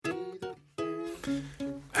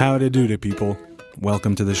Howdy doody, people.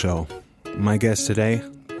 Welcome to the show. My guests today,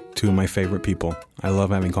 two of my favorite people. I love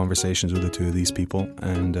having conversations with the two of these people.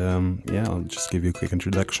 And I'll just give you a quick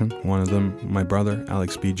introduction. One of them, my brother,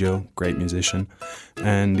 Alex Biggio, great musician.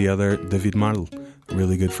 And the other, David Marl, a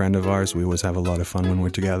really good friend of ours. We always have a lot of fun when we're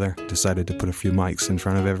together. Decided to put a few mics in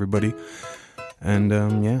front of everybody. And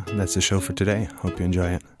that's the show for today. Hope you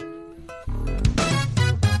enjoy it.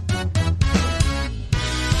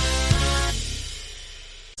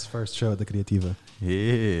 First show at the Creativa.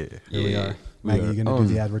 Yeah. Here we are. Maggie, you're going to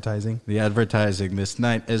do the advertising? The advertising this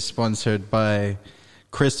night is sponsored by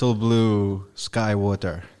Crystal Blue Sky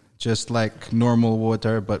Water. Just like normal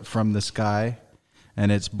water, but from the sky.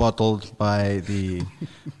 And it's bottled by the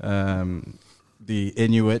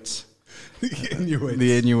Inuits.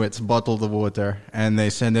 The Inuits bottle the water and they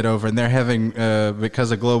send it over, and they're having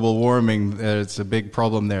because of global warming, it's a big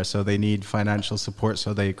problem there, so they need financial support,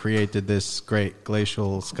 so they created this great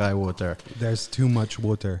glacial sky water. There's too much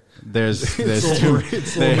water. They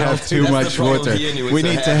have too much water. We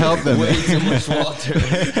need to help them. Way too much water.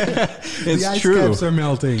 It's the ice true. caps are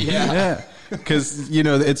melting. Yeah. Because,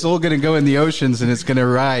 it's all going to go in the oceans and it's going to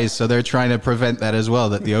rise, so they're trying to prevent that as well,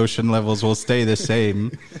 that the ocean levels will stay the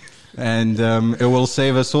same. And it will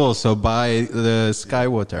save us all. So buy the sky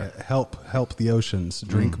water. Help the oceans.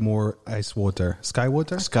 Drink more ice water. Sky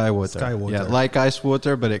water? Sky water. Sky water. Yeah, like ice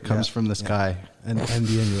water, but it comes from the sky. And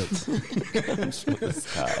the Inuits. Comes from the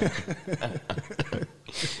sky.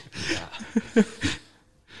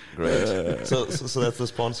 Great. So that's the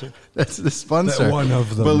sponsor? That's the sponsor. One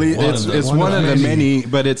of them. It's one of the many,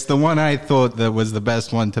 but it's the one I thought that was the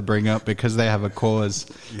best one to bring up because they have a cause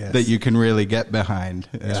that you can really get behind.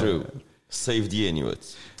 True. Save the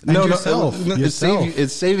Inuits. Yourself.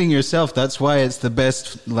 It's saving yourself. That's why it's the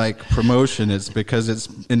best promotion. It's because it's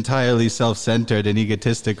entirely self-centered and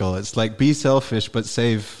egotistical. It's like be selfish but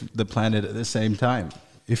save the planet at the same time.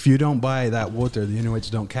 If you don't buy that water, the Inuits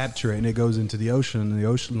don't capture it, and it goes into the ocean, and the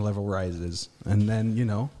ocean level rises. And then,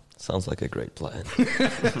 Sounds like a great plan.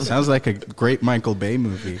 Sounds like a great Michael Bay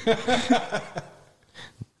movie.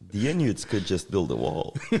 The Inuits could just build a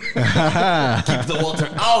wall. Keep the water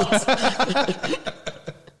out!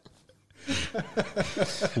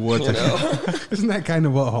 Water. Isn't that kind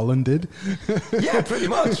of what Holland did? Yeah, pretty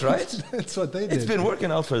much, right? That's what they did. It's been working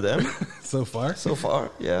out for them. So far? So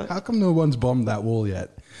far, yeah. How come no one's bombed that wall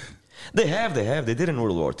yet? They have. They did in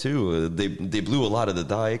World War II. They blew a lot of the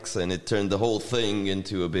dikes, and it turned the whole thing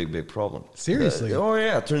into a big problem. Seriously?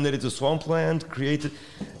 Turned it into swampland, created...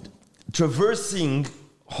 Traversing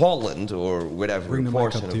Holland, or whatever Bring the mic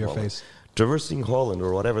portion up of to your Holland. face. Traversing Holland,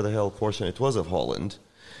 or whatever the hell portion it was of Holland,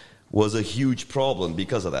 was a huge problem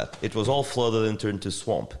because of that. It was all flooded and turned to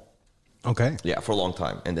swamp. Okay. Yeah, for a long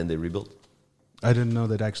time. And then they rebuilt. I didn't know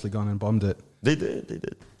they'd actually gone and bombed it. They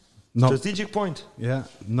did. Not, Strategic point. Yeah,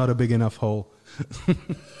 not a big enough hole.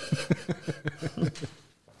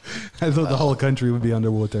 I thought the whole country would be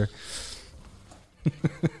underwater.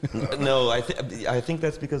 No, I think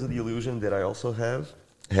that's because of the illusion that I also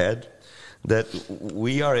had, that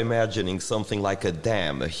we are imagining something like a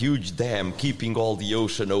dam, a huge dam keeping all the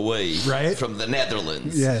ocean away from the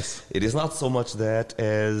Netherlands. Yes. It is not so much that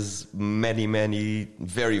as many, many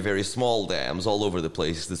very, very small dams all over the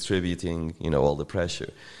place distributing, all the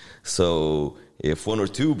pressure. So if one or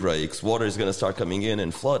two breaks, water is going to start coming in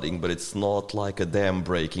and flooding, but it's not like a dam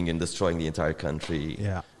breaking and destroying the entire country.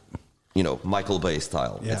 Yeah. Michael Bay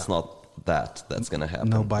style. Yeah. It's not that's going to happen,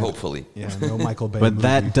 No hopefully. Yeah, no Michael Bay But movie.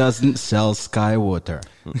 that doesn't sell sky water.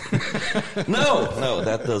 No,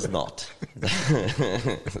 that does not.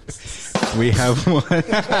 We have one.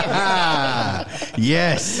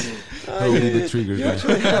 Yes. The trigger guy.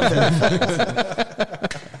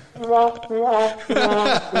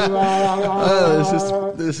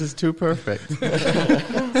 This is too perfect.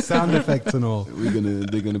 Sound effects and all.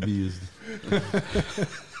 They're gonna be used.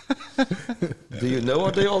 Do you know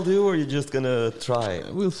what they all do, or are you just going to try?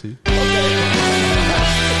 We'll see.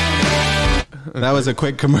 That was a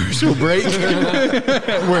quick commercial break.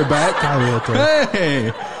 We're back.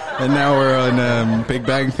 Hey! And now we're on Big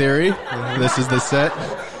Bang Theory. This is the set.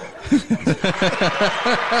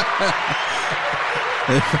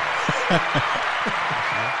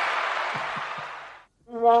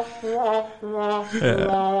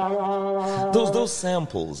 Those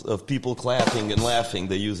samples of people clapping and laughing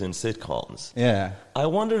they use in sitcoms. Yeah. I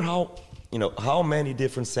wonder how many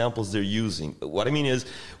different samples they're using. What I mean is,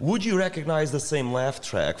 would you recognize the same laugh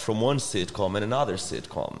track from one sitcom and another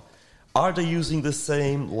sitcom? Are they using the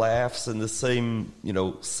same laughs and the same,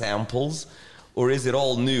 samples? or is it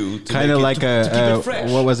all new? Kind of like to keep it fresh?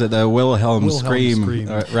 what was it? The Wilhelm scream,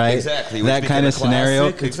 right? Exactly. That kind of scenario.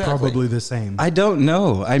 It's probably the same. I don't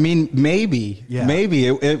know. I mean, maybe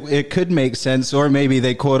it could make sense, or maybe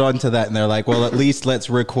they caught on to that and they're like, well, at least let's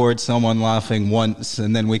record someone laughing once,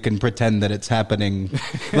 and then we can pretend that it's happening.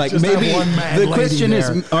 Like maybe the question is,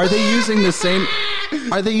 are they using the same?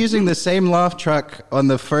 Are they using the same laugh track on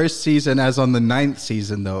the first season as on the 9th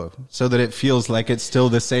season, though, so that it feels like it's still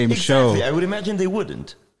the same show? I would imagine they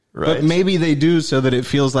wouldn't. Right. But maybe they do, so that it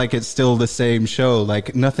feels like it's still the same show.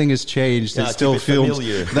 Like nothing has changed. It still feels.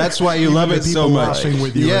 That's why you love it so much.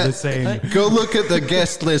 With you are the same. Go look at the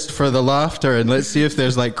guest list for the laughter, and let's see if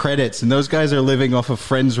there's like credits. And those guys are living off of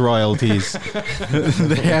Friends royalties.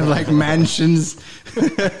 They have like mansions.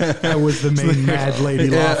 That was the main mad lady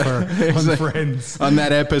laugher on like, Friends. On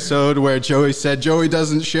that episode where Joey said Joey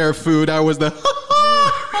doesn't share food, I was the.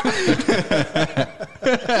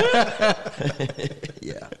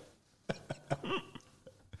 Yeah.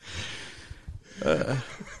 No,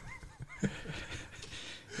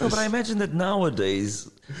 but I imagine that nowadays,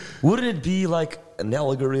 wouldn't it be like an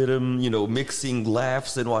algorithm, mixing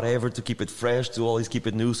laughs and whatever to keep it fresh, to always keep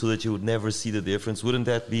it new so that you would never see the difference? Wouldn't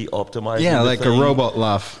that be optimized? Yeah, like a robot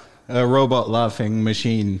laugh. A robot laughing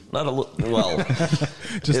machine. Not a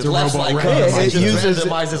just a robot. It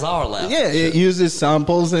randomizes our laugh. Yeah, it uses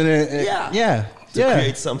samples and it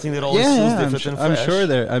create something that always feels different and fresh.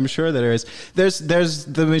 I'm sure there is. There's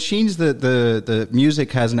the machines that the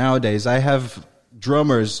music has nowadays. I have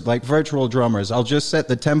drummers, like virtual drummers. I'll just set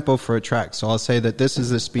the tempo for a track. So I'll say that this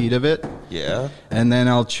is the speed of it. Yeah. And then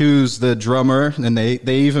I'll choose the drummer, and they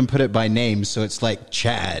even put it by name. So it's like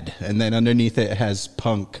Chad, and then underneath it has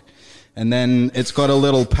Punk. And then it's got a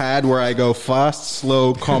little pad where I go fast,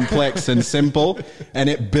 slow, complex, and simple, and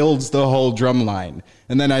it builds the whole drum line.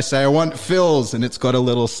 And then I say, I want fills, and it's got a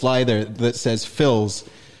little slider that says fills.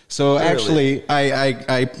 So actually,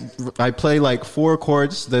 I play like 4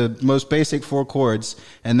 chords, the most basic 4 chords,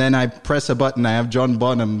 and then I press a button. I have John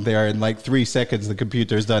Bonham there, in like 3 seconds, the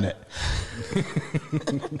computer's done it.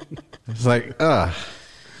 It's like, yeah.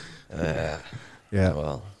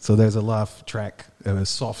 Well, so there's a laugh track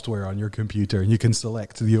software on your computer, and you can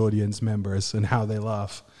select the audience members and how they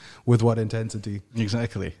laugh with what intensity.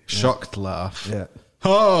 Exactly. Yeah. Shocked laugh. Yeah.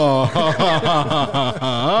 Oh,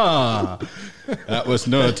 that was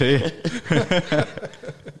naughty. I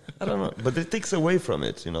don't know, but it takes away from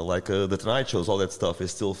it. Like the Tonight Shows, all that stuff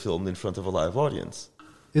is still filmed in front of a live audience.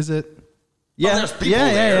 Is it? Yeah. There's people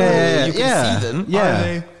there. You can see them.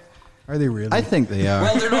 Yeah. Are they really? I think they are.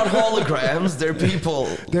 Well, they're not holograms. They're people.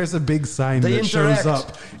 There's a big sign that shows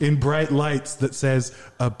up in bright lights that says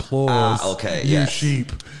 "Applause." You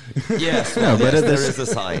sheep. Yes, there is a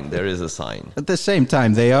sign. There is a sign. At the same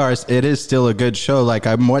time, it is still a good show. Like,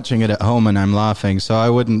 I'm watching it at home and I'm laughing, so I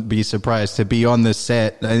wouldn't be surprised to be on the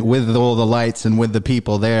set with all the lights and with the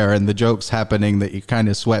people there and the jokes happening that you kind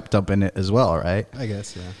of swept up in it as well, right? I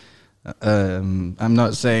guess, yeah. I'm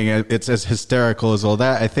not saying it's as hysterical as all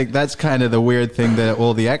that. I think that's kind of the weird thing that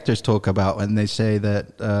all the actors talk about when they say that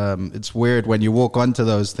it's weird when you walk onto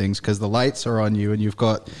those things because the lights are on you and you've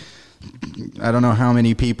got I don't know how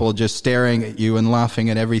many people just staring at you and laughing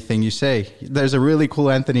at everything you say. There's a really cool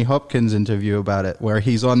Anthony Hopkins interview about it where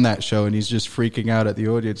he's on that show and he's just freaking out at the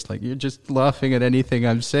audience like, you're just laughing at anything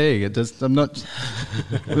I'm saying. I'm not.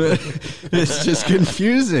 It's just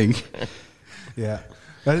confusing. Yeah.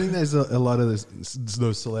 I think there's a lot of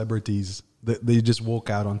those celebrities that they just walk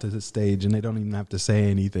out onto the stage and they don't even have to say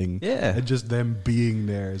anything. Yeah. And just them being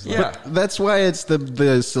there. But that's why it's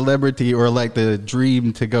the celebrity or like the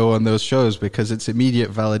dream to go on those shows because it's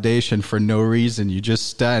immediate validation for no reason. You just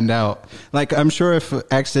stand out. Like, I'm sure if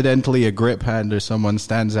accidentally a grip hand or someone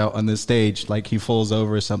stands out on the stage, like he falls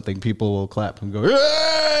over or something, people will clap and go, Yay!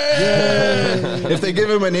 If they give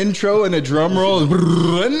him an intro and a drum roll,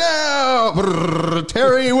 and now,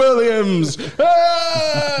 Terry Williams.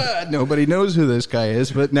 Nobody knows who this guy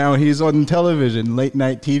is, but now he's on television. Late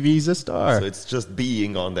night TV's a star. So it's just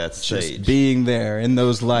being on that stage. Just being there in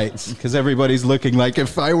those lights because everybody's looking like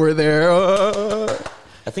if I were there.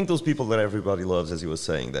 I think those people that everybody loves, as you were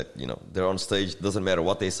saying, that, you know, they're on stage, doesn't matter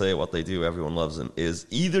what they say, what they do, everyone loves them, is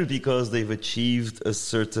either because they've achieved a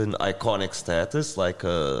certain iconic status, like,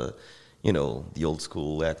 you know, the old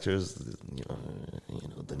school actors, you know,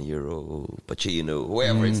 De Niro, Pacino,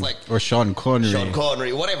 whoever. It's like, or Sean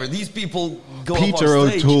Connery, whatever. These people go Peter up on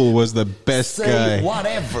stage, O'Toole was the best say guy.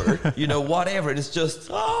 Whatever, you know, whatever. And it's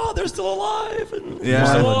just, they're still alive and they're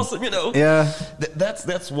so awesome, you know. Yeah,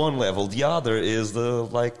 That's one level. The other is the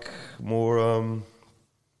like more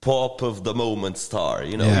pop of the moment star.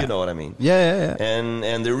 You know, Yeah. you know what I mean. Yeah.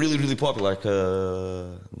 And they're really, really popular, like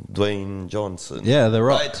Dwayne Johnson. Yeah, The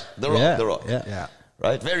Rock. Right? The Rock, Yeah, The Rock. yeah. Yeah.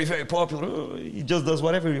 Right? Very, very popular. Oh, he just does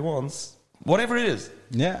whatever he wants. Whatever it is.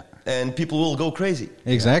 Yeah. And people will go crazy.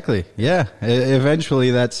 Exactly. Yeah. Eventually,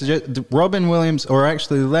 that's just, Robin Williams, or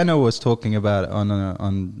actually Leno was talking about it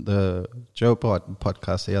on the Joe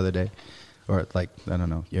podcast the other day, or like, I don't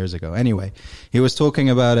know, years ago. Anyway, he was talking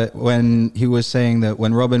about it when he was saying that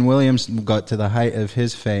when Robin Williams got to the height of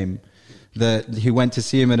his fame, that he went to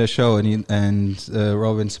see him at a show, and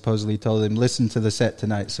Robin supposedly told him, listen to the set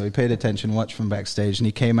tonight. So he paid attention, watched from backstage, and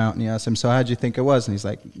he came out and he asked him, so how'd you think it was? And he's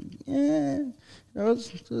like, yeah, it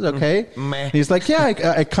was okay. Meh. He's like, yeah,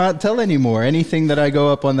 I can't tell anymore. Anything that I go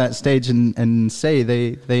up on that stage and say,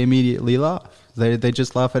 they immediately laugh. They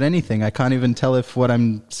just laugh at anything. I can't even tell if what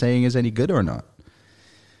I'm saying is any good or not.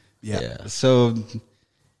 Yeah. So,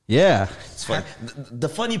 yeah. It's funny. The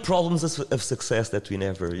funny problems of success that we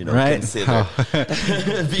never, Right. consider.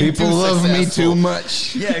 Being People too love me successful. too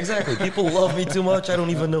much. Yeah, exactly. People love me too much. I don't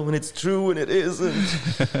even know when it's true and it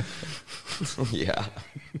isn't. Yeah.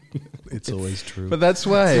 It's always true. But that's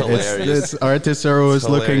why It's hilarious. artists are always It's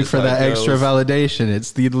looking hilarious for how that it extra goes. validation.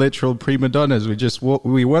 It's the literal prima donnas.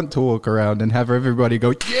 We want to walk around and have everybody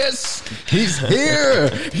go, yes, he's here,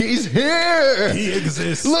 he's here, He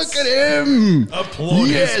exists. Look at him. Applaud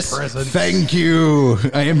his yes, presence. thank you.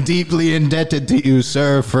 I am deeply indebted to you,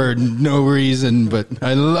 sir, for no reason, but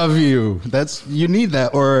I love you. You need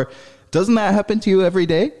that, or doesn't that happen to you every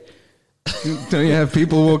day? Don't you have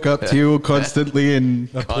people walk up to you constantly and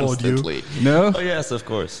Applaud you. Constantly. no? Oh, yes, of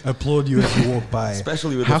course. Applaud you as you walk by.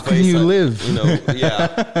 Especially with How the can face you I- live?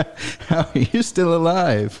 Yeah. How are you still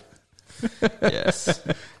alive? Yes.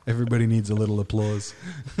 Everybody needs a little applause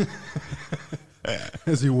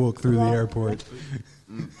as you walk through the airport.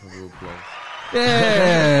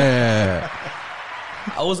 Yeah.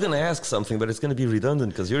 I was going to ask something, but it's going to be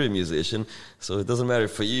redundant because you're a musician, so it doesn't matter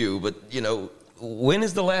for you. But, when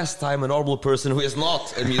is the last time a normal person who is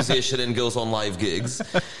not a musician and goes on live gigs,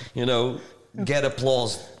 get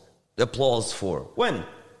applause for? When?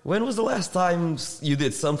 When was the last time you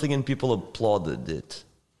did something and people applauded it?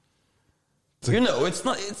 It's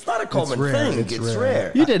not a common rare, thing. it's It's rare.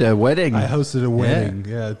 rare. You did a wedding. I hosted a wedding.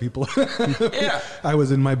 Yeah, people. Yeah. I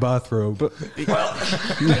was in my bathrobe. Well,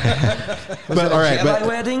 But all right, Jedi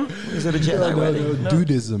wedding? Is it a Jedi wedding? No.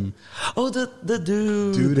 Dudism. Oh, the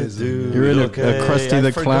dude. Dudism. The dude. you're in a Okay, Krusty I'd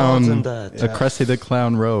the Clown, forgotten that. a Krusty the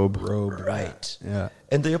Clown robe. Right. Yeah.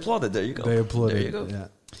 And they applauded. There you go. They applauded. There you go. Yeah.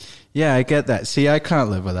 Yeah, I get that. See, I can't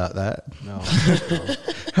live without that. No.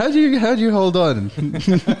 How'd you hold on?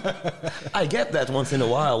 I get that once in a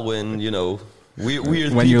while when,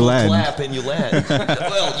 weird When you people land. clap and you land.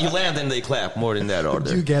 Well, you land and they clap, more in that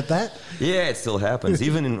order. Do you get that? Yeah, it still happens.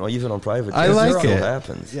 Even on private I jets, like it still it.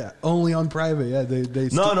 happens. Yeah. Only on private. Yeah. They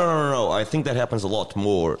No. I think that happens a lot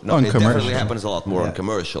more. No, On it definitely commercial. happens a lot more on Yeah.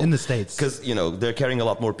 commercial. In the States. Because, they're carrying a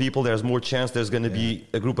lot more people. There's more chance there's going to be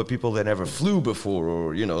a group of people that never flew before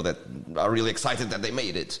or, that are really excited that they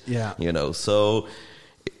made it. Yeah. So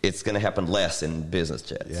it's going to happen less in business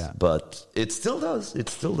jets. Yeah. But it still does. It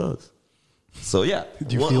still does. So, yeah.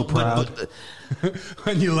 Do you feel proud?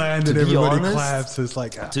 When you land and To be everybody honest- claps, it's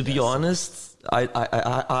like to be honest,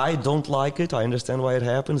 I don't like it. I understand why it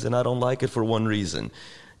happens, and I don't like it for one reason.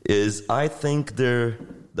 Is I think the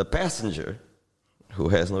passenger, who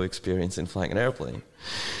has no experience in flying an airplane,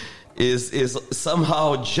 is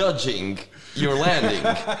somehow judging your landing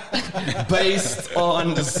based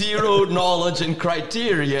on zero knowledge and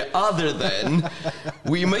criteria other than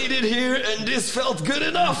we made it here and this felt good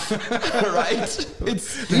enough. Right? Yeah,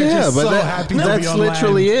 just but so happy to that's be on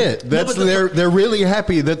literally land. it. That's but they're really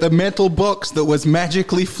happy that the metal box that was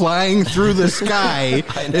magically flying through the sky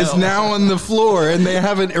I know. is now on the floor, and they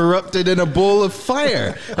haven't erupted in a ball of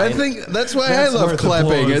fire. I think that's why That's I love worth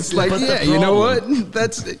clapping. applause. It's like, But the yeah, you know what?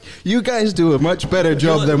 problem- You guys do a much better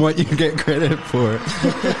job than what you get credit for.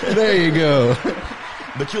 There you go.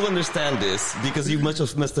 But you'll understand this because you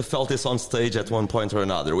must have felt this on stage at one point or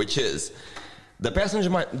another, which is the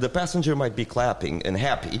passenger might be clapping and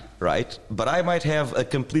happy, right? But I might have a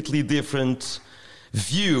completely different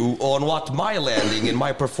view on what my landing and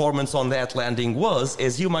my performance on that landing was,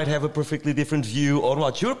 as you might have a perfectly different view on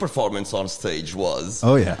what your performance on stage was.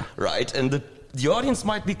 Oh, yeah. Right? And the audience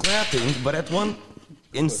might be clapping, but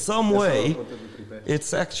in some way,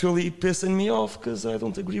 it's actually pissing me off because I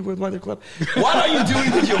don't agree with why they're clapping. What are you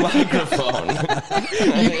doing with your microphone?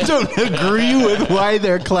 You don't agree with why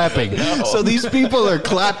they're clapping. No. So these people are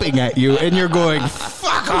clapping at you, and you're going,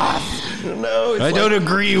 fuck off. No, it's I don't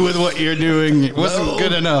agree with what you're doing. It wasn't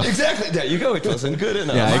good enough. Exactly. There you go. It wasn't good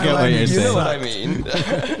enough. Yeah, I get what you're You know saying. what I mean?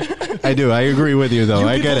 I do. I agree with you, though.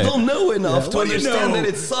 I get it. People don't know enough to What do you understand know? that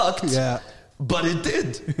it sucked. Yeah. But it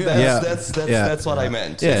did. Yeah. That's what I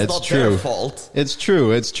meant. Yeah, it's it's not true. their fault. It's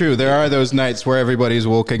true. It's true. There are those nights where everybody's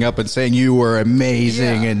waking up and saying you were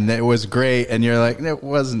amazing Yeah. and it was great, and you're like, it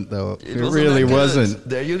wasn't though. It wasn't really that good. wasn't.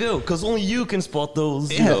 There you go. Because only you can spot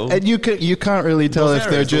those. Yeah, You know, and you can't really tell those if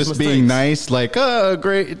they're errors, those just being mistakes. nice, like, oh,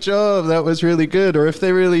 great job, that was really good, or if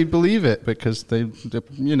they really believe it, because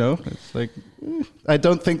it's like, I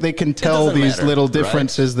don't think they can tell doesn't these matter, little right?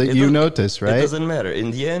 differences that It you don't- notice, It right? doesn't matter.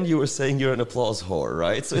 In the end, you were saying you're an applause whore,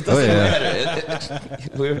 right? So it doesn't yeah. matter.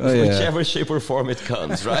 Oh, yeah. Whichever shape or form it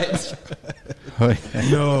comes, right? Oh,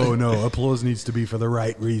 yeah. No. Applause needs to be for the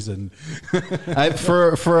right reason.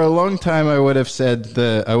 For a long time, I would have said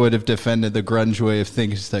I would have defended the grunge way of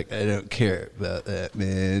thinking. It's like, I don't care about that,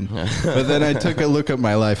 man. But then I took a look at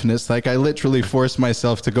my life, and it's like I literally forced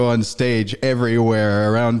myself to go on stage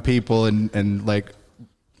everywhere around people and like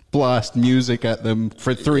blast music at them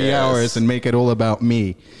for 3 Yes. hours and make it all about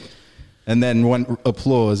me. And then want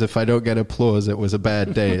applause. If I don't get applause, it was a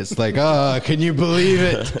bad day. It's like, can you believe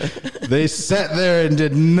it? They sat there and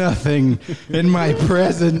did nothing in my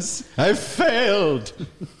presence. I failed.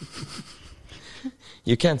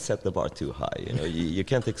 You can't set the bar too high. You know, you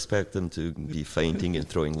can't expect them to be fainting and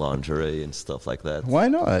throwing lingerie and stuff like that. Why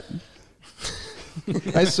not?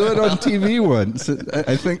 I saw it on TV once.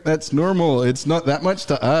 I think that's normal. It's not that much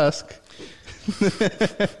to ask.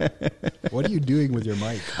 What are you doing with your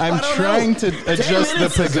mic? I'm I don't trying know. to adjust the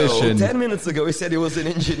position. 10 minutes ago, he said he was an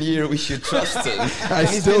engineer. We should trust him. I And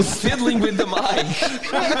he's still- been fiddling with the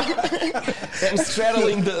mic and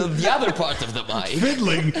straddling the other part of the mic.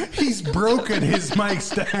 Fiddling. He's broken his mic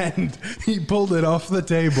stand. He pulled it off the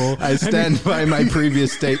table. I stand by my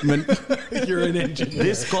previous statement. You're an engineer.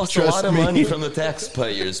 This costs a Trust lot of me. money from the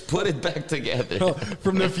taxpayers. Put it back together.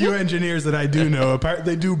 From the few engineers that I do know,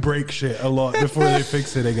 they do break shit a lot before they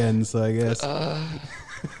fix it again. So I guess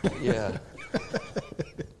Yeah.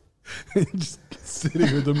 just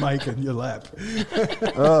sitting with the mic in your lap.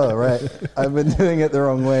 Oh, right. I've been doing it the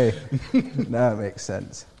wrong way. Now it makes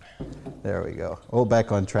sense. There we go. All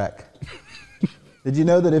back on track. Did you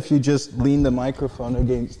know that if you just lean the microphone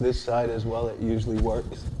against this side as well, it usually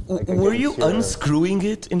works? Like Were you against your- unscrewing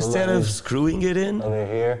it instead of screwing it in? over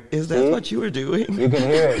here? Is that See? what you were doing? You can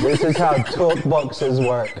hear it. This is how talk boxes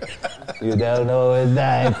work. You don't always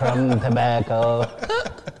die from tobacco.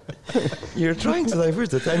 You're trying to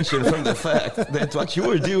divert attention from the fact that what you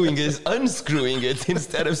were doing is unscrewing it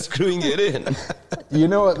instead of screwing it in. You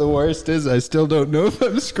know what the worst is? I still don't know if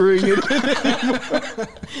I'm screwing it in.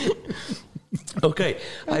 Okay,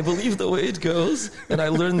 I believe the way it goes, and I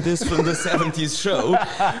learned this from the 70s show,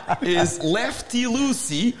 is lefty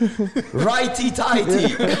loosey, righty tighty.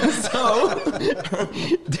 So,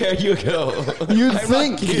 there you go.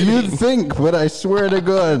 You'd think, but I swear to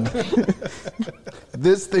God,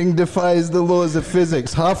 this thing defies the laws of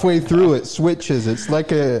physics. Halfway through it switches. It's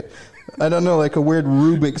like like a weird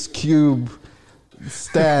Rubik's Cube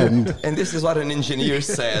stand. And this is what an engineer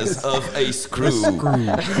says of a screw.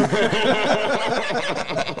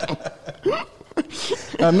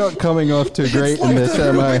 I'm not coming off too great It's like in this, the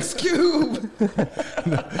am I? Rubik's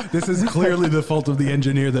Cube. This is clearly the fault of the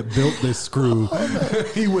engineer that built this screw.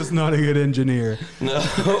 He was not a good engineer. No.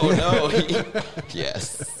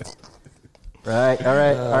 Yes. Right, all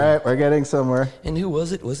right, we're getting somewhere. And who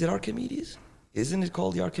was it? Was it Archimedes? Isn't it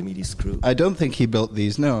called the Archimedes screw? I don't think he built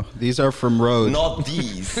these, no. These are from Rhodes. Not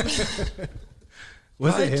these.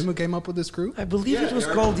 Was Right. it him who came up with the screw? I believe it was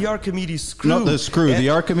called the Archimedes screw. Not the screw. And- The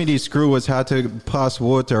Archimedes screw was how to pass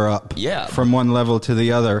water up Yeah. from one level to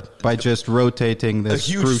the other by just rotating the a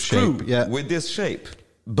huge screw screw shape. Yeah. with this shape.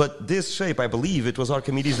 But this shape, I believe it was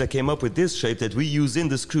Archimedes that came up with this shape that we use in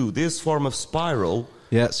the screw, this form of spiral.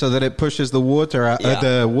 Yeah, so that it pushes the water out, Yeah.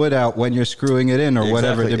 the wood out when you're screwing it in or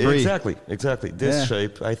whatever debris. Exactly. This Yeah.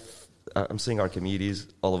 shape, I'm saying Archimedes,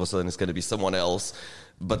 all of a sudden it's going to be someone else.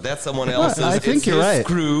 But that someone else is I think it's you're his right.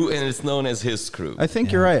 screw, and it's known as his screw. I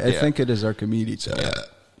think you're right. I Yeah. think it is Archimedes. I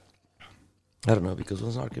don't know, because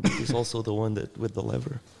wasn't Archimedes also the one that with the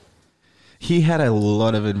lever? He had a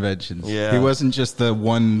lot of inventions. Yeah. He wasn't just the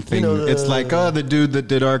one thing. know, It's like, the dude that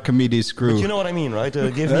did Archimedes screw. But you know what I mean, right?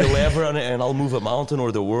 Give me a lever and I'll move a mountain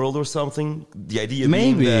or the world or something. The idea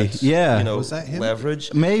Maybe, being that, yeah. Was that him?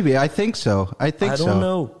 leverage. Maybe. I think so. I I so. don't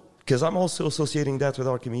know. Because I'm also associating that with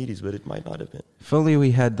Archimedes, but it might not have been. If only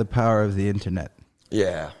we had the power of the internet.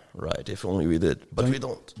 Yeah, right. If only we did. But we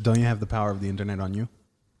don't. Don't you have the power of the internet on you?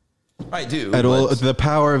 I do. At all, but- the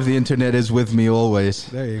power of the internet is with me always,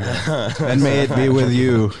 There you go. and may it be with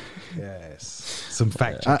you. Yes. Some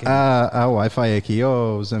fact checking. Wi-Fi aqui,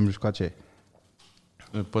 usamos 4G.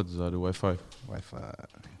 Pode usar o Wi-Fi. Wi-Fi.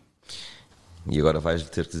 E agora vais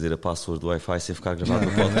ter que dizer a password do Wi-Fi sem ficar gravado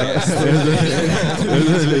no podcast.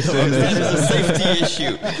 That is a safety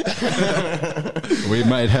issue. We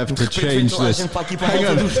might have to change toda a this. gente para aqui para a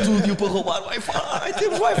volta do estúdio para roubar Wi-Fi.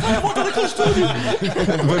 Temos Wi-Fi à volta daquele estúdio.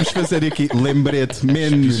 Vamos fazer aqui lembrete,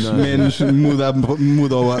 menos muda a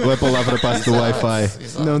palavra passe do Wi-Fi.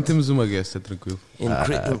 Não, temos uma guest, é tranquilo.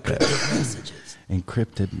 Encrypted messages.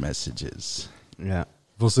 Encrypted messages. Yeah.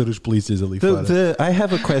 Vão ser os polícias ali fora. I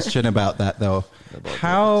have a question about that though.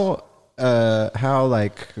 How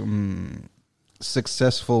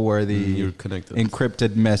successful were the You're connected.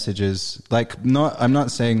 encrypted messages? Like, I'm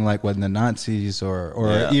not saying like when the Nazis or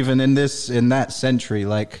Yeah. even in that century,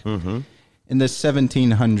 like in the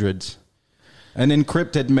 1700s. An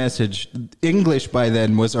encrypted message. English by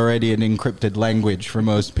then was already an encrypted language for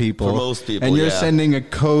most people. For most people, and you're yeah. sending a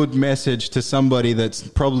code message to somebody that's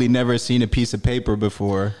probably never seen a piece of paper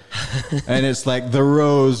before. And it's like the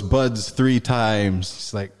rose buds 3 times.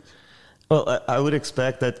 It's like, Well, I would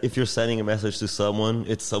expect that if you're sending a message to someone,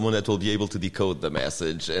 it's someone that will be able to decode the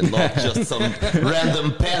message and not just some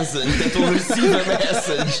random peasant that will receive a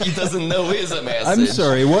message he doesn't know is a message. I'm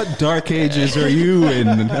sorry, what dark ages are you in?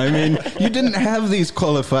 I mean, you didn't have these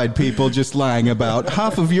qualified people just lying about.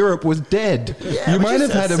 Half of Europe was dead. Yeah, You but might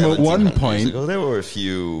have said had them at one 1700 years point. ago. There were a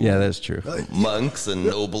few Yeah, that's true. monks and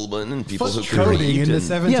noblemen and people who Fuck could coding read. in the and-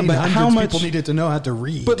 1700s. Yeah, but how much- people needed to know how to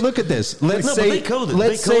read. But look at this. Let's No, say, but they coded.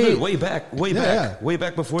 let's They coded say, way back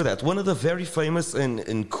before that. One of the very famous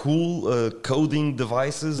and cool coding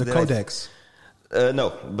devices. the that codex.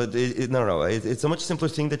 No, but no. It's a much simpler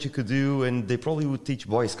thing that you could do, and they probably would teach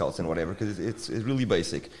Boy Scouts and whatever because it's really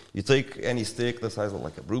basic. You take any stick the size of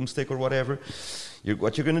like a broomstick or whatever.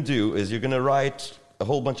 What you're going to do is you're going to write a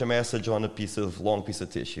whole bunch of message on a long piece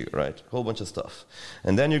of tissue, right? A whole bunch of stuff,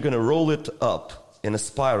 and then you're going to roll it up in a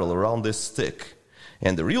spiral around this stick,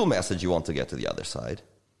 and the real message you want to get to the other side.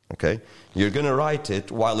 Okay, you're going to write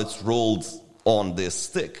it while it's rolled on this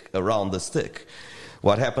stick, around the stick.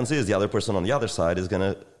 What happens is the other person on the other side is going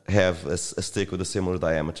to have a stick with a similar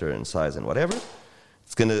diameter and size and whatever.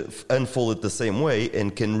 It's going to unfold it the same way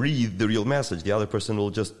and can read the real message. The other person will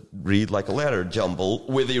just read like a letter jumble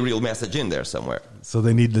with a real message in there somewhere. So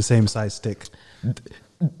they need the same size stick.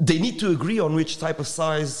 They need to agree on which type of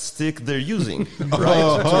size stick they're using,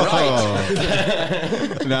 right?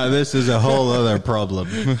 Right. now this is a whole other problem.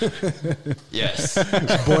 Yes.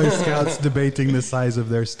 Boy Scouts debating the size of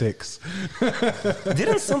their sticks.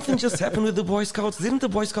 Didn't something just happen with the Boy Scouts? Didn't the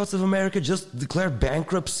Boy Scouts of America just declare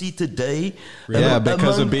bankruptcy today? Yeah,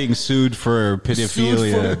 because of among- being sued for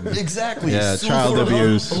pedophilia. Sued for- exactly. Yeah, Sued child for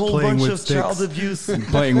abuse. A whole Playing bunch with of sticks. child abuse.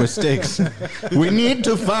 Playing with sticks. We need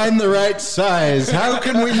to find the right size. How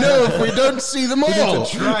can we know if we don't see them all?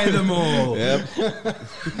 Try them all. Yep.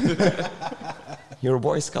 Your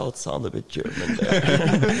Boy Scouts sound a bit German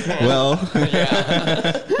there. Well,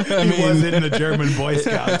 He was in the German Boy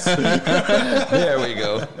Scouts. There we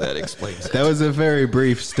go. That explains it. that was a very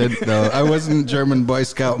brief stint, though. I wasn't German Boy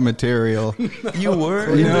Scout material. You were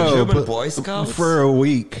in the No, German but Boy Scouts? for a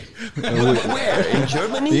week. Where? In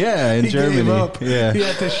Germany? Yeah, in He Germany. gave up. Yeah. He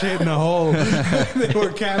had to shit in a hole. They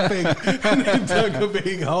were camping and they dug a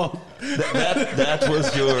big hole.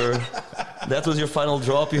 That was your final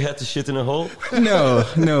drop? You had to shit in a hole?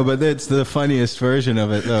 No, but it's the funniest version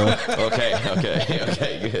of it, though.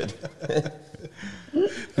 Okay, good.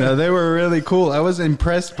 No, they were really cool. I was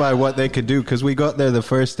impressed by what they could do because we got there the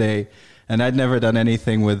first day and I'd never done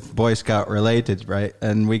anything with Boy Scout related, right?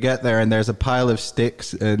 And we get there and there's a pile of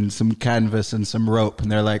sticks and some canvas and some rope.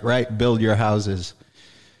 And they're like, right, build your houses.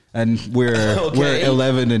 And we're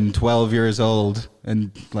 11 and 12 years old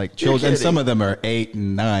and like children. And some of them are 8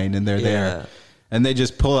 and 9 and they're there. And they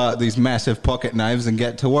just pull out these massive pocket knives and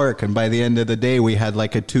get to work. And by the end of the day, we had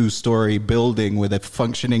like a 2-story building with a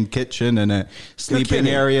functioning kitchen and a sleeping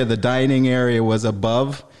area. The dining area was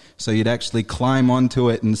above. So you'd actually climb onto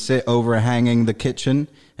it and sit overhanging the kitchen.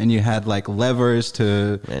 And you had like levers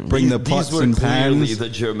to bring the pots these were and clearly pans. the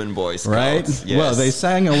German Boy Scouts. Right? Yes. Well, they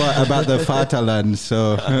sang a lot about the Vaterland,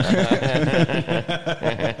 so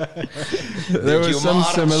there was you some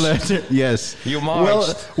march? similarity. Yes, You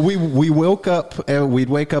marched. Well, we woke up. We'd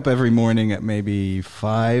wake up every morning at maybe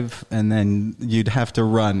 5, and then you'd have to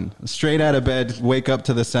run straight out of bed, wake up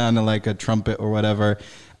to the sound of like a trumpet or whatever.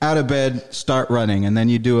 Out of bed, start running, and then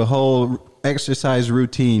you do a whole exercise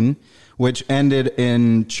routine, which ended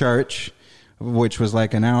in church, which was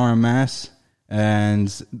like an hour mass. And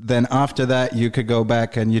then after that, you could go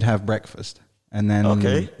back and you'd have breakfast. And then,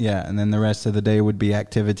 and then the rest of the day would be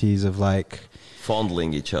activities of like...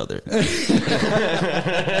 fondling each other.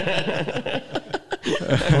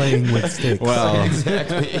 Playing with sticks. Well,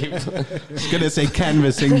 Exactly. I was going to say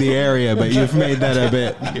canvassing the area, but you've made that a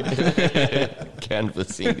bit.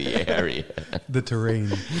 Canvassing the area. The terrain.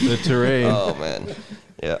 The terrain. Oh, man.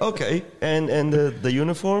 Yeah, okay. And the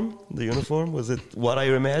uniform? The uniform, was it what I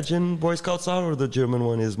imagine Boy Scouts are, or the German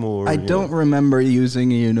one is more... I don't remember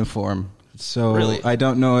using a uniform. So really? I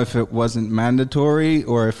don't know if it wasn't mandatory,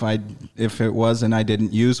 or if it was and I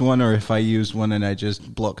didn't use one, or if I used one and I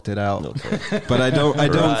just blocked it out. Okay. But I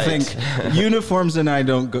don't think uniforms and I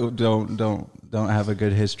don't have a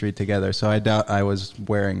good history together. So I doubt I was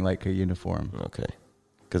wearing like a uniform. Okay.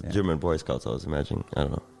 Because German Boy Scouts, I was imagining, I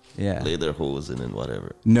don't know. Yeah. Lederhosen and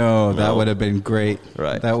whatever. No, that would have been great.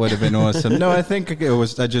 Right. That would have been awesome. No, I think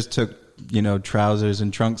I just took, trousers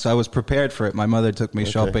and trunks. I was prepared for it. My mother took me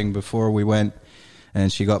shopping before we went,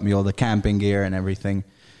 and she got me all the camping gear and everything.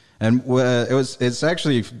 And it's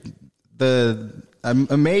actually I'm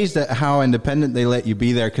amazed at how independent they let you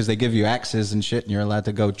be there, because they give you axes and shit and you're allowed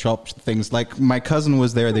to go chop things. Like my cousin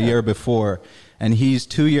was there the year before, and he's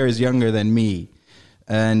 2 years younger than me.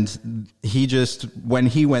 And when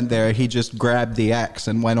he went there, he just grabbed the axe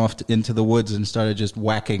and went off into the woods and started just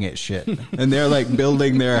whacking at shit. And they're like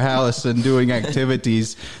building their house and doing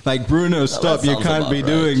activities. Like, Bruno, stop, you can't be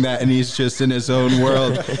doing that. And he's just in his own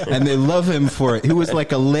world. And they love him for it. He was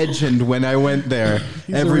like a legend when I went there.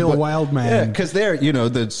 He's a real wild man. Yeah, because they're,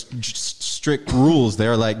 the strict rules.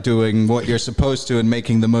 They're like doing what you're supposed to and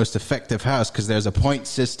making the most effective house, because there's a point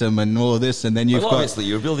system and all of this. And then obviously,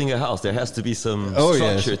 you're building a house. There has to be some...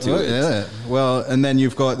 structure to it. Yeah. Well, and then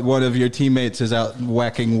you've got one of your teammates is out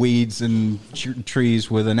whacking weeds and trees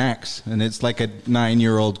with an axe, and it's like a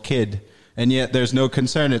 9-year-old kid, and yet there's no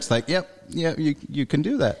concern. It's like, you can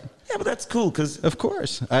do that. Yeah, but that's cool, because... Of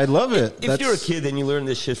course. I love it. If you're a kid and you learn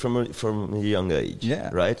this shit from a young age,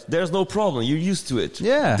 right? There's no problem. You're used to it.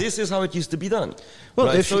 Yeah. This is how it used to be done. Well,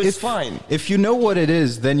 right? So it's fine. If you know what it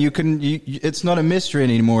is, then it's not a mystery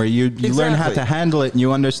anymore. You learn how to handle it, and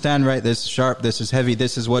you understand, right, this is sharp, this is heavy,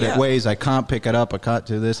 this is what it weighs, I can't pick it up, I can't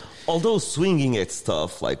do this. Although swinging at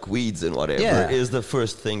stuff like weeds and whatever is the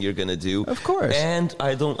first thing you're going to do. Of course. And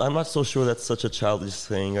I'm not so sure that's such a childish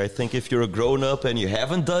thing. I think if you're a grown-up and you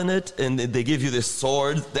haven't done it, and they give you this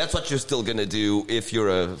sword, that's what you're still going to do if you're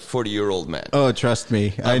a 40-year-old man. Oh, trust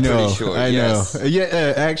me. I know. Pretty sure, I know.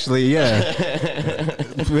 Yeah, actually, yeah.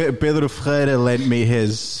 Pedro Freire lent me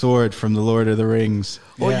his sword from the Lord of the Rings.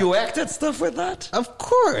 Oh, you acted stuff with that? Of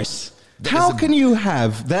course. How can you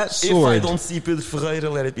have that sword? If I don't see Pedro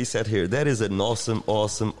Ferreira, let it be said here. That is an awesome,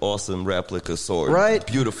 awesome, awesome replica sword. Right?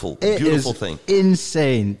 Beautiful. It beautiful is thing.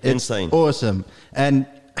 Insane. Insane. It's awesome. And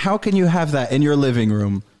how can you have that in your living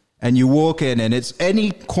room? And you walk in, and it's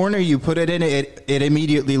any corner you put it in, it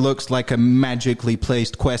immediately looks like a magically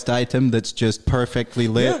placed quest item that's just perfectly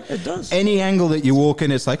lit. Yeah, it does. Any angle that you walk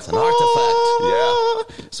in, it's like an artifact.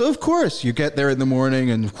 Yeah. So of course you get there in the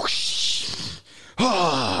morning and whoosh,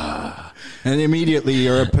 and immediately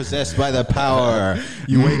you're possessed by the power.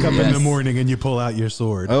 You wake up in the morning and you pull out your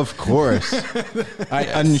sword. Of course. I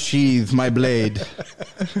unsheathe my blade.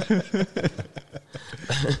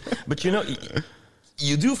 But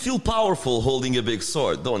you do feel powerful holding a big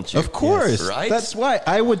sword, don't you? Of course. Yes, right? That's why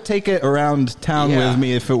I would take it around town with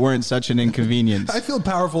me if it weren't such an inconvenience. I feel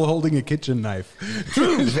powerful holding a kitchen knife.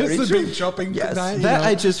 True, very Just a true. big chopping knife. That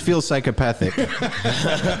I just feel psychopathic.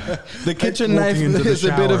 The kitchen knife is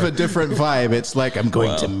a bit of a different vibe. It's like I'm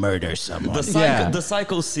going to murder someone. The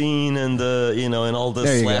psycho scene and and all the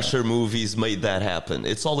slasher movies made that happen.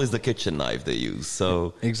 It's always the kitchen knife they use.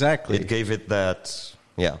 So exactly, it gave it that.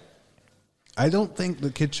 Yeah. I don't think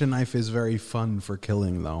the kitchen knife is very fun for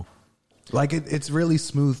killing, though. Like, it's really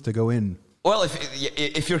smooth to go in. Well,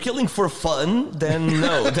 if you're killing for fun, then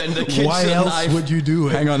no. Then the kitchen Why else knife would you do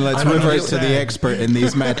it? Hang on, let's revert to the expert in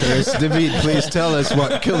these matters. David, please tell us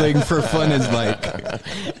what killing for fun is like.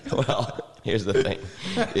 Well, here's the thing.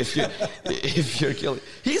 If you're killing...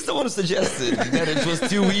 He's the one who suggested that it was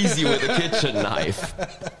too easy with a kitchen knife.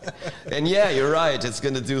 And yeah, you're right. It's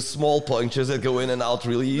going to do small punctures that go in and out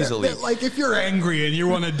really easily. Like, if you're angry and you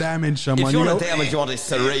want to damage someone... If you want to damage, you want a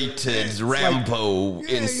serrated, Rambo,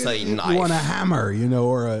 insane knife. You want a hammer,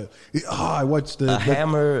 or I watched the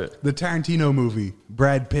hammer. The Tarantino movie.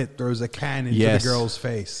 Brad Pitt throws a can into the girl's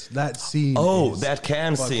face. That scene. Oh, that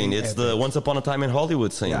can scene. It's epic. The Once Upon a Time in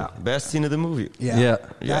Hollywood scene. Yeah. Best scene in the movie. Yeah.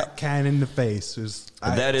 That can in the face is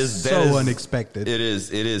That is so unexpected. It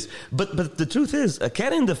is. But the truth is, a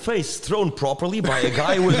can in the face thrown properly by a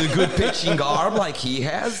guy with a good pitching arm like he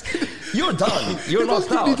has, you're done. You're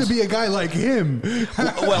knocked out. You need to be a guy like him.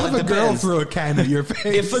 Well, have it a girl depends. throw a can at your face.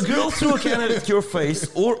 If a girl threw a can at your face,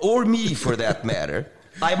 or me for that matter,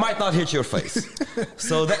 I might not hit your face.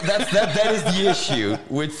 So that is the issue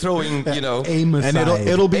with throwing, aim aside. And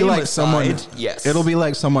it'll be Aim like aside, someone. yes. It'll be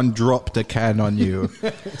like someone dropped a can on you.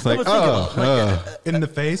 It's like, But think about it, in the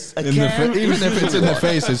face. a can even is if it's in the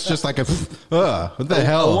face, it's just like what the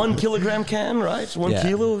hell? A 1 kilogram can, right? 1 Yeah.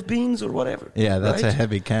 kilo of beans or whatever. Yeah, that's right? a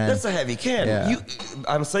heavy can. That's a heavy can. Yeah.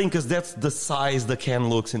 I'm saying because that's the size the can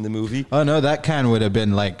looks in the movie. Oh no, that can would have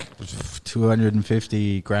been like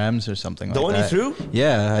 250 grams or something like The one you that. threw?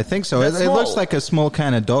 Yeah, I think so. That's It looks small. like a small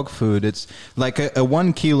can of dog food. It's like a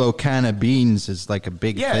 1 kilo can of beans is like a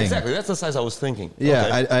big Yeah, thing. exactly. That's the size I was thinking. Yeah,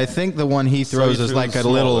 Okay. I think the one he So throws he is threw like a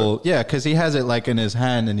smaller. little, because he has it like in his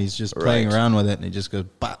hand and he's just playing Right. around with it and he just goes,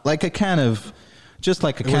 bah, like a can of, just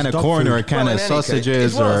like a was can of dog corn food. or a can Well, of in any case,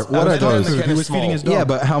 sausages it or was. what I are was doing those? the He kind of was feeding his small. dog. Yeah,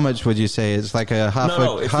 but how much would you say? It's like a half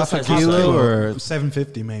No, it's half the a size of kilo a or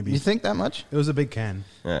 750 maybe. you think that much? It was a big can.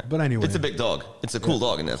 Yeah. But anyway. It's a big dog. It's a cool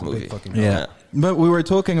dog in that movie. Big fucking Yeah. dog. But we were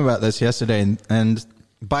talking about this yesterday, and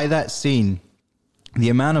by that scene, the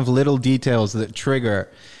amount of little details that trigger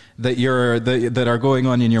that are going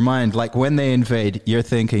on in your mind, like when they invade, you're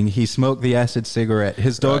thinking he smoked the acid cigarette.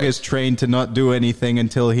 His dog Right. is trained to not do anything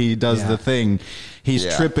until he does Yeah. the thing. He's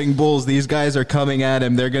Yeah. tripping bulls. These guys are coming at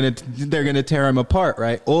him. They're gonna tear him apart.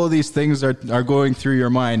 Right? All these things are going through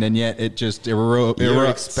your mind, and yet it just You're erupts.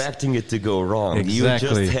 expecting it to go wrong. Exactly.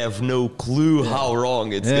 You just have no clue how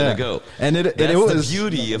wrong it's Yeah. gonna go. And it That's was- the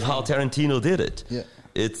beauty of how Tarantino did it. Yeah.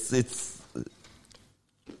 It's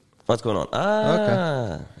what's going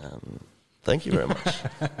on? Thank you very much.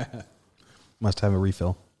 Must have a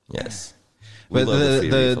refill. Yes. We But love free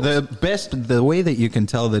refills. the way that you can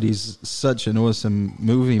tell that he's such an awesome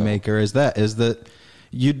movie maker is that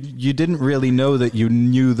you didn't really know that you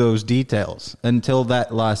knew those details until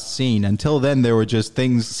that last scene. Until then, there were just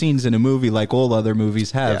scenes in a movie like all other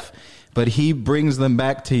movies have, Yeah. but he brings them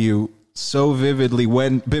back to you so vividly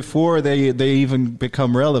before they even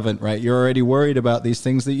become relevant. Right? You're already worried about these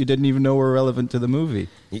things that you didn't even know were relevant to the movie.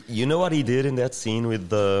 You know what he did in that scene with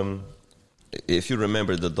the, if you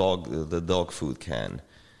remember the dog food can.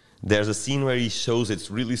 There's a scene where he shows it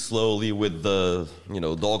really slowly with the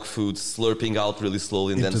dog food slurping out really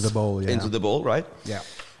slowly and Into then the bowl, yeah. into the bowl, right? Yeah.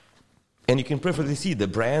 And you can perfectly see the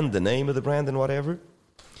brand, the name of the brand, and whatever.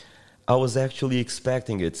 I was actually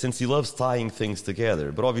expecting it, since he loves tying things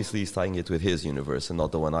together, but obviously he's tying it with his universe and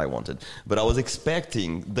not the one I wanted. But I was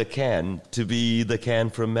expecting the can to be the can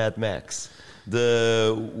from Mad Max,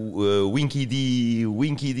 the Winky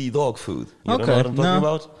D dog food. You don't know what I'm talking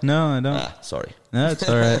about? No, I don't. Ah, sorry. No, it's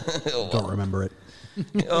all right. Don't remember it.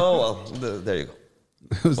 Oh, well, there you go.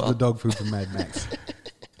 It was the dog food from Mad Max.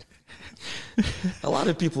 A lot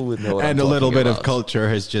of people would know what And I'm a little talking bit of about. culture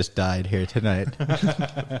has just died here tonight.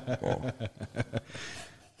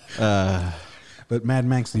 But Mad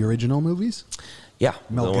Max, the original movies? Yeah,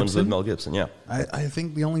 Mel the ones with Gibson? Mel Gibson, yeah. I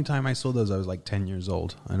think the only time I saw those, I was like 10 years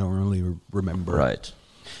old. I don't really remember. Right.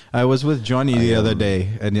 I was with Johnny the other day,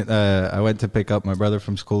 and I went to pick up my brother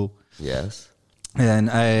from school. Yes. And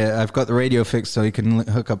I've got the radio fixed so he can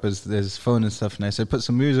hook up his phone and stuff. And I said, put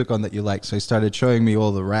some music on that you like. So he started showing me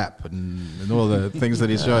all the rap and all the things that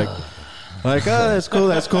he's showing. Like, oh, that's cool,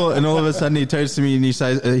 that's cool. And all of a sudden he turns to me and he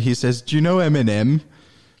says, do you know Eminem?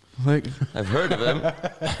 I'm like, I've heard of him.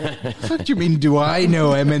 what do you mean, do I know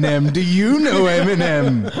Eminem? Do you know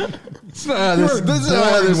Eminem? It's not how this, You're this is not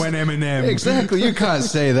how born this- when Eminem. Exactly, you can't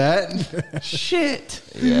say that. Shit.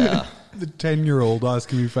 Yeah. The 10-year-old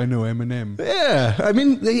asking me if I know Eminem. Yeah, I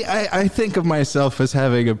mean, I think of myself as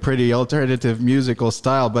having a pretty alternative musical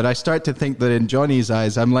style, but I start to think that in Johnny's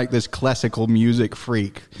eyes, I'm like this classical music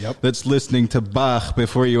freak that's listening to Bach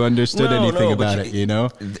before you understood anything about it, you know?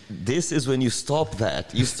 This is when you stop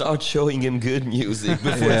that. You start showing him good music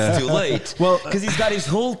before it's too late. Well, because he's got his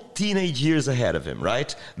whole teenage years ahead of him,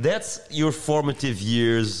 right? That's your formative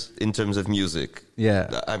years in terms of music.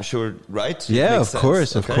 Yeah. I'm sure, right? It Yeah, makes of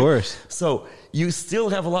course, sense, of course. So you still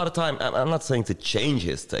have a lot of time. I'm not saying to change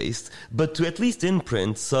his taste, but to at least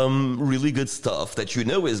imprint some really good stuff that you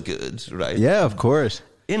know is good, right? Yeah, of course.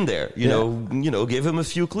 In there, you know, give him a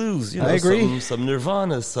few clues. You know, I agree. Some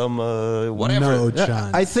Nirvana, some whatever. No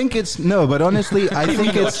chance. I think it's, no, but honestly, I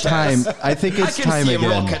think No it's time. chance. I think it's I can time see him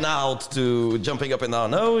again. rocking out to jumping up and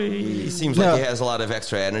down. No, he seems No. like he has a lot of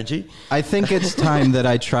extra energy. I think it's time that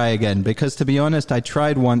I try again because, to be honest, I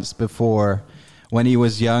tried once before when he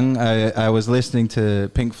was young, I was listening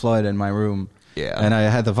to Pink Floyd in my room. Yeah. And I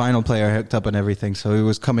had the vinyl player hooked up and everything. So he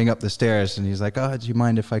was coming up the stairs and he's like, "Oh, do you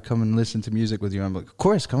mind if I come and listen to music with you?" I'm like, "Of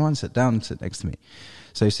course, come on, sit down and sit next to me."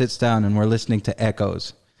 So he sits down and we're listening to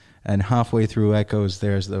Echoes. And halfway through Echoes,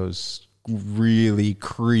 there's those really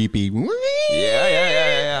creepy...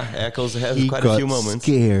 Yeah. Echoes has quite a few moments.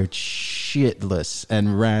 He got scared shitless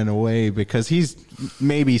and ran away because he's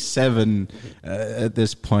maybe 7 at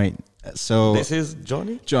this point. So this is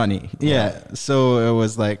Johnny? Johnny, yeah. So it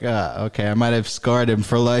was like, okay, I might have scarred him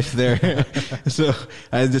for life there. So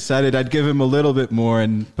I decided I'd give him a little bit more,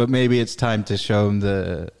 but maybe it's time to show him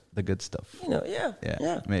the good stuff.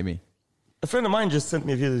 Yeah, maybe. A friend of mine just sent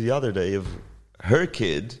me a video the other day of her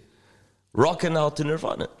kid rocking out to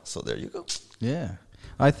Nirvana. So there you go. Yeah.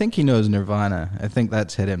 I think he knows Nirvana. I think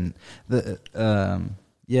that's hit him.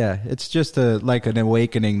 Yeah, it's just like an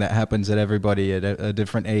awakening that happens at everybody at a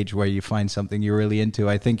different age where you find something you're really into.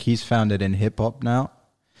 I think he's found it in hip-hop now.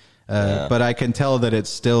 But I can tell that it's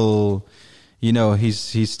still,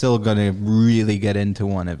 he's still going to really get into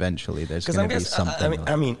one eventually. There's going to be something.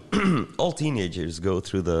 I mean, all teenagers go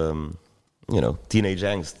through the, teenage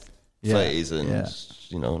angst phase and,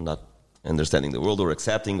 not understanding the world or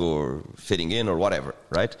accepting or fitting in or whatever,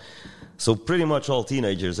 right? So pretty much all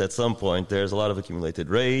teenagers at some point, there's a lot of accumulated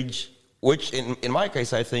rage, which in my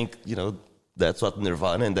case, I think, that's what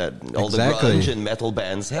Nirvana and that all the grunge and metal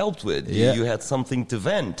bands helped with. Yeah. You had something to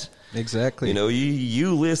vent. Exactly.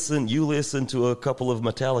 You listen to a couple of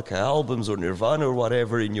Metallica albums or Nirvana or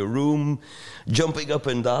whatever in your room, jumping up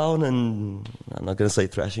and down, and I'm not going to say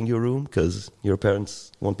trashing your room because your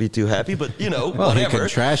parents won't be too happy, but well, whatever. He can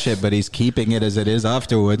trash it, but he's keeping it as it is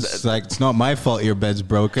afterwards. It's like, it's not my fault your bed's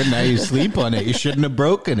broken. Now you sleep on it. You shouldn't have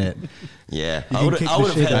broken it. Yeah, I would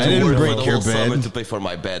have had to work for the whole summer to pay for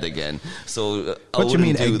my bed again. So what do you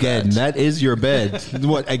mean again? That is your bed.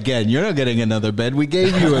 What again? You're not getting another bed. We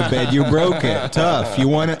gave you a bed. You broke it. Tough. You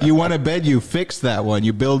want a bed? You fix that one.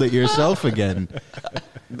 You build it yourself again.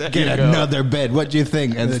 Get another bed. What do you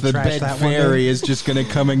think? And the bed fairy is just going to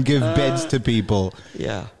come and give beds to people.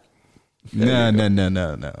 Yeah.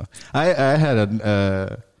 No. I had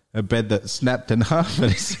a bed that snapped in half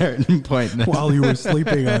at a certain point. While you were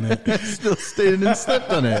sleeping on it. Still stayed and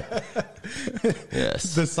slept on it.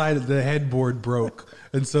 Yes. The side of the headboard broke.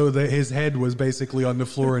 And so his head was basically on the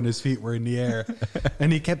floor and his feet were in the air.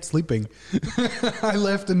 And he kept sleeping. I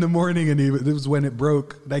left in the morning and it was when it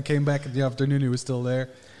broke. I came back in the afternoon, he was still there.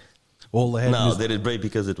 All the head. Now, did it break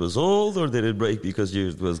because it was old or did it break because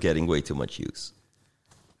it was getting way too much use?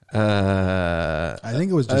 I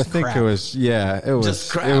think it was just crap. It was, it was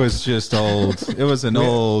just crap. It was just old. It was an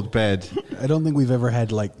old bed. I don't think we've ever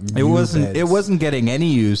had like it wasn't getting any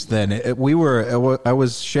use then. I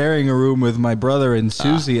was sharing a room with my brother and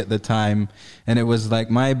Susie at the time, and it was like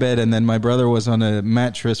my bed, and then my brother was on a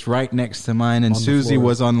mattress right next to mine, and Susie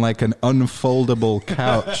was on like an unfoldable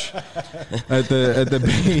couch at the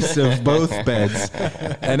base of both beds.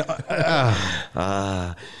 And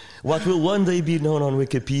what will one day be known on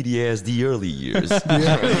Wikipedia as the early years.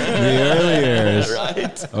 The early years.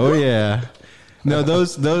 Right? Oh, yeah. No,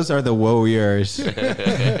 those are the woe years.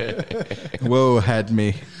 Woe had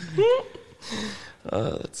me.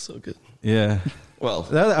 That's so good. Yeah. Well,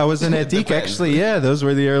 I was in Etik, actually. Yeah, those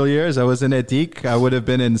were the early years. I was in Etik. I would have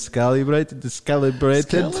been in Scalibrated.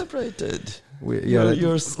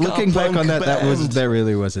 Your looking back on that, band. that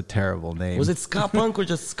really was a terrible name. Was it ska punk or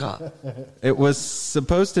just ska? It was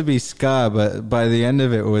supposed to be ska, but by the end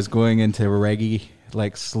of it was going into reggae,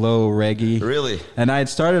 like slow reggae. Really? And I had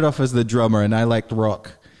started off as the drummer, and I liked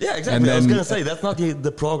rock. Yeah, exactly. I was going to say, that's not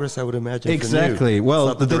the progress I would imagine. Exactly. From you.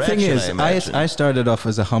 Well, the thing is, I started off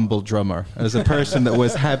as a humble drummer, as a person that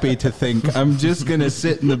was happy to think, I'm just going to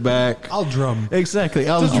sit in the back. I'll drum. Exactly.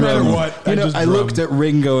 I'll Doesn't drum. matter what. I looked at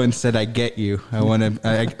Ringo and said, I get you. I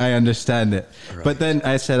understand it. Right. But then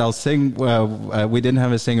I said, I'll sing. Well, we didn't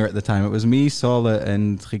have a singer at the time. It was me, Sola,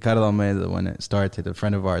 and Ricardo Almeida when it started, a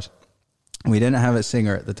friend of ours. We didn't have a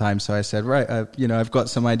singer at the time, so I said, right, I've got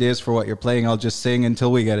some ideas for what you're playing. I'll just sing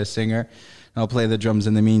until we get a singer. I'll play the drums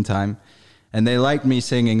in the meantime. And they liked me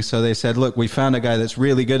singing, so they said, look, we found a guy that's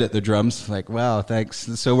really good at the drums. Like, wow, thanks.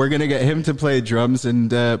 So we're going to get him to play drums,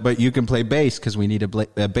 but you can play bass because we need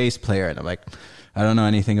a bass player. And I'm like, I don't know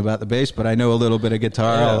anything about the bass, but I know a little bit of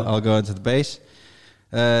guitar. Yeah. I'll go into the bass.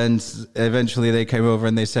 And eventually they came over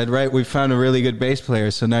and they said, right, we found a really good bass player,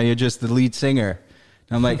 so now you're just the lead singer.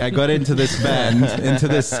 I'm like, I got into this band, into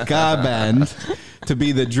this ska band, to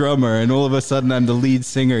be the drummer, and all of a sudden I'm the lead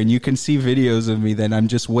singer, and you can see videos of me then I'm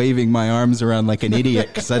just waving my arms around like an idiot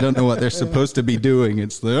because I don't know what they're supposed to be doing.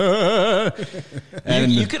 It's the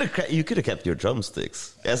and you could have kept your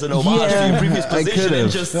drumsticks as an homage to your previous I position could've.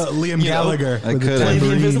 and just Liam Gallagher. I with the could've. play the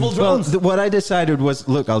tambourine. invisible drums. What I decided was,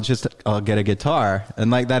 look, I'll get a guitar,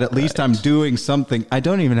 and like that, at least I'm doing something. I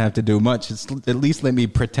don't even have to do much. It's at least let me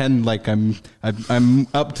pretend like I'm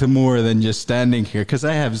up to more than just standing here, because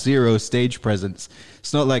I have zero stage presence.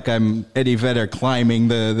 It's not like I'm Eddie Vedder climbing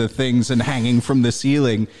the things and hanging from the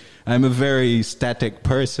ceiling. I'm a very static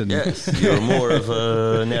person. Yes, you're more of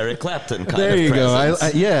an Eric Clapton kind There of you go. presence.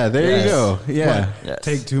 There Yes. you go. Yeah. Yes.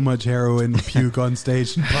 Take too much heroin, puke on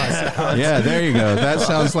stage, and pass out. Yeah, there you go. That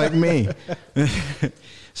sounds like me.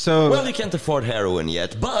 So Well, you can't afford heroin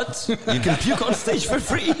yet, but you can puke on stage for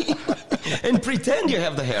free and pretend you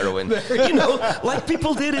have the heroin. You know, like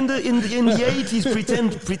people did in the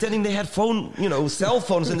 80s, pretending they had cell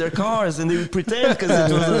phones in their cars, and they would pretend because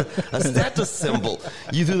it was a status symbol.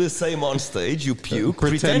 You do the same on stage. You puke,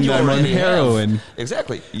 Pretend you I'm on already heroin. have.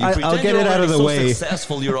 Exactly. You I'll pretend get you're it out of already the so way.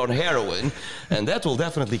 successful you're on heroin, and that will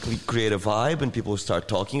definitely create a vibe, and people will start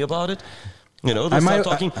talking about it. You know, they start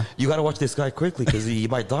talking. You got to watch this guy quickly because he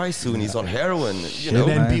might die soon. He's on heroin. You know,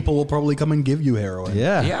 And then people will probably come and give you heroin.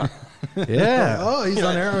 yeah. yeah. Yeah. Oh, he's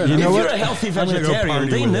on heroin. You If know you're what? a healthy I'm gonna go vegetarian, party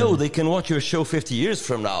they with know him. they can watch your show 50 years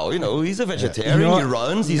from now. You know, he's a vegetarian, You know he what?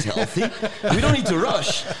 runs, he's healthy. We don't need to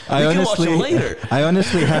rush. We I can watch him later.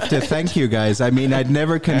 honestly have to thank you guys. I mean, I'd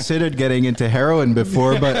never considered getting into heroin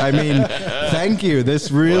before, but I mean, thank you.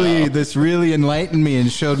 This really enlightened me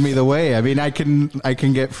and showed me the way. I mean, I can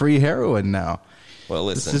get free heroin now. Well,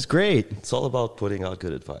 This listen, is great. it's all about putting out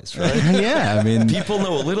good advice, right? Yeah, I mean, People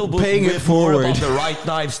know a little Paying it bit more forward. about the right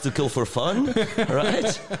knives to kill for fun,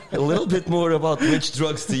 right? A little bit more about which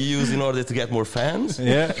drugs to use in order to get more fans.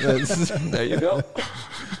 yeah, that's, There you go.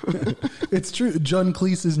 It's true. John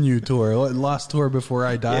Cleese's new tour, last tour before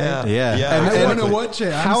I died. yeah. Yeah. I want to exactly. watch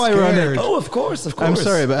it. I'm How scared. ironic. Oh, of course. I'm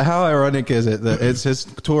sorry, but how ironic is it that it's his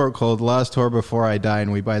tour called Last Tour Before I Die,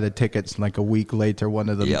 and we buy the tickets, and like a week later, one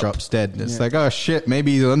of them Yep. drops dead. And it's like, oh shit,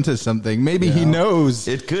 maybe he's onto something. Maybe he knows.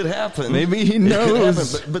 It could happen. Maybe he It could happen,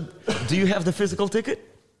 knows. But do you have the physical ticket?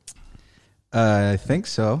 I think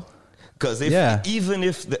so. Because even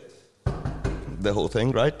if the whole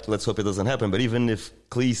thing, right? Let's hope it doesn't happen. But even if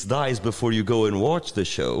Cleese dies before you go and watch the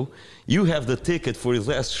show, you have the ticket for his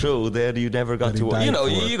last show that you never got That he to watch. died You know,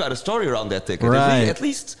 for. you got a story around that ticket. Right. At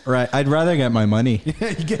least, Right. I'd rather get my money. You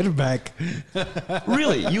get it back.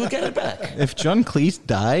 really, you get it back. If John Cleese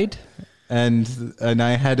died and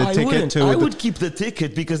I had a ticket to I would keep the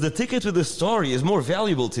ticket because the ticket with the story is more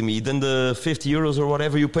valuable to me than the 50 euros or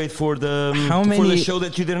whatever you paid for the How for the many- show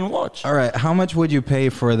that you didn't watch. All right, how much would you pay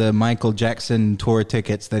for the Michael Jackson tour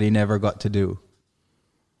tickets that he never got to do?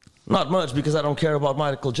 Not much because I don't care about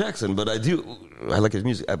Michael Jackson, but I do. I like his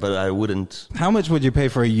music, but I wouldn't. How much would you pay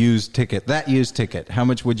for a used ticket? That used ticket, how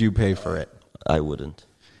much would you pay for it? I wouldn't.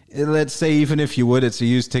 Let's say even if you would, it's a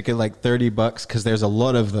used ticket like $30 because there's a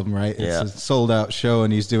lot of them, right? Yeah. It's a sold out show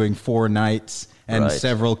and he's doing 4 nights and Right.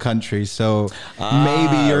 several countries. So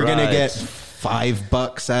maybe you're going to right. get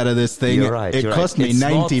 $5 out of this thing. You're right, It you're cost right. me It's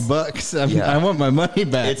 $90. Yeah. I want my money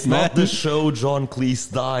back. It's man. not the show John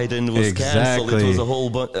Cleese died and was canceled. It Exactly. was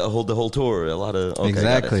the whole tour. A lot of okay,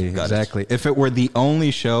 Exactly, got it. exactly. If it were the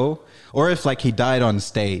only show, or if like he died on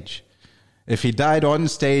stage. If he died on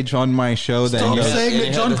stage on my show, then Stop you- saying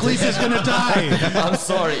that John Cleese is going to die. I'm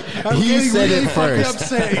sorry. I'm He getting said really it fucking first.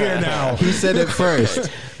 upset here now. He said it first.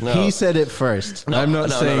 No. He said it first. I'm not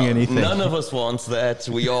No, saying no. anything. None of us wants that.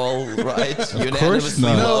 We all, right, course unanimously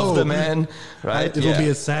not. love the No. man, right? It will be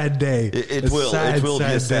a sad day. It A will. Sad, It will be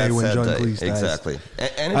a sad, day when sad John day. Cleese dies. Exactly.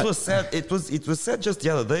 And it was sad. It was sad just the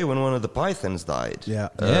other day when one of the Pythons died. Yeah.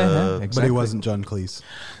 Exactly. But he wasn't John Cleese.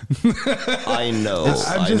 I know.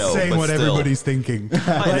 I'm I just know, saying but what still. everybody's thinking.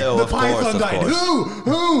 I know, the of course, Python of died. course.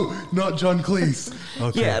 Who? Not John Cleese.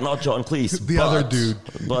 Okay. Yeah, not John Cleese. The other dude.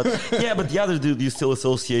 But the other dude you still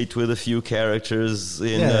associate with a few characters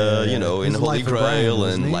in, Yeah. in He's Holy Life of Brian, Grail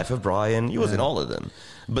wasn't and he? Life of Brian. He was in all of them.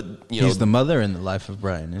 But, you know, He's the mother in the life of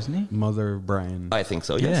Brian, isn't he? Mother Brian. I think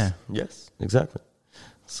so, yes. Yeah. Yes, exactly.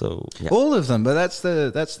 So, yeah. All of them, but that's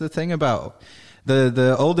the thing about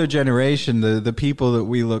the older generation, the people that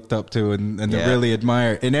we looked up to and Yeah. really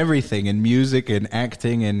admire in everything, in music, in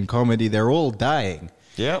acting, in comedy, they're all dying.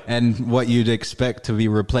 Yep. And what you'd expect to be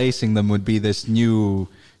replacing them would be this new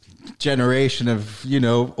generation of,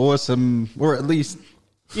 awesome, or at least,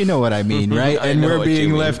 you know what I mean, right? I And know we're what you being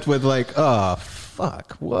mean. left with like, oh,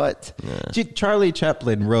 fuck, what? Charlie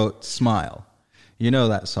Chaplin wrote Smile. You know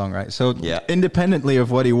that song, right? So Yeah. independently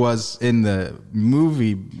of what he was in the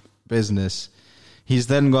movie business, he's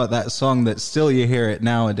then got that song that still you hear it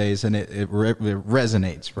nowadays and it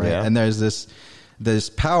resonates, right? Yeah. And there's this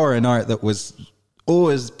power in art that was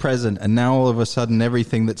always present, and now all of a sudden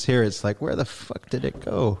everything that's here, it's like, where the fuck did it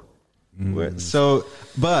go? So,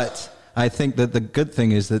 but I think that the good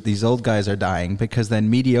thing is that these old guys are dying, because then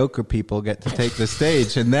mediocre people get to take the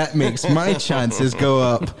stage, and that makes my chances go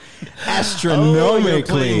up astronomically. Oh, you're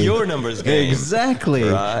playing your numbers game. Exactly.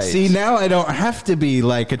 Right. See, now I don't have to be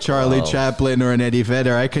like a Charlie Chaplin or an Eddie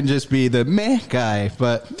Vedder. I can just be the meh guy.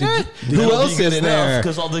 But who else is there?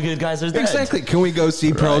 Because all the good guys are dead. Exactly. Can we go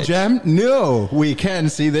see Pearl Right. Jam? No, we can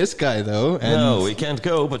see this guy though. And No, we can't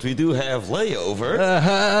go, but we do have Layover.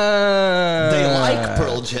 Uh-huh. They like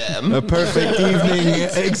Pearl Jam. A perfect evening.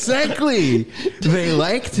 Exactly. They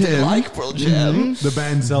liked him. They like Pearl Jam. The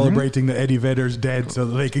band celebrating that Eddie Vedder's dead so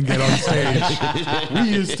that they can get on stage. We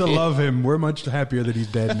used to love him. We're much happier that he's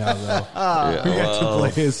dead now, though. Yeah, We get to well, play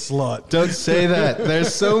his slot. Don't say that.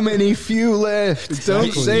 There's so many few left.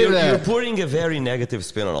 Don't say you're that. putting a very negative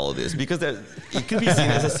spin on all of this, because it could be seen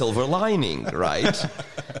as a silver lining, right?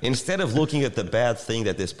 Instead of looking at the bad thing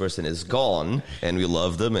that this person is gone and we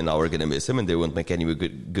love them and now we're going to miss him and they won't make any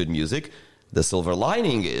good music, the silver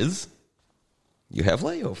lining is you have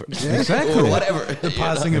Layover. Exactly. Or whatever. The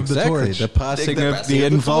passing of the Exactly. torch. The passing The of passing the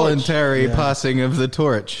of the involuntary passing of the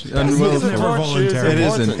torch. It's Unwillful. never torch is voluntary. It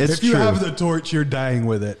isn't. important. It's if you true. have the torch, you're dying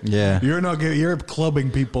with it. Yeah. You're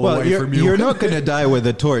clubbing people Well, away from you. you're not going to die with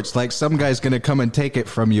a torch. Like, some guy's going to come and take it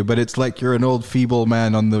from you, but it's like you're an old feeble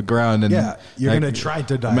man on the ground. And Yeah, you're like, gonna try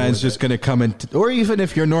to die a man's with just it. going to come and, or even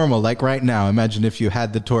if you're normal, like right now, imagine if you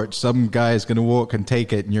had the torch, some guy's going to walk and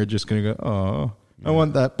take it, and you're just going to go, oh, I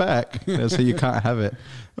want that back. So you can't have it.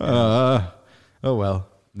 Oh well,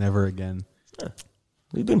 never again.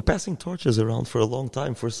 We've been passing torches around for a long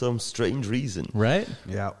time for some strange reason. Right?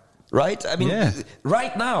 Yeah. Right? I mean, Yeah.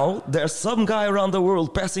 right now, there's some guy around the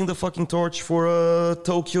world passing the fucking torch for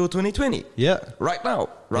Tokyo 2020. Yeah. Right now,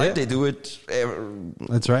 right? Yeah. They do it,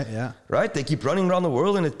 That's right, yeah. right? They keep running around the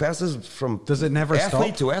world and it passes from Does it never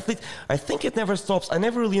athlete stop? to athlete. I think it never stops. I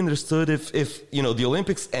never really understood if the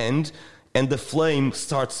Olympics end and the flame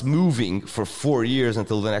starts moving for 4 years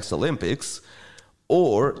until the next Olympics,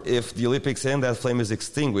 or if the Olympics end, that flame is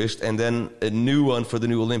extinguished, and then a new one for the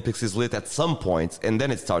new Olympics is lit at some point, and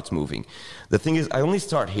then it starts moving. The thing is, I only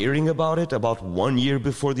start hearing about it about 1 year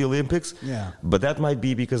before the Olympics. Yeah. But that might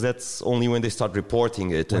be because that's only when they start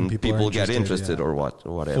reporting it, When and people are people get interested, interested yeah. or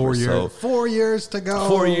whatever. 4 years. So 4 years to go.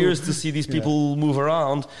 4 years to see these people move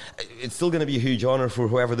around. It's still going to be a huge honor for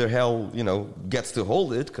whoever the hell, gets to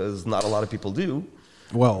hold it, because not a lot of people do.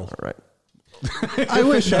 Well, All right. I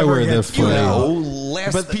wish I never were the gets You Well, flame. know,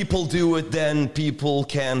 less people do it than people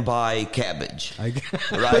can buy cabbage. Right?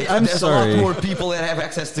 But I'm There's sorry. a lot more people that have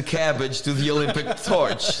access to cabbage to the Olympic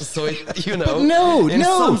torch. So, no, in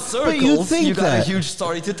no, some but you circles, think you got that. a huge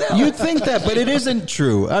story to tell. You'd think that, but it isn't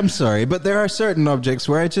true. I'm sorry, but there are certain objects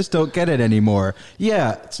where I just don't get it anymore.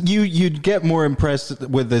 Yeah, you'd get more impressed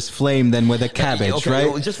with this flame than with a cabbage, okay, right?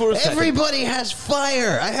 well, just for a second. Everybody has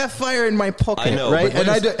fire. I have fire in my pocket, I know, right? but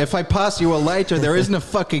And if I pass you a lighter, there isn't a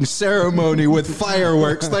fucking ceremony with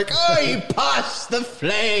fireworks. Like, oh, you passed the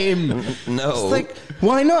flame. No. It's like,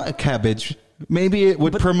 why not a cabbage? Maybe it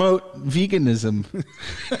would promote veganism.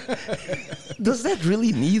 Does that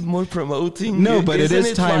really need more promoting? No, but it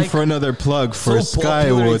Isn't is time like for another plug for so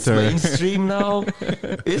popular, it's Skywater. mainstream now,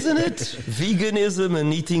 isn't it? Veganism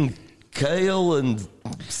and eating kale and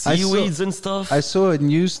seaweeds and stuff. I saw a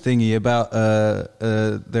news thingy about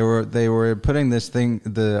they were putting this thing.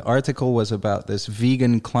 The article was about this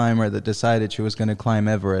vegan climber that decided she was going to climb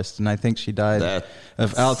Everest, and I think she died That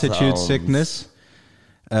of altitude sounds- sickness.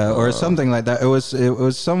 Or something like that. It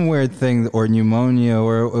was some weird thing, or pneumonia,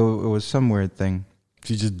 or it was some weird thing.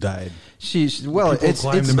 she just died. Well, People it's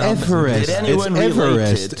climb the mountains. Everest. Did anyone It's relate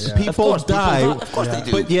Everest. it? Yeah. People Of course, people die. die. Of course they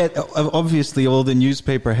do. But yet, obviously, all the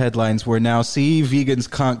newspaper headlines were now, see, vegans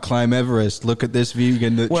can't climb Everest. Look at this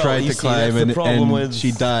vegan that Well, tried you to see, climb that's the problem and with-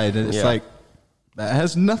 she died. And it's Yeah. like, that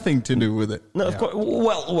has nothing to do with it. No, of course.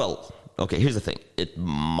 Well. Okay, here's the thing. It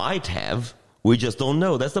might have. We just don't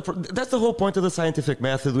know. That's the whole point of the scientific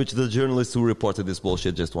method, which the journalists who reported this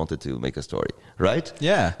bullshit just wanted to make a story, right?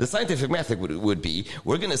 Yeah. The scientific method would be,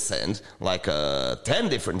 we're going to send like 10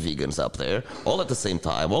 different vegans up there, all at the same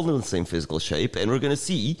time, all in the same physical shape, and we're going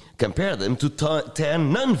to compare them to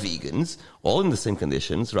 10 non-vegans, all in the same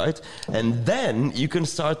conditions, right? And then you can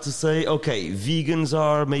start to say, okay, vegans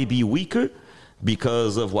are maybe weaker,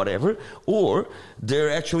 because of whatever, or they're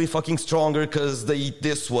actually fucking stronger because they eat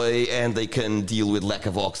this way and they can deal with lack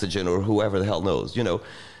of oxygen or whoever the hell knows, you know.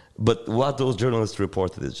 But what those journalists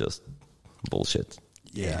reported is just bullshit.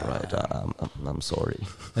 Yeah. Right. I'm sorry.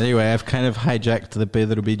 Anyway, I've kind of hijacked the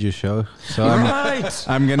Pedro Bijo show, so Right.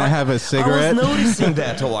 I'm gonna have a cigarette. I was noticing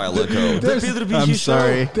that a while ago. The Pedro Bijo I'm show.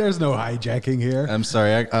 sorry. There's no hijacking here. I'm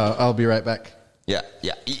sorry. I'll be right back. Yeah.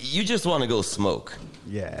 You just want to go smoke.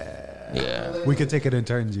 Yeah. Yeah. We can take it in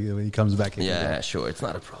turns when he comes back in. Yeah, sure. It's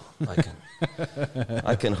not a problem.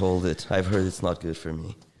 I can hold it. I've heard it's not good for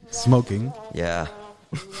me. Smoking. Yeah.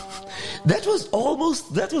 That was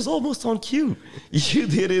almost on cue. You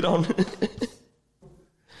did it on.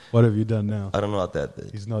 What have you done now? I don't know what that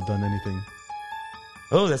is. He's not done anything.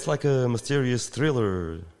 Oh, that's like a mysterious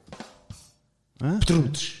thriller. Huh?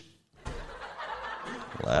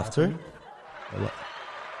 Laughter.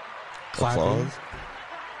 Clapping. Applause.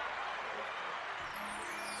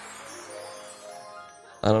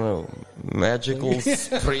 I don't know, magical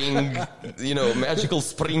spring, magical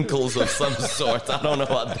sprinkles of some sort. I don't know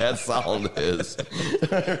what that sound is,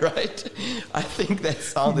 right? I think that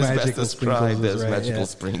sound is best Magical described sprinkles as is right, magical yeah.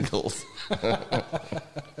 sprinkles.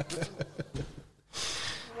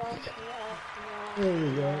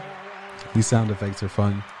 These sound effects are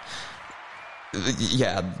fun.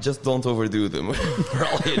 Yeah, just don't overdo them or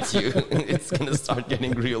I'll hit you. It's going to start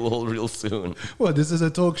getting real old real soon. Well, this is a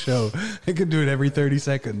talk show. I can do it every 30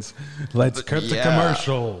 seconds. Let's cut the yeah.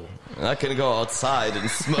 commercial. I can go outside and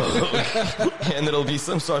smoke, and it'll be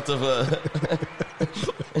some sort of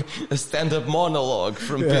a stand-up monologue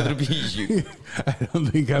from Pedro Bijo. I don't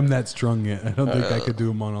think I'm that strong yet. I don't think I could do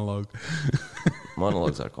a monologue.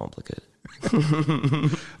 Monologues are complicated.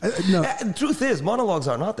 No. The truth is, monologues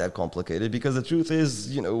are not that complicated because the truth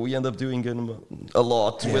is, we end up doing them a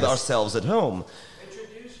lot with ourselves at home.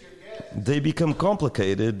 They become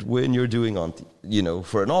complicated when you're doing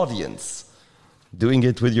for an audience. Doing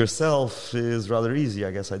it with yourself is rather easy.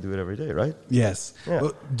 I guess I do it every day, right? Yes. Yeah.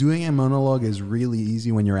 Well, doing a monologue is really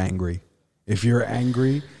easy when you're angry. If you're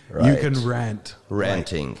angry, you Right. can rant.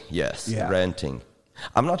 Ranting, yes, Yeah. ranting.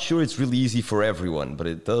 I'm not sure it's really easy for everyone, but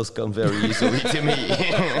it does come very easily to me.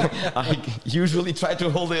 I usually try to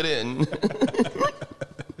hold it in.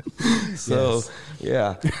 So,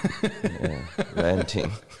 yeah,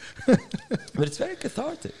 ranting. But it's very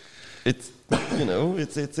cathartic. It's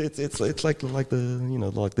it's like the like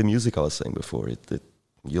the music I was saying before.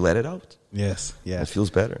 You let it out. Yes, It yes. feels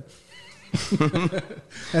better.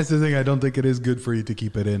 That's the thing. I don't think it is good for you to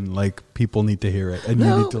keep it in. Like, people need to hear it, and you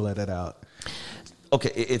No. need to let it out.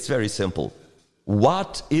 Okay, it's very simple.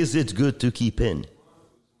 What is it good to keep in?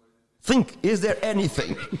 Think, is there any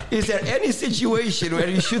situation where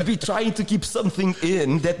you should be trying to keep something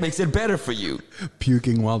in that makes it better for you?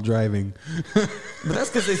 Puking while driving. But that's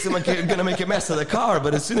because they're going to make a mess of the car,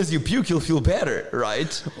 but as soon as you puke, you'll feel better,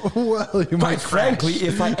 right? Well, you might Quite frankly,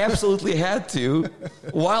 if I absolutely had to,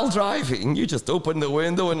 while driving, you just open the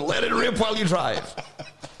window and let it rip while you drive.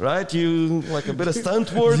 Right? You, like a bit of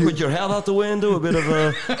stunt work with your head out the window, a bit of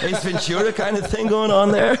a Ace Ventura kind of thing going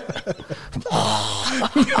on there.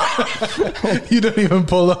 You don't even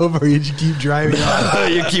pull over. You just keep driving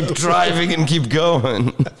on. You keep driving and keep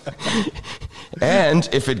going. And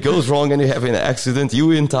if it goes wrong and you have an accident, you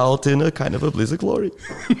went out in a kind of a blaze of glory.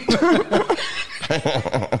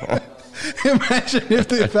 Imagine if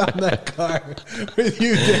they found that car with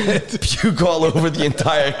you dead. Puke all over the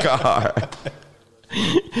entire car.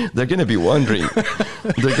 They're going to be wondering.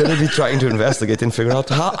 They're going to be trying to investigate and figure out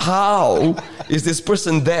how is this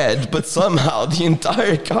person dead, but somehow the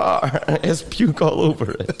entire car has puke all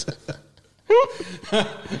over it.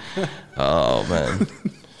 Oh, man.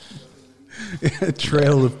 A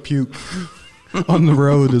trail of puke on the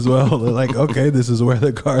road as well. They're like, okay, this is where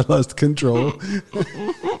the car lost control.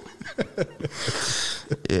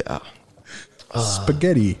 Yeah.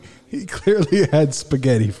 Spaghetti. He clearly had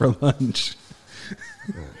spaghetti for lunch.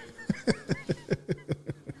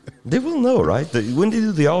 They will know, right? When they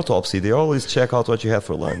do the autopsy, they always check out what you have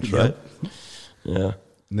for lunch, right? Yeah.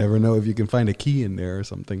 Never know if you can find a key in there or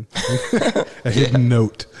something. A hidden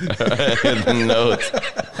note. Hidden note.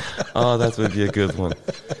 Oh, that would be a good one.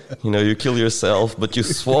 You kill yourself, but you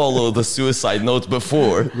swallow the suicide note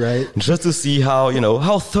before. Right. Just to see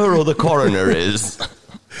how thorough the coroner is.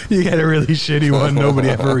 You get a really shitty one. Nobody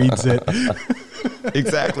ever reads it.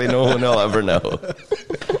 Exactly. No one will ever know.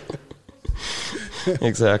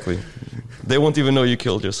 Exactly. They won't even know you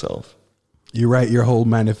killed yourself. You write your whole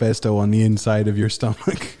manifesto on the inside of your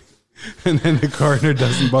stomach. And then the coroner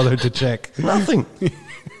doesn't bother to check. Nothing.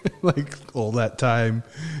 Like all that time.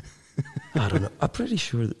 I don't know. I'm pretty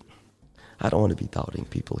sure that I don't want to be doubting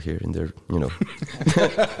people here in their,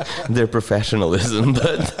 their professionalism,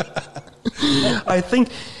 but I think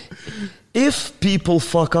if people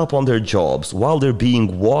fuck up on their jobs while they're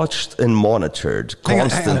being watched and monitored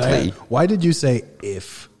constantly. Hang on. Why did you say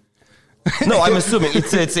if? No, I'm assuming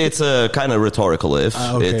it's a kind of rhetorical if.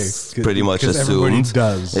 Okay. It's pretty much assumed. Everybody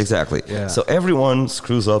does. Exactly. Yeah. So everyone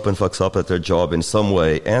screws up and fucks up at their job in some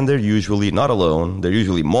way, and they're usually not alone. They're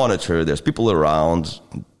usually monitored. There's people around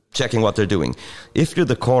checking what they're doing. If you're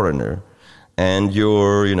the coroner and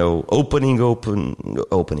you're, opening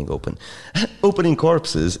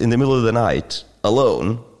corpses in the middle of the night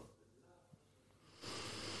alone,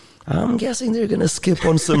 I'm guessing they're going to skip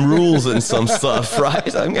on some rules and some stuff,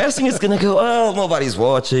 right? I'm guessing it's going to go, oh, nobody's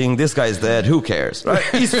watching. This guy's dead. Who cares, right?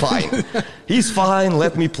 He's fine. He's fine.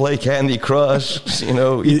 Let me play Candy Crush,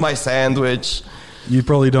 eat my sandwich. You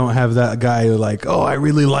probably don't have that guy like, oh, I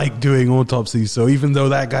really like doing autopsies, so even though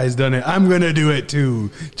that guy's done it, I'm going to do it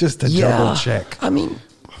too, just to double check. I mean,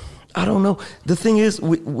 I don't know. The thing is,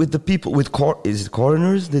 with the people, is it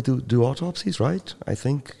coroners that do autopsies, right? I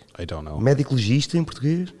think. I don't know. Médico legista in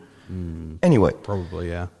português? Anyway. Probably,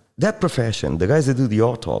 yeah. That profession, the guys that do the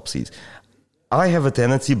autopsies, I have a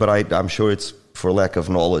tendency, but I'm sure it's for lack of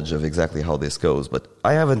knowledge of exactly how this goes, but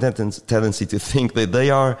I have a tendency to think that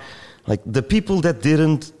they are like the people that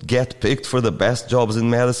didn't get picked for the best jobs in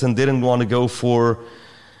medicine, didn't want to go for,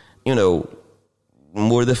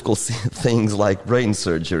 more difficult things like brain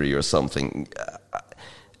surgery or something.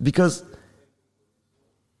 Because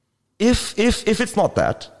if it's not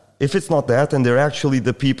that, and they're actually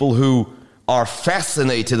the people who are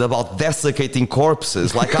fascinated about desiccating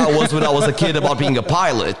corpses, like I was when I was a kid about being a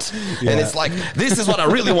pilot. Yeah. And it's like, this is what I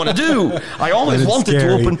really want to do. I always wanted to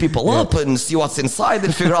open people up and see what's inside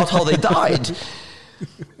and figure out how they died.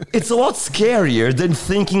 It's a lot scarier than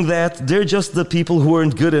thinking that they're just the people who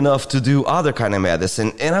aren't good enough to do other kind of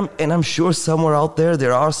medicine. And I'm sure somewhere out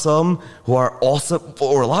there are some who are awesome,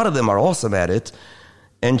 or a lot of them are awesome at it,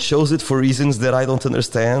 and chose it for reasons that I don't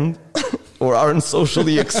understand or aren't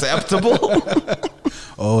socially acceptable.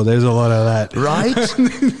 Oh, there's a lot of that. Right?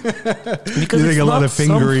 Because you think a lot of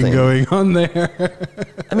fingering going on there.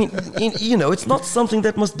 I mean, it's not something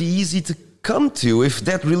that must be easy to come to if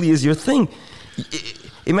that really is your thing.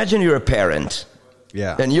 Imagine you're a parent.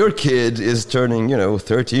 Yeah. And your kid is turning,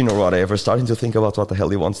 13 or whatever, starting to think about what the hell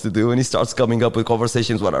he wants to do, and he starts coming up with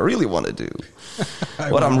conversations, what I really want to do.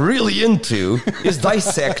 What I'm really into is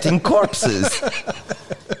dissecting corpses.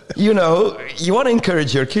 You want to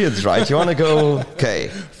encourage your kids, right? You want to go, okay.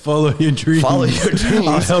 Follow your dreams.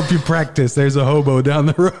 I'll help you practice. There's a hobo down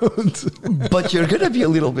the road. But you're going to be a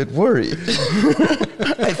little bit worried.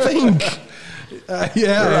 I think.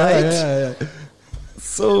 Yeah. Right? Yeah.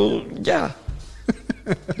 So, yeah.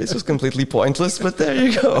 This was completely pointless, but there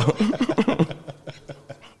you go.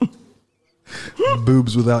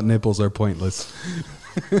 Boobs without nipples are pointless.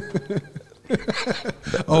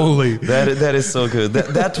 Only. That is so good.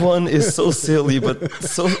 That one is so silly, but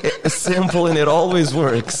so simple, and it always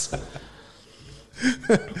works.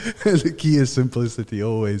 The key is simplicity,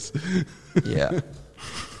 always. Yeah.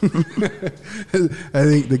 I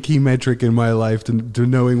think the key metric in my life to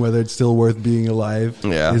knowing whether it's still worth being alive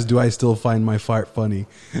is, do I still find my fart funny?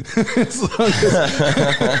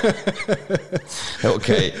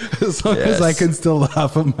 Okay. As long as I can still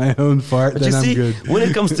laugh at my own fart, but then I'm good. When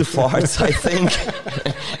it comes to farts, I think,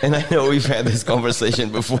 and I know we've had this conversation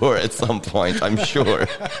before at some point, I'm sure,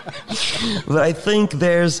 but I think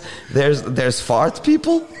there's fart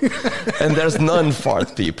people and there's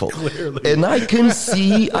non-fart people. Clearly. And I can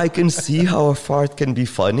see how a fart can be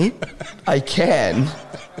funny. I can.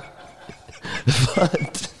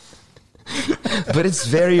 But it's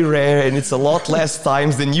very rare, and it's a lot less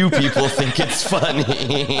times than you people think it's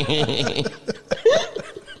funny.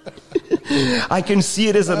 I can see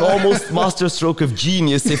it as an almost masterstroke of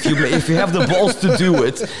genius if you have the balls to do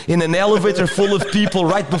it in an elevator full of people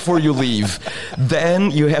right before you leave. Then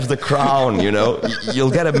you have the crown,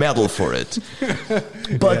 You'll get a medal for it.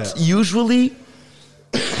 But usually,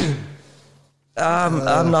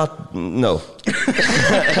 I'm not. No,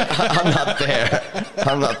 I'm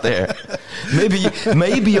not there.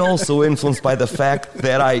 Maybe also influenced by the fact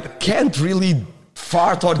that I can't really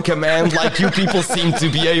fart on command like you people seem to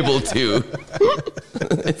be able to.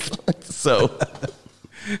 So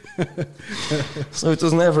it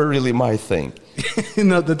was never really my thing.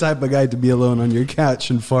 Not the type of guy to be alone on your couch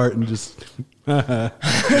and fart and just. Not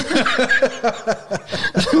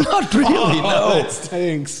really, no. It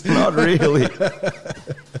stinks. Not really.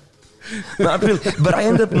 Not really. But I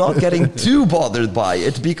end up not getting too bothered by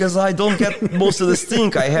it because I don't get most of the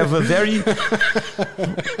stink. I have a very,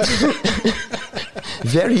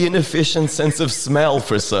 very inefficient sense of smell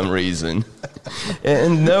for some reason.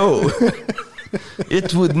 And no,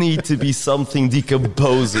 it would need to be something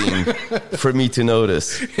decomposing for me to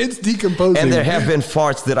notice. It's decomposing. And there have been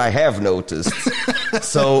farts that I have noticed.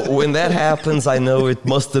 So when that happens, I know it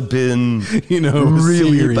must have been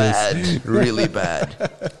really serious. bad. Really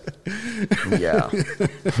bad. Yeah.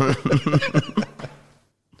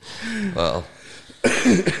 Well,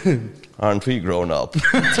 aren't we grown up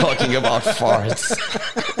talking about farts?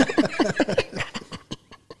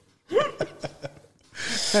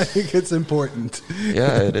 I think it's important.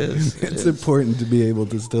 Yeah, it is. It's important to be able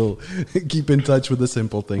to still keep in touch with the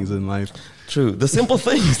simple things in life. True. The simple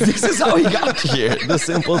things. This is how we got here. The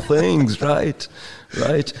simple things, right?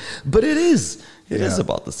 Right. But it is. It is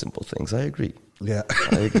about the simple things. I agree. Yeah.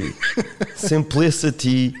 I agree.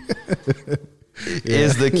 Simplicity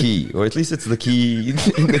is the key, or at least it's the key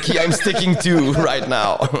I'm sticking to right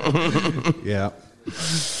now. Yeah.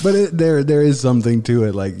 But there is something to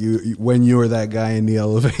it. Like you when you're that guy in the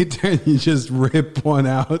elevator and you just rip one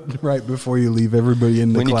out right before you leave everybody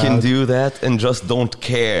in the when cloud. you can do that and just don't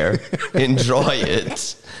care, enjoy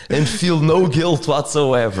it, and feel no guilt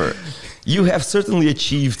whatsoever. You have certainly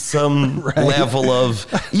achieved some level of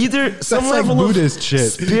either some That's level like of Buddhist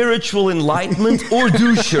shit. Spiritual enlightenment or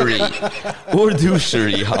douchery,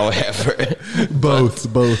 however.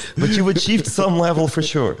 Both. But you've achieved some level for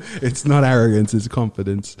sure. It's not arrogance, it's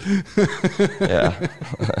confidence. Yeah,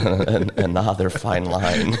 another fine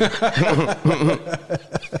line.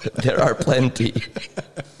 There are plenty.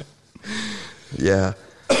 Yeah.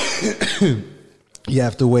 You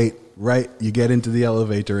have to wait, right? You get into the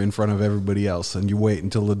elevator in front of everybody else and you wait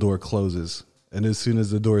until the door closes. And as soon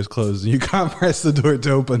as the door is closed, you can't press the door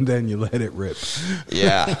to open, then you let it rip.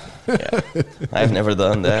 Yeah. I've never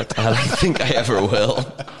done that. I don't think I ever will.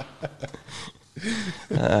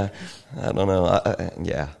 I don't know.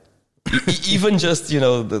 Yeah. Even just,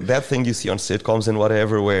 that thing you see on sitcoms and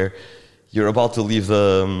whatever, where you're about to leave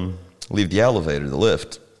the elevator, the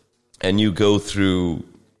lift, and you go through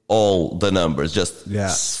all the numbers, just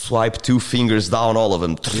swipe 2 fingers down all of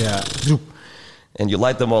them. Yeah. And you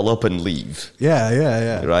light them all up and leave.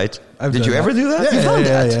 Yeah. Right? I've Did done you ever do that? You've done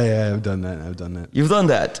that? Yeah, I've done that. You've done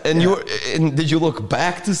that. And and did you look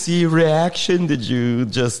back to see reaction? Did you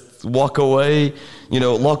just walk away,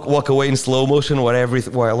 walk away in slow motion while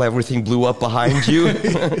everything blew up behind you?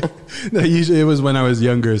 No, usually it was when I was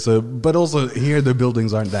younger. But also here the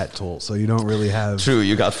buildings aren't that tall, so you don't really have. True,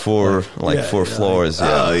 you got four floors.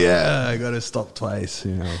 Oh yeah, I got to stop twice.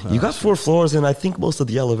 You got 4 floors, and I think most of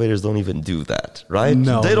the elevators don't even do that, right?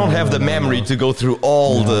 No, they don't have the memory to go through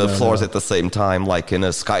all the floors no. at the same time, like in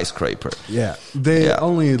a skyscraper. Yeah, they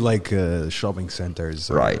only like shopping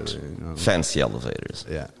centers, right? Fancy elevators.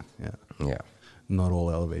 Yeah. Not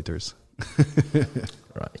all elevators.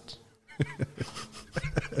 Right.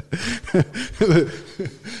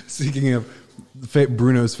 Speaking of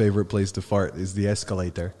Bruno's favorite place to fart is the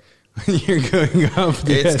escalator. You're going up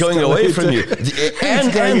the It's going away from you.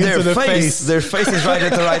 And their face is right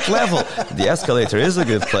at the right level. The escalator is a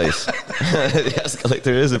good place. The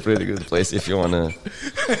escalator is a pretty good place if you want to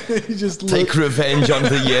take revenge on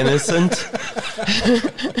the innocent.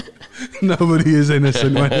 Nobody is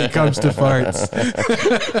innocent when it comes to farts.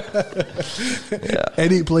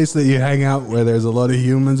 Any place that you hang out where there's a lot of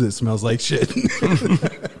humans, it smells like shit.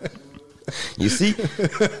 You see,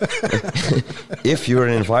 if you're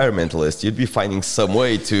an environmentalist, you'd be finding some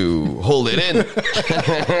way to hold it in.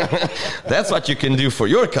 That's what you can do for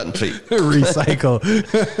your country. Recycle,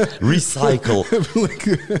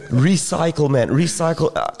 man.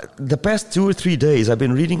 Recycle. The past 2 or 3 days, I've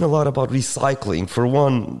been reading a lot about recycling. For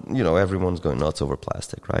one, everyone's going nuts over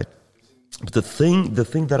plastic, right? But the thing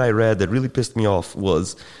that I read that really pissed me off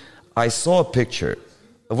was I saw a picture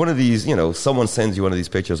of one of these, someone sends you one of these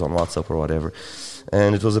pictures on WhatsApp or whatever.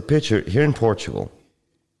 And it was a picture here in Portugal,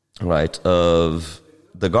 right, of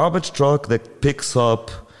the garbage truck that picks up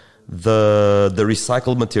the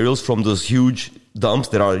recycled materials from those huge dumps.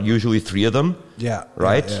 There are usually 3 of them. Yeah.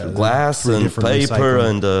 Right? Yeah. Glass and paper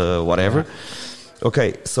and whatever. Yeah.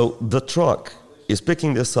 Okay, so the truck is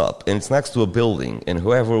picking this up, and it's next to a building, and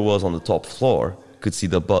whoever was on the top floor could see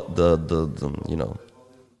the bus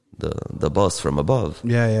from above.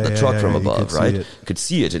 The truck from above, right? You could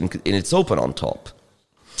see it, and it's open on top.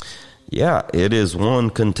 Yeah, it is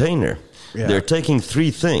one container. Yeah. They're taking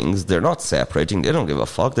 3 things. They're not separating. They don't give a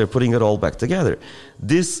fuck. They're putting it all back together.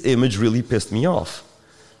 This image really pissed me off.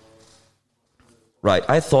 Right,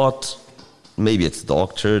 I thought maybe it's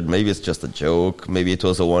doctored, maybe it's just a joke, maybe it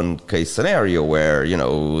was a one-case scenario where, you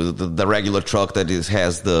know, the regular truck that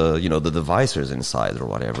has the, you know, the divisors inside or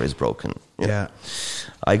whatever is broken. Yeah.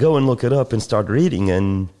 I go and look it up and start reading,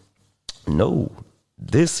 and no,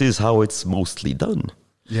 this is how it's mostly done.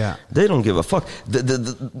 Yeah. They don't give a fuck.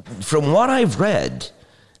 From what I've read,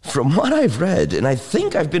 and I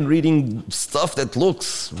think I've been reading stuff that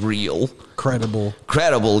looks real.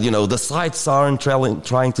 Credible. You know, the sites aren't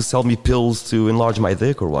trying to sell me pills to enlarge my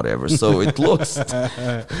dick or whatever. So it looks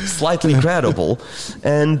slightly credible.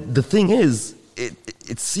 And the thing is,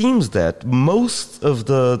 it seems that most of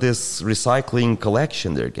this recycling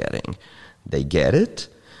collection they get it,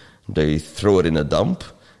 they throw it in a dump.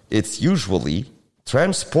 It's usually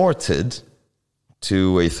transported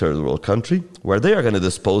to a third world country where they are going to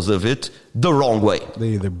dispose of it the wrong way. They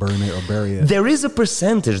either burn it or bury it. There is a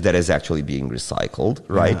percentage that is actually being recycled,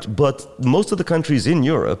 right? Yeah. But most of the countries in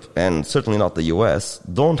Europe, and certainly not the US,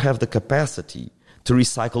 don't have the capacity to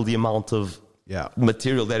recycle the amount of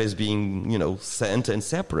material that is being, you know, sent and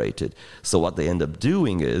separated. So what they end up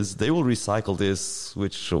doing is they will recycle this,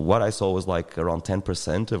 which what I saw was like around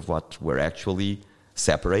 10% of what we're actually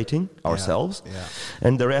separating ourselves,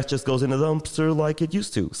 and the rest just goes in a dumpster like it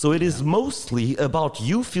used to. So it is mostly about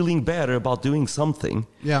you feeling better about doing something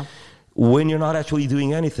when you're not actually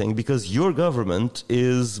doing anything, because your government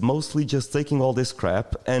is mostly just taking all this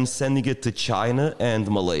crap and sending it to China and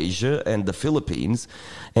Malaysia and the Philippines,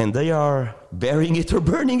 and they are burying it or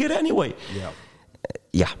burning it anyway.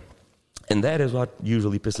 And that is what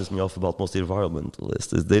usually pisses me off about most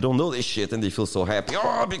environmentalists, is they don't know this shit and they feel so happy.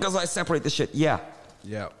 Oh, because I separate this shit.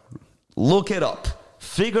 Look it up.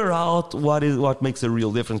 Figure out what makes a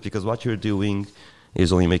real difference, because what you're doing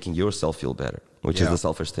is only making yourself feel better, which is the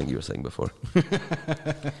selfish thing you were saying before.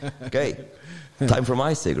 Okay. Time for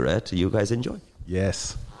my cigarette. You guys enjoy.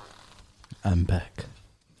 Yes. I'm back.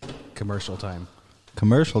 Commercial time.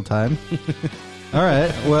 All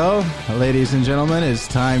right. Well, ladies and gentlemen, it's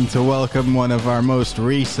time to welcome one of our most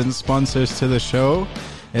recent sponsors to the show.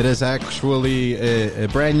 It is actually a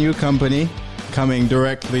brand new company coming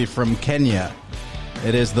directly from Kenya.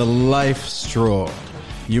 It is the Life Straw.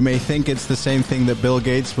 You may think it's the same thing that Bill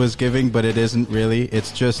Gates was giving, but it isn't really.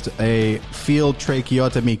 It's just a field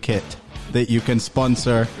tracheotomy kit that you can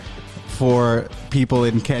sponsor for people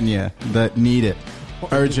in Kenya that need it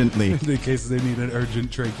urgently. In case they need an urgent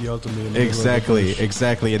tracheotomy. Exactly.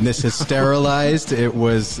 And this is sterilized. It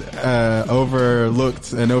was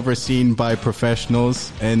overlooked and overseen by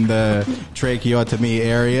professionals in the tracheotomy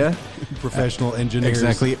area. Professional engineers.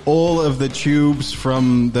 Exactly. All of the tubes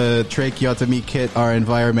from the tracheotomy kit are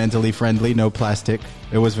environmentally friendly, no plastic.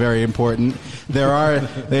 It was very important. There are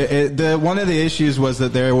one of the issues was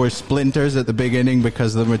that there were splinters at the beginning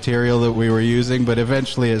because of the material that we were using, but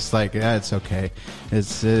eventually it's like, it's okay.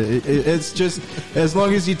 It's just as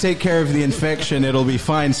long as you take care of the infection, it'll be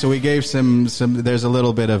fine. So we gave some. There's a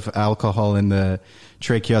little bit of alcohol in the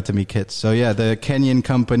tracheotomy kits. So yeah, the Kenyan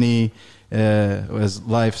company was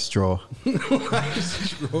Life Straw. Life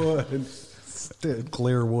Straw.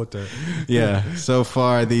 Clear water. Yeah, so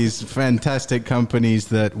far these fantastic companies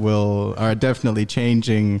that are definitely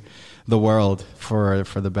changing the world for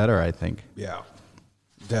the better, I think. Yeah,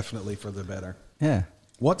 definitely for the better. Yeah.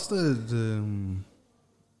 What's the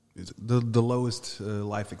lowest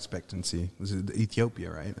life expectancy? Was it Ethiopia,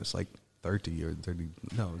 right? It's like 30 or 30.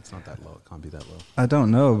 No, it's not that low. It can't be that low. I don't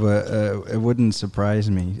know, but it wouldn't surprise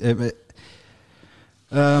me.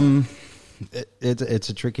 It's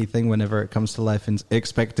a tricky thing whenever it comes to life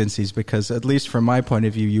expectancies, because at least from my point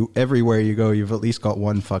of view, everywhere you go, you've at least got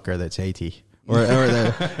one fucker that's 80. Or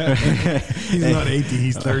he's not 80,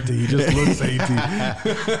 he's 30. He just looks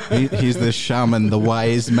 80. He's the shaman, the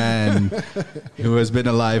wise man who has been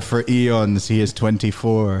alive for eons. He is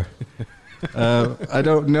 24. I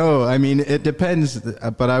don't know. I mean, it depends,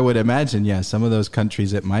 but I would imagine, some of those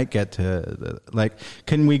countries it might get to,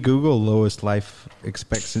 can we Google lowest life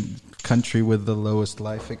expectancy? Country with the lowest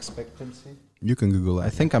life expectancy? You can Google it. I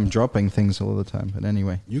think I'm dropping things all the time, but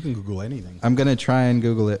anyway. You can Google anything. I'm going to try and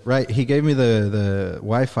Google it. Right, he gave me the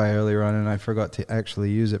Wi-Fi earlier on, and I forgot to actually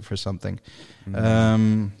use it for something.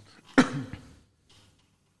 Life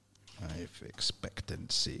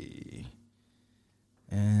expectancy.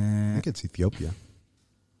 I think it's Ethiopia.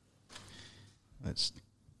 Let's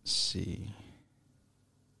see.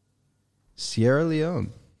 Sierra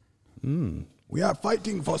Leone. We are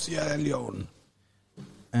fighting for Sierra Leone.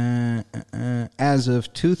 As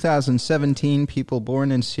of 2017, people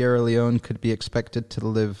born in Sierra Leone could be expected to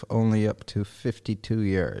live only up to 52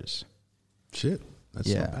 years. Shit, that's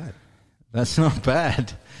not bad. That's not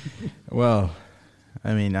bad. Well,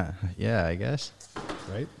 I mean, yeah, I guess.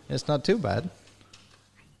 right? It's not too bad.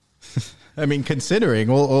 I mean, considering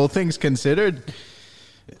all things considered,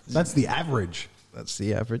 That's the average. that's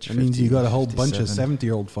the average. That means you got a whole bunch of 57.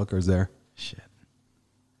 70-year-old fuckers there. Shit.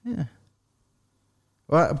 Yeah.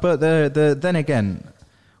 Well, but then again,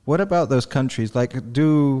 what about those countries? Like,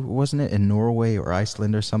 wasn't it in Norway or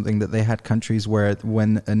Iceland or something that they had countries where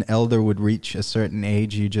when an elder would reach a certain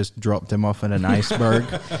age, you just dropped him off in an iceberg,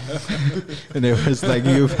 and it was like,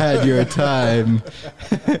 you've had your time,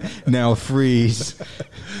 now freeze.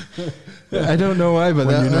 I don't know why, but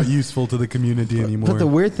When you're not useful to the community anymore. But the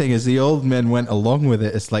weird thing is the old men went along with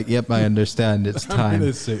it. It's like, yep, I understand. It's I'm time.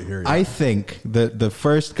 gonna sit here. I think that the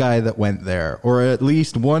first guy that went there, or at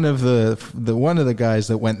least one of the guys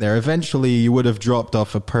that went there, eventually you would have dropped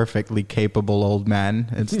off a perfectly capable old man.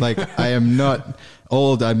 It's like, I am not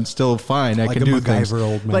old, I'm still fine. I Like can a do MacGyver things.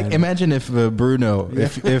 old man. Like, imagine if Bruno,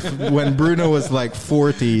 if when Bruno was like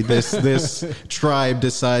 40, this tribe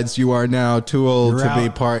decides you are now too old You're to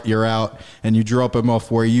be out. you're out, and you drop him off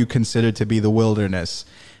where you consider to be the wilderness.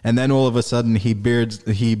 And then all of a sudden he builds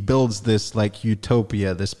this like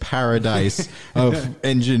utopia, this paradise of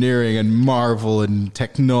engineering and marvel and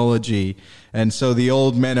technology. And so the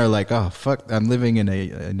old men are like, oh fuck, I'm living in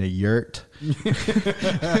a yurt.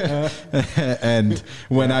 And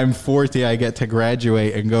when I'm 40, I get to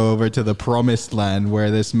graduate and go over to the promised land where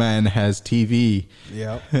this man has TV.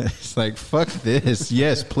 Yeah. It's like, fuck this.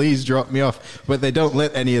 Yes, please drop me off. But they don't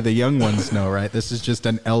let any of the young ones know, right? This is just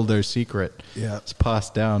an elder secret. Yeah. It's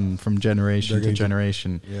passed down from generation They're to going to-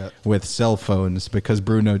 generation Yeah. with cell phones, because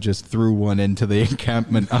Bruno just threw one into the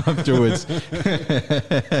encampment afterwards.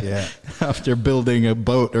 Yeah. After building a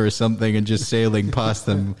boat or something and just sailing past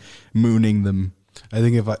them, mooning them. I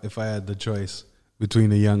think if I had the choice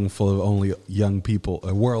between a world full of only young people, or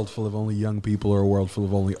a world full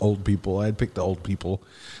of only old people, I'd pick the old people.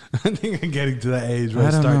 I think I'm getting to that age where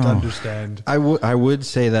I don't start to know. understand. I would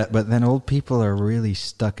say that, but then old people are really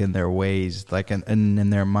stuck in their ways, like in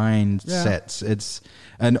their mindsets. It's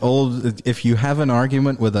an old. If you have an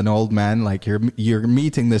argument with an old man, like you're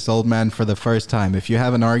meeting this old man for the first time, if you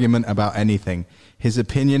have an argument about anything, his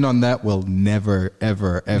opinion on that will never,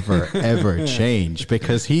 ever, ever, ever change,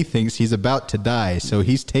 because he thinks he's about to die, so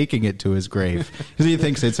he's taking it to his grave because he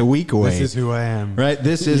thinks it's a week away. This is who I am. Right?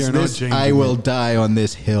 This is You're not this. changing I will it. die on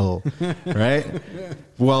this hill. Right?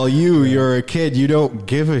 While you're a kid, you don't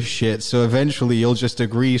give a shit. So eventually, you'll just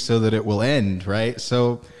agree so that it will end. Right?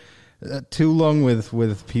 So too long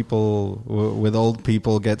with people with old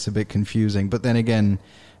people gets a bit confusing. But then again,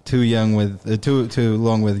 too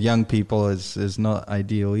long with young people is not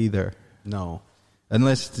ideal either. No.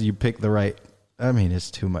 Unless you pick the right. I mean, it's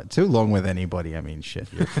too much. Too long with anybody. I mean,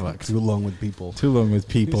 shit, you're fucked. Too long with people. Too long with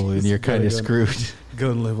people, and you're kind of Gotta screwed. Go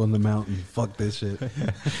and live on the mountain. Fuck this shit.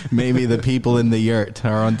 Maybe the people in the yurt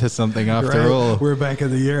are onto something after Right? all. We're back in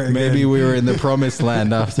the year again. Maybe we were in the promised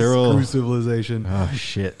land after all. Screw civilization. Oh,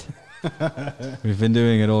 shit. We've been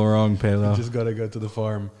doing it all wrong, Pelo. Just gotta go to the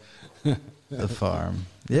farm. The farm.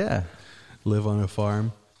 Yeah. Live on a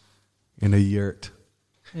farm in a yurt.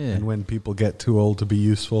 Yeah. And when people get too old to be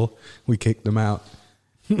useful, we kick them out.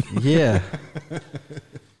 Yeah.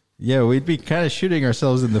 Yeah, we'd be kind of shooting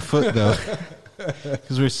ourselves in the foot, though.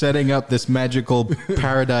 Because we're setting up this magical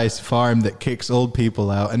paradise farm that kicks old people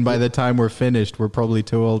out. And by the time we're finished, we're probably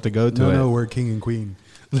too old to go to it. No, we're king and queen.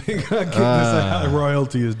 They gotta kick this out.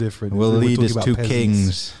 Royalty is different. We'll We're lead talking as about two peasants.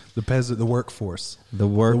 kings. The workforce. The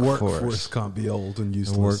workforce. Can't be old and The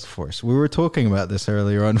useless. workforce. We were talking about this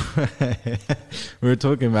earlier on. We were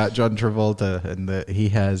talking about John Travolta, and he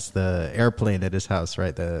has the airplane at his house,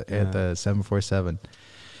 right? The 747.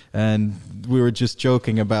 And we were just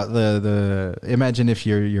joking about the imagine if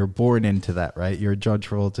you're born into that, right? You're John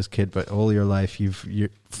Travolta's kid, but all your life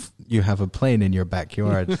you have a plane in your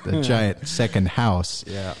backyard, a giant second house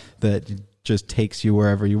that just takes you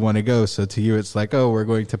wherever you want to go. So to you, it's like, oh, we're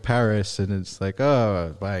going to Paris, and it's like,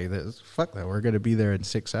 oh, fuck that, we're going to be there in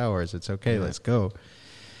 6 hours. It's okay, let's go.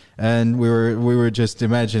 And we were just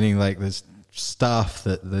imagining like this staff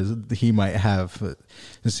that he might have,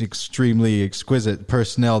 this extremely exquisite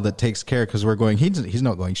personnel that takes care, because we're going. He's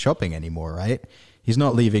not going shopping anymore, right? He's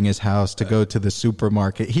not leaving his house to go to the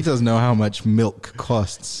supermarket. He doesn't know how much milk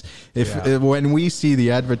costs. When we see the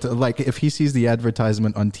if he sees the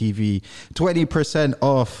advertisement on TV, 20%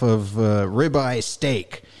 off of ribeye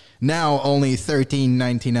steak, now only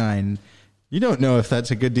 $13.99. You don't know if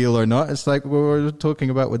that's a good deal or not. It's like what we're talking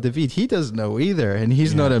about with David. He doesn't know either, and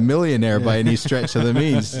he's not a millionaire by any stretch of the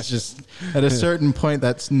means. It's just at a certain point,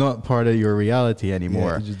 that's not part of your reality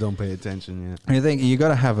anymore. You just don't pay attention. I think you got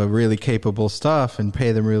to have a really capable staff and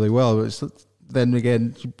pay them really well. then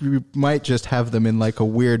again, you might just have them in like a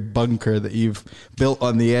weird bunker that you've built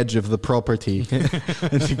on the edge of the property.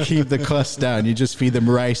 And to keep the costs down, you just feed them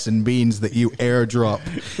rice and beans that you airdrop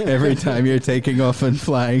every time you're taking off and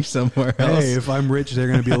flying somewhere else. Hey, if I'm rich, there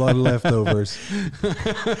are going to be a lot of leftovers.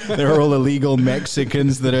 They're all illegal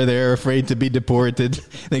Mexicans that are there afraid to be deported.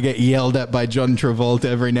 They get yelled at by John Travolta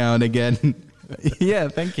every now and again. Yeah,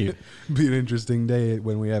 thank you. Be an interesting day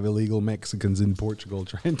when we have illegal Mexicans in Portugal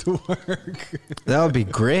trying to work. That would be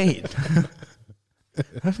great.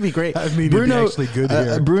 That'd be great. I mean, it'd be actually good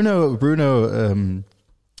here. Bruno,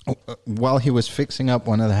 while he was fixing up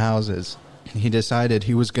one of the houses, he decided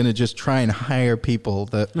he was going to just try and hire people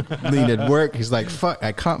that needed work. He's like, fuck,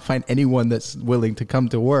 I can't find anyone that's willing to come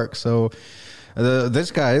to work. So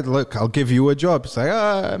this guy, look, I'll give you a job. He's like,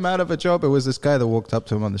 I'm out of a job. It was this guy that walked up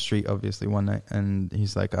to him on the street, obviously, one night. And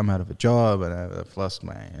he's like, I'm out of a job and I've lost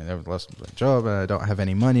my job and I don't have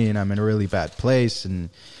any money and I'm in a really bad place. And,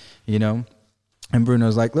 you know, and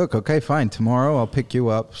Bruno's like, look, okay, fine. Tomorrow I'll pick you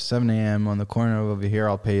up 7 a.m. on the corner over here.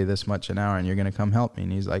 I'll pay you this much an hour and you're going to come help me.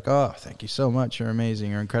 And he's like, oh, thank you so much. You're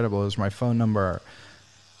amazing. You're incredible. Here's my phone number.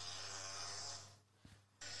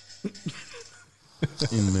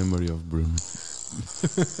 In memory of Bruno.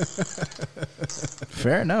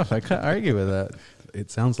 Fair enough. I can't argue with that.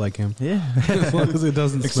 It sounds like him. Yeah. As long as it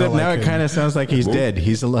doesn't Except smell now like it him. kind of sounds like he's dead.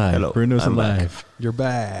 He's alive. Hello. Bruno's I'm alive. You're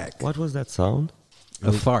back. What was that sound?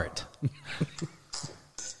 A fart.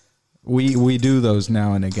 We do those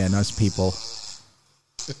now and again, us people.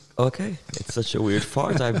 Okay, it's such a weird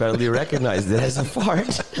fart. I barely recognized it as a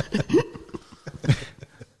fart.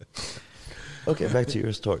 Okay, back to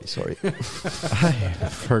your story. Sorry. I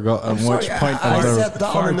forgot on which point I of the sat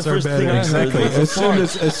down and the farts are first thing I better. heard was a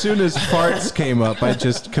fart. as soon as farts came up, I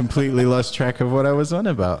just completely lost track of what I was on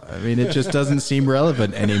about. I mean, it just doesn't seem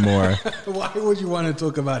relevant anymore. Why would you want to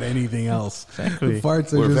talk about anything else? Exactly. The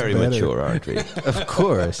farts are We're just very better. mature, aren't we? Of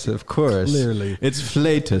course. Clearly. It's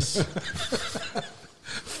flatus.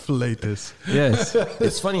 Flatus. Yes.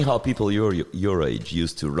 It's funny how people your age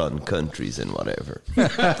used to run countries and whatever,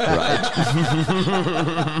 right?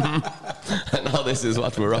 And now this is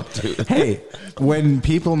what we're up to. Hey, when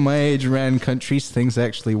people my age ran countries, things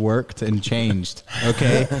actually worked and changed.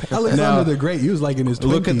 Okay, Alexander the Great, he was like in his 20s,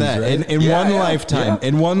 look at that. right? In Yeah, one yeah, lifetime, yeah.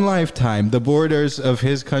 in one lifetime, the borders of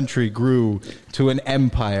his country grew to an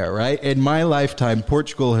empire. Right. In my lifetime,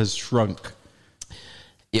 Portugal has shrunk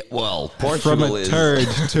Yeah, well, from Portugal a is turd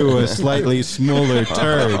to a slightly smaller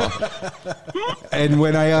turd. And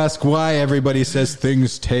when I ask why, everybody says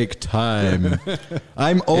things take time.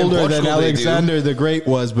 I'm older than Portugal, they do. Alexander the Great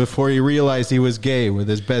was before he realized he was gay with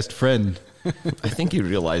his best friend. I think you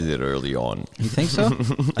realized it early on. You think so?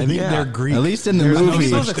 I think Yeah. they're Greek. At least in the There's no movie.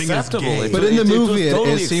 such It's thing as acceptable. gay. It's- But in the It was movie,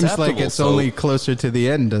 totally it seems like acceptable, it's so- only closer to the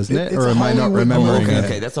end, doesn't it? It's Or a am I not Hollywood remembering movie. it?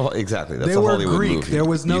 Okay, that's exactly. That's They a were Hollywood Greek. movie. There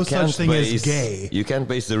was no You such can't thing as gay. You can't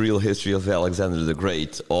base the real history of Alexander the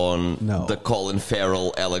Great on No. the Colin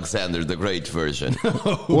Farrell Alexander the Great version.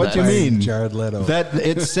 What do you That's- mean? Jared Leto. That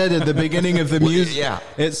it said at the beginning of the music. yeah.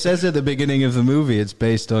 It says at the beginning of the movie it's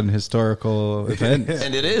based on historical events.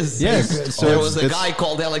 And it is. Yes, so there it's- was a it's- guy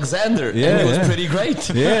called Alexander, Yeah, and it was yeah. pretty great.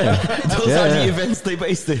 Yeah, Those Yeah, are yeah. the events they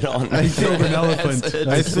based it on. He killed an elephant. That's it.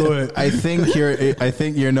 I saw it. I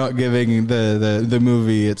think you're not giving the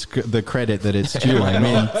movie the credit that it's due. I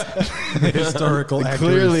mean, Historical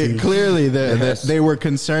accuracy. clearly, Yes. they were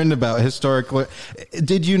concerned about historical.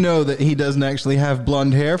 Did you know that he doesn't actually have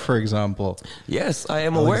blonde hair, for example? Yes, I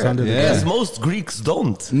am aware. Alexander the As Great. most Greeks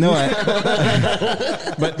don't. No,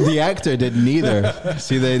 but the actor didn't either.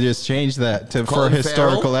 See, they just changed that for Colin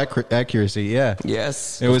historical accuracy. Yeah,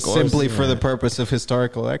 Yes, it of was course. simply for the purpose of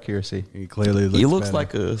historical accuracy. He clearly looks He looks better.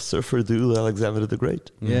 like a surfer dude, Alexander the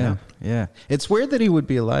Great. Yeah, yeah. It's weird that he would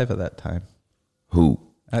be alive at that time. Who?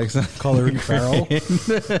 Alexander. Colin Farrell.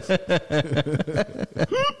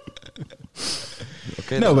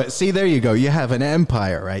 Okay, No, then. but see, there you go. You have an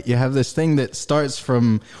empire, right? You have this thing that starts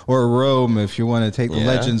from, or Rome, if you want to take the Yeah.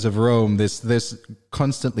 legends of Rome, this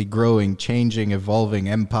constantly growing, changing, evolving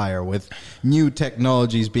empire with new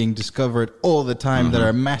technologies being discovered all the time that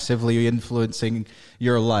are massively influencing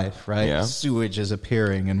your life, right? Yeah. Sewage is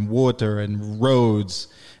appearing, and water, and roads,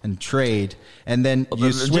 and trade. And then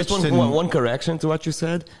you switch Just to... one correction to what you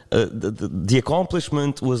said. The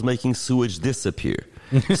accomplishment was making sewage disappear.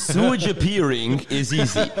 Sewage appearing is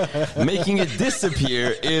easy. Making it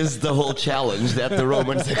disappear is the whole challenge that the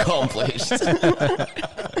Romans accomplished.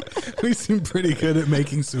 We seem pretty good at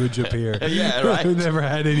making sewage appear. Yeah, right. We've never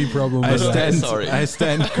had any problem I with that. Sorry.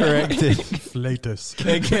 stand corrected. Flatus.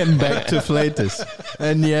 Again, back to flatus.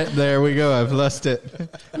 And yet, there we go. I've lost it.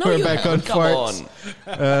 We're you back on haven't. Come farts.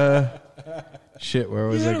 on. Shit, where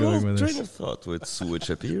was I going with train this? of thought with sewage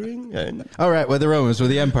appearing and All right, with the Romans, with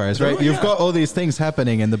the empires, right? Yeah. You've got all these things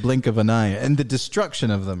happening in the blink of an eye, and the destruction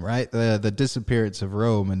of them, right? The disappearance of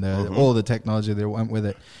Rome and all the technology that went with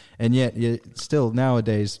it. And yet, still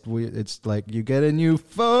nowadays, it's like you get a new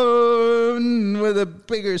phone with a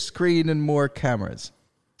bigger screen and more cameras.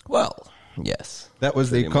 well, yes. That was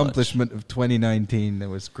the pretty accomplishment of 2019. That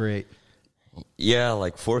was great. Yeah,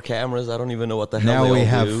 like 4 cameras. I don't even know what the hell Now they we all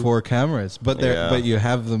have do. 4 cameras, but Yeah. but you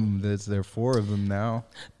have them. There are 4 of them now.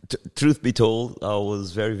 Truth be told, I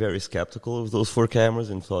was very, very skeptical of those 4 cameras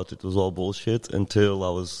and thought it was all bullshit until I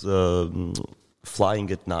was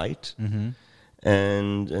flying at night. Mm-hmm.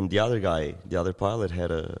 And the other guy, the other pilot,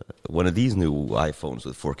 had one of these new iPhones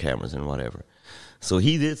with 4 cameras and whatever. So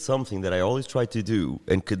he did something that I always tried to do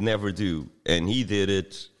and could never do, and he did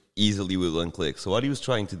it easily with 1 click. So what he was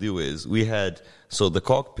trying to do is the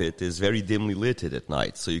cockpit is very dimly lit at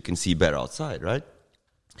night, so you can see better outside, right?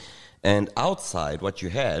 And outside, what you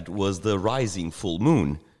had was the rising full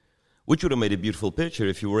moon, which would have made a beautiful picture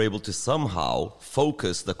if you were able to somehow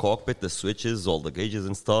focus the cockpit, the switches, all the gauges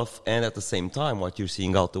and stuff, and at the same time what you're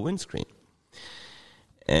seeing out the windscreen.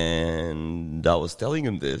 And I was telling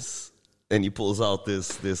him this, and he pulls out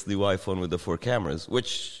this new iPhone with the 4 cameras,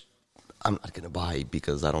 which I'm not going to buy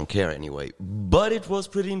because I don't care anyway. But it was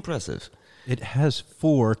pretty impressive. It has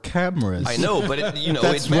 4 cameras. I know, but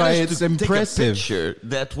That's it why managed it's to impressive. take a picture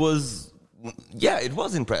that was, it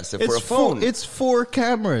was impressive It's for a phone. It's 4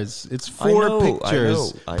 cameras. It's I 4 know,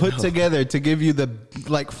 pictures I put know. together to give you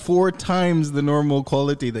 4 times the normal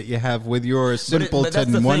quality that you have with your But that's the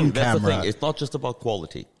simpleton one thing, that's the camera. thing. It's not just about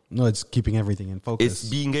quality. No, it's keeping everything in focus. It's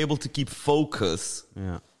being able to keep focus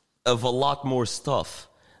Yeah. of a lot more stuff.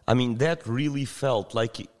 I mean, that really felt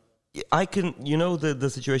like I can, the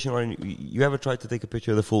situation where you ever tried to take a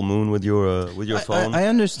picture of the full moon with your phone? I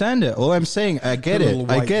understand it. All I'm saying, I get A it. little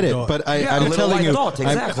I white get it. dot. But Yeah, a I'm little telling white you, dot,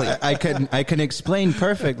 exactly. I can explain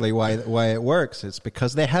perfectly why it works. It's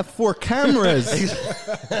because they have 4 cameras.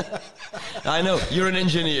 I know you're an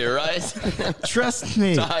engineer, right? Trust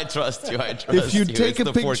me. I trust you. If you It's take a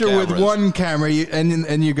the 4 picture with cameras. 1 camera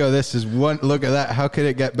and you go, this is one, look at that, how could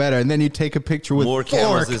it get better? And then you take a picture with More 4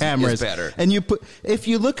 cameras is cameras better. and if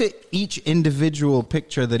you look at each individual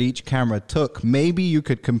picture that each camera took, maybe you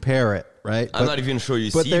could compare it, right? I'm not even sure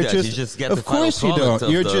you but see they're that. You just get of the final course you product don't.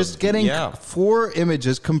 of You're the- just getting Yeah. 4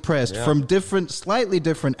 images compressed Yeah. from slightly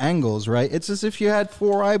different angles, right? It's as if you had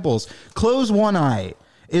 4 eyeballs. Close one eye.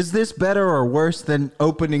 Is this better or worse than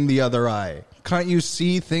opening the other eye? Can't you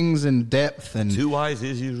see things in depth and 2 eyes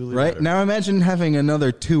is usually right? better. Now imagine having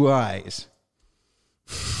another 2 eyes.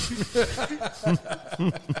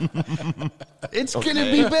 It's going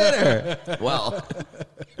to be better. Well,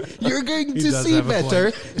 You're going He to does see have a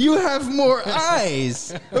better. You have more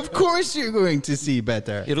eyes. Of course you're going to see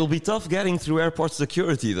better. it'll be tough getting through airport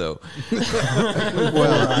security, though.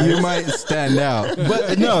 Well, you might stand out.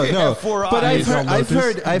 But no. have 4 But eyes. I've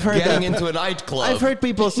heard Getting that. into a nightclub. I've heard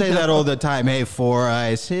people say that all the time. Hey, 4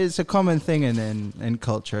 eyes. It's a common thing in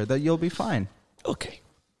culture that you'll be fine. Okay,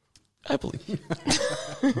 I believe you.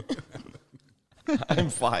 I'm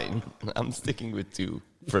fine. I'm sticking with 2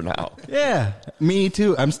 for now. Yeah, me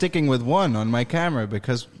too. I'm sticking with 1 on my camera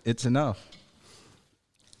because it's enough.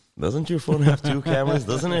 Doesn't your phone have 2 cameras?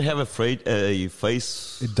 Doesn't it have a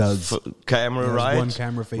face? It does. Camera, It has right? 1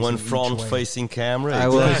 camera facing one each front-facing camera. I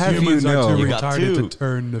will Exactly. have you Humans know. are too You got retarded 2. to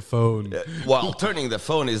turn the phone. Well, turning the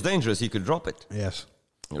phone is dangerous. You could drop it. Yes.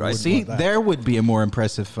 Right. See, want that. there would be a more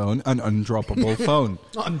impressive phone, an undroppable phone.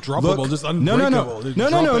 Not undroppable, just no, unbreakable. Just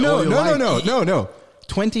drop it all you like.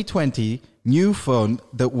 2020 new phone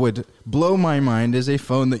that would blow my mind is a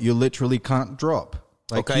phone that you literally can't drop.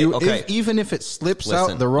 Like Okay. even if it slips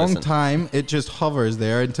Listen, out the wrong listen. time, it just hovers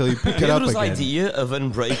there until you pick it up Pedro's again. idea of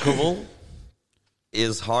unbreakable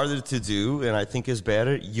is harder to do, and I think is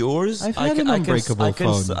better. Yours, I've had an unbreakable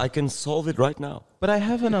phone. I can solve it right now. But I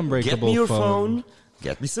have an unbreakable Get me your phone.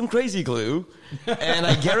 Get me some crazy glue, and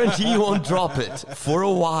I guarantee you won't drop it for a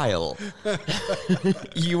while.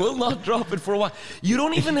 You will not drop it for a while. You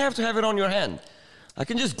don't even have to have it on your hand. I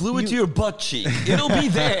can just glue it to your butt cheek. It'll be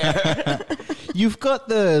there. You've got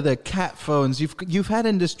the cat phones. You've had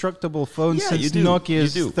indestructible phones Yeah, you since do.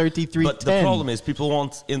 Nokia's You do. 3310. But the problem is people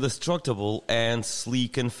want indestructible and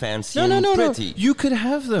sleek and fancy No. and pretty. You could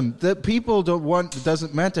have them. The people don't want. It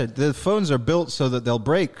doesn't matter. The phones are built so that they'll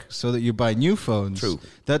break, so that you buy new phones. True.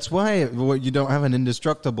 That's why you don't have an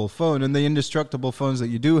indestructible phone, and the indestructible phones that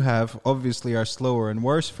you do have obviously are slower and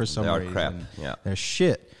worse for some They are reason. crap, yeah. They're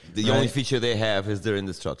shit. The only feature they have is they're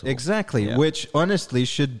indestructible. Exactly, Yeah. which honestly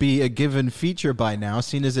should be a given feature by now,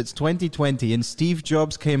 seeing as it's 2020 and Steve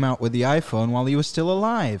Jobs came out with the iPhone while he was still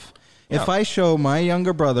alive. If I show my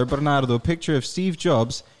younger brother, Bernardo, a picture of Steve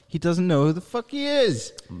Jobs, he doesn't know who the fuck he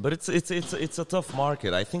is. But it's a tough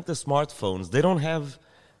market. I think the smartphones, they don't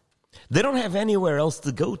have anywhere else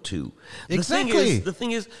to go to. Exactly. The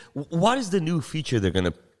thing is, what is the new feature they're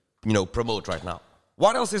going to, promote right now?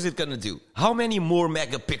 What else is it going to do? How many more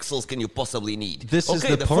megapixels can you possibly need? This is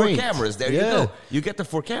the point. 4 cameras. There you Yeah. go. You get the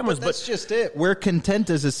 4 cameras, But that's just it. We're content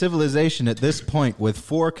as a civilization at this point with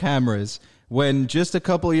 4 cameras when just a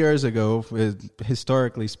couple years ago,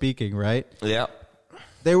 historically speaking, right? yeah.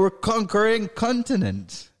 They were conquering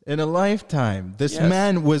continents in a lifetime. This Yes.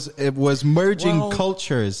 man was merging Well,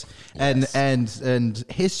 cultures and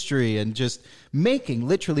history and just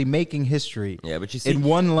literally making history. Yeah, but you see, in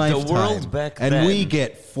one the lifetime. world back and then- we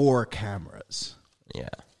get 4 cameras, Yeah.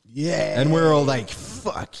 Yeah. and we're all like,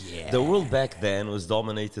 "Fuck yeah!" The world back then was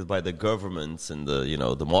dominated by the governments and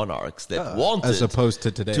the monarchs that wanted as opposed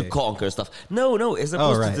to today. to conquer stuff. No, as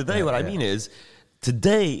opposed right. to today. Yeah, what I yeah. mean is,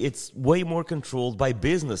 today it's way more controlled by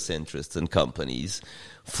business interests and companies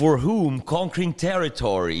for whom conquering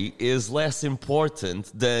territory is less important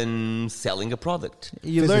than selling a product.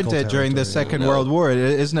 You Physical learned it during the territory, Second no. World War. It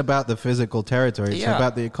isn't about the physical territory. It's Yeah.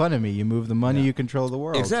 about the economy. You move the money, you control the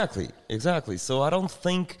world. Exactly. So I don't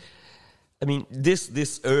think. I mean,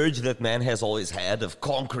 this urge that man has always had of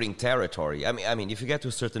conquering territory. I mean, if you get to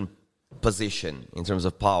a certain position in terms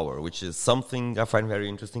of power, which is something I find very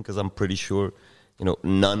interesting because I'm pretty sure,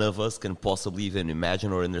 none of us can possibly even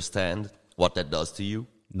imagine or understand what that does to you.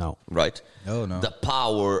 No. Right? No. The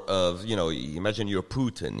power of, imagine you're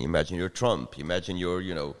Putin, imagine you're Trump, imagine you're,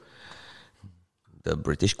 the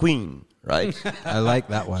British Queen, right? I like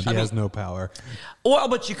that one. She has no power. Well,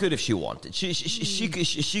 but she could if she wanted.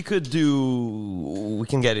 She could do. We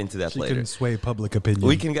can get into that She later. can sway public opinion.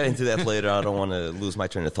 We can get into that later. I don't want to lose my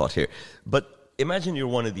train of thought here. But imagine you're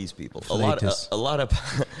one of these people. A lot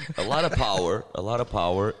of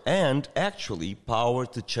power, and actually power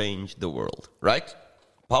to change the world. Right?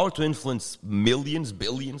 Power to influence millions,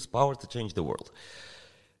 billions. Power to change the world.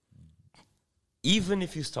 Even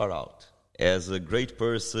if you start out as a great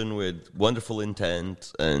person with wonderful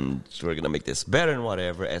intent and we're going to make this better and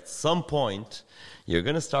whatever, at some point, you're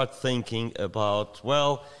going to start thinking about,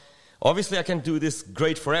 well, obviously I can't do this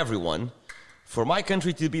great for everyone. For my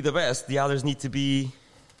country to be the best, the others need to be,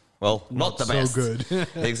 well, not the so best. good.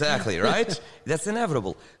 Exactly, right? That's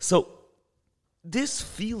inevitable. So this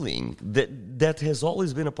feeling that has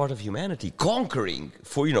always been a part of humanity, conquering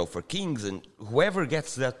for kings and whoever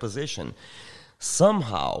gets to that position,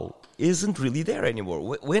 somehow isn't really there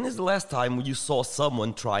anymore. When is the last time you saw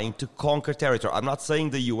someone trying to conquer territory? I'm not saying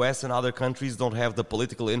the US and other countries don't have the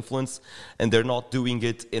political influence and they're not doing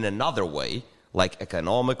it in another way, like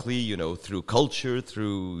economically, through culture,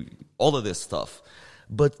 through all of this stuff.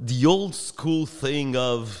 But the old school thing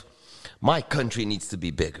of, my country needs to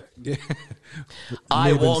be bigger.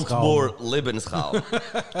 I want Lebensraum. more Lebensraum.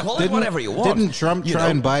 Call it whatever you want. Didn't Trump try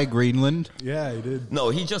and buy Greenland? Yeah, he did. No,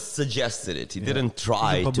 he just suggested it. He didn't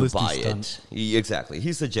try It's a to buy publicity it. stunt. Exactly.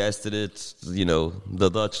 He suggested it. The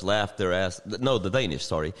Dutch laughed their ass. No, the Danish,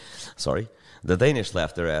 sorry. The Danish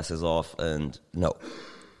laughed their asses off and no.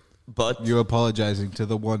 But You're apologizing to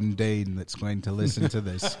the one Dane that's going to listen to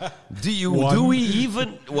this. do we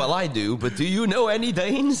even, well, I do, but do you know any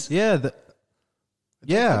Danes? Yeah,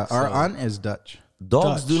 our so. aunt is Dutch.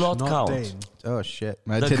 Dogs Dutch, do not count. Dane. Oh shit!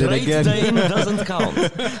 I The did it Great again. Dane doesn't count.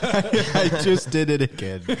 I just did it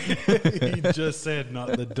again. He just said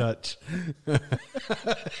not the Dutch.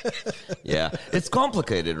 Yeah, it's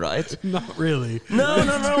complicated, right? Not really. No.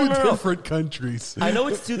 Two different countries. I know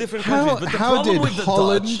it's two different countries, but the How problem did with the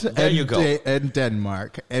Holland Dutch, there you go. and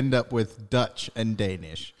Denmark end up with Dutch and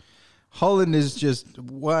Danish? Holland is just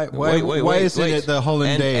why isn't it the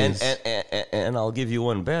Hollandaise And I'll give you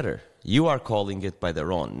one better. You are calling it by the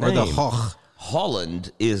wrong name. or the Hoch?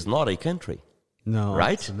 Holland is not a country. No,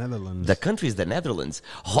 Right? it's the Netherlands. The country is the Netherlands.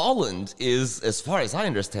 Holland is, as far as I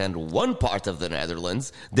understand, one part of the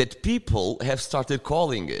Netherlands that people have started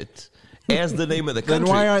calling it as the name of the country.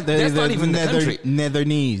 Then why aren't they That's the not even the country.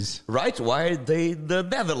 Netherlands? Right? Why are they the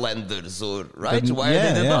Netherlanders? Or right? The- Why are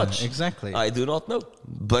yeah, they the yeah, Dutch? exactly. I do not know.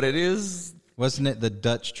 But it is. Wasn't it the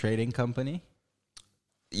Dutch Trading Company?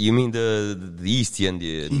 You mean the East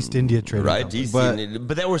India? East India Trading right? Company. East But- India,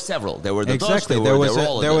 but there were several. There were the Exactly. Dutch. There was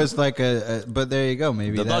all of there them. was like a but there you go.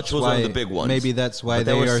 Maybe The that's Dutch was why, one of the big ones. Maybe that's why But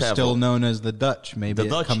there they were are several. still known as the Dutch. Maybe the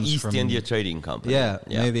it Dutch comes East from India Trading Company. Yeah,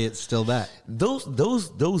 maybe it's still that.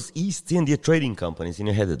 Those East India trading companies. You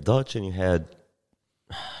had the Dutch and you had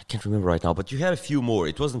I can't remember right now, but you had a few more.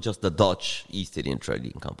 It wasn't just the Dutch East Indian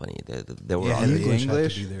Trading Company. There were Yeah, other- the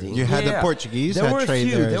English. had to be there. You had the Yeah. Portuguese There were had a trade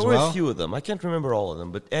few. there There as were well. a few of them. I can't remember all of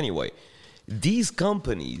them, but anyway, these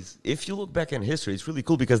companies, if you look back in history, it's really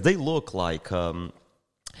cool because they look like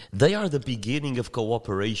they are the beginning of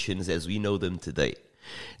cooperations as we know them today.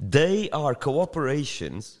 They are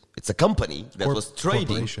cooperations. It's a company that was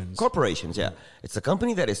trading. Corporations, yeah. It's a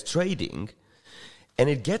company that is trading, and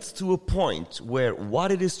it gets to a point where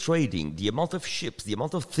what it is trading, the amount of ships, the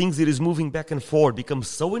amount of things it is moving back and forth becomes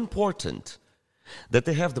so important that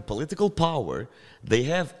they have the political power, they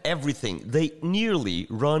have everything. They nearly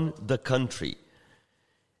run the country.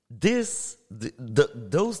 Those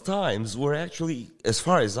times were actually, as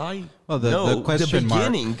far as I know, the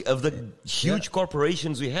beginning of the huge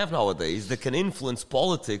corporations we have nowadays that can influence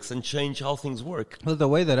politics and change how things work. Well, the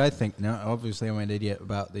way that I think now, obviously I'm an idiot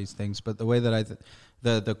about these things, but the way that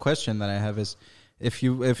the question that I have is, if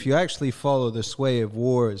you actually follow the sway of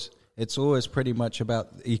wars, it's always pretty much about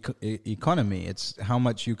economy. It's how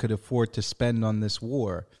much you could afford to spend on this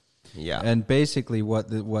war. Yeah. And basically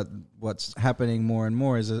what's happening more and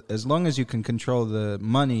more is as long as you can control the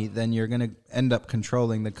money, then you're going to end up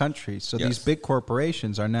controlling the country. So these big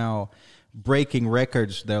corporations are now breaking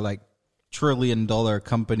records. They're like $1 trillion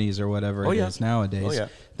companies or whatever is nowadays. Oh, yeah.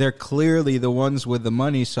 They're clearly the ones with the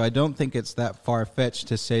money, so I don't think it's that far-fetched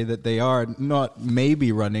to say that they are not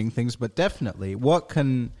maybe running things, but definitely. What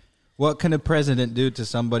can a president do to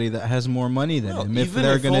somebody that has more money than him if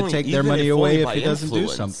they're going to take their money away if he doesn't do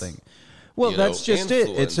something? Well, that's just it.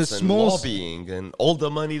 It's a small lobbying and all the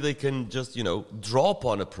money they can just, drop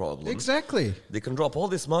on a problem. Exactly. They can drop all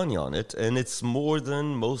this money on it, and it's more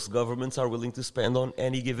than most governments are willing to spend on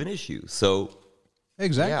any given issue. So,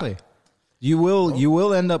 exactly. You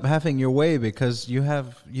will end up having your way because you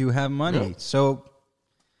have money. Yeah. So,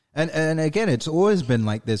 and again, it's always been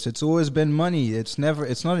like this. It's always been money. It's not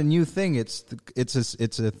a new thing. It's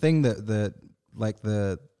a thing that like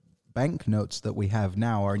the banknotes that we have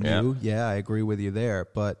now are new. Yeah, I agree with you there.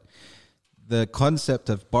 But the concept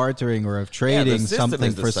of bartering or of trading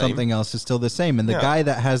something for something else is still the same. And the guy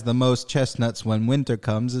that has the most chestnuts when winter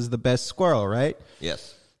comes is the best squirrel, right?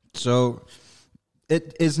 Yes. So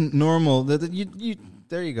it isn't normal that you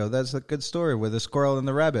there you go. That's a good story with the squirrel and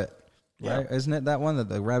the rabbit. Yeah. Right? Isn't it that one that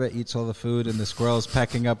the rabbit eats all the food and the squirrel's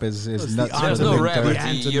packing up his nuts? There's no rabbit.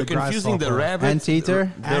 You're confusing the rabbit.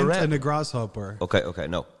 Anteater? Ant and a grasshopper. Okay,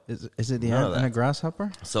 no. Is it the ant and a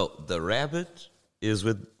grasshopper? So the rabbit is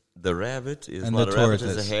not a rabbit, it's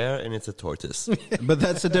a hare, and it's a tortoise. But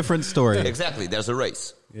that's a different story. Exactly, there's a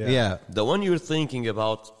race. Yeah. The one you're thinking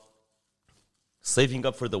about saving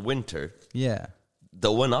up for the winter. Yeah.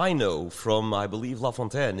 The one I know from, I believe, La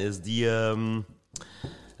Fontaine is the...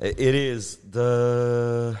 Is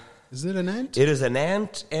it an ant? It is an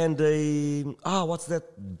ant and what's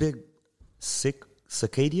that big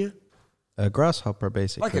cicada? A grasshopper,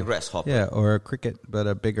 basically. Like a grasshopper. Yeah, or a cricket, but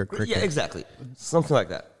a bigger cricket. Yeah, exactly. Something like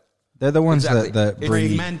that. They're the ones that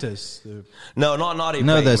breed. Mantis. No, not a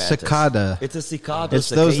No, the mantis. cicada. It's a cicada. It's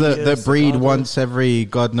those that breed once every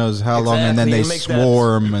God knows how long, and then they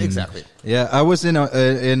swarm. Exactly. Yeah, I was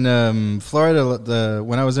in Florida.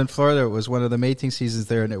 When I was in Florida, it was one of the mating seasons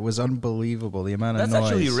there, and it was unbelievable the amount of noise.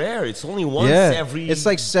 That's actually rare. It's only once every. It's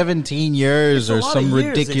like 17 years or some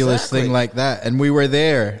ridiculous thing like that. And we were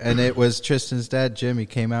there, and it was Tristan's dad, Jim. He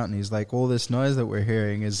came out and he's like, "All this noise that we're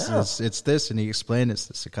hearing it's this," and he explained it's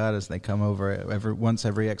the cicadas. They come over once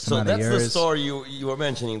every X amount of years. So that's the story you were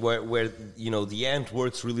mentioning, where the ant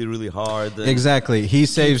works really, really hard. Exactly. He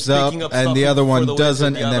saves up and the other one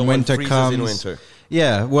doesn't, and then winter comes. In winter.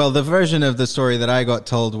 Yeah, well, the version of the story that I got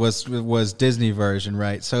told was Disney version,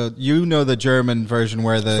 right? So the German version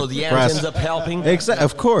where the ant ends up helping.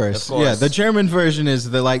 Of course, yeah. The German version is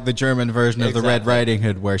the German version of the Red Riding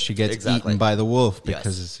Hood, where she gets eaten by the wolf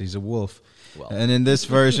because he's a wolf. Well. And in this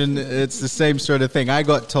version, it's the same sort of thing. I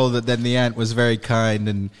got told that then the ant was very kind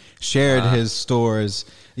and shared his stores,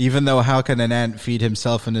 even though how can an ant feed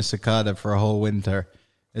himself and a cicada for a whole winter?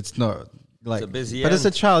 It's not like, but as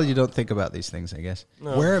a child, you don't think about these things, I guess.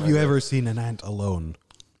 No, where have you ever seen an ant alone?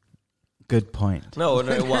 Good point. No,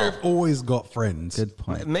 They've always got friends. Good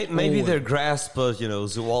point. Maybe their grasp of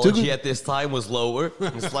zoology at this time was lower.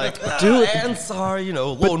 It's like ants are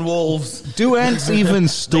lone wolves. Do ants even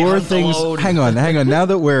store things? Hang on. Now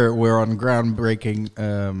that we're on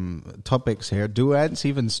groundbreaking topics here, do ants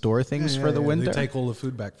even store things for the winter? They take all the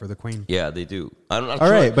food back for the queen. Yeah, they do. All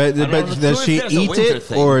right, but does she eat it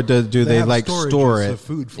or do they like store it?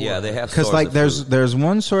 Food for they have. Because there's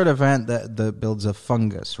one sort of ant that builds a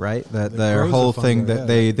fungus, right? That their grows whole the thing fungi,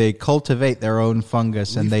 that yeah. they cultivate their own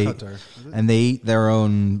fungus and they Leafcutter, is it? and they eat their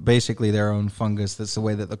own, basically their own fungus. That's the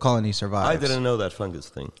way that the colony survives. I didn't know that fungus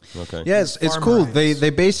thing. Okay. Yes, it's Farm cool. rights. They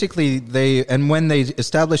basically and when they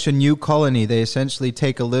establish a new colony, they essentially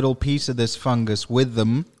take a little piece of this fungus with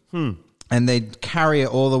them, and they carry it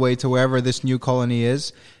all the way to wherever this new colony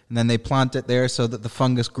is, and then they plant it there so that the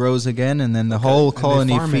fungus grows again, and then the whole they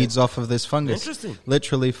colony farm feeds off of this fungus. Interesting.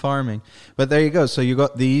 Literally farming. But there you go. So you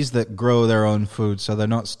got these that grow their own food, so they're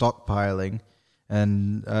not stockpiling,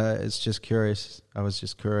 and it's just curious. I was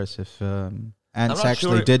just curious if ants not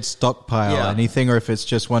actually sure. did stockpile Yeah. anything, or if it's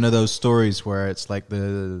just one of those stories where it's like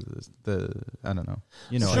the I don't know.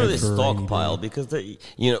 You know, Sure, they for- stockpile because they,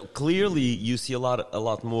 clearly you see a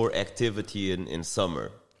lot more activity in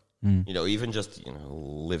summer. Even just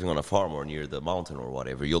living on a farm or near the mountain or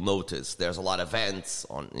whatever, you'll notice there's a lot of ants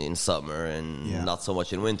in summer and not so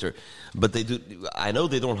much in winter. But they do. I know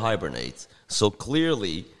they don't hibernate, so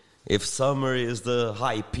clearly, if summer is the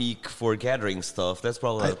high peak for gathering stuff, that's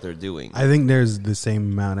probably what they're doing. I think there's the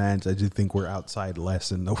same amount of ants. I just think we're outside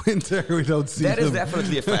less in the winter. We don't see That is them.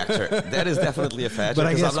 definitely a factor. That is definitely a factor. But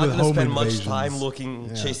I Because guess I'm not with going to spend home much time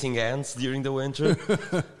invasions, chasing ants during the winter.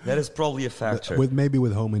 That is probably a factor. Maybe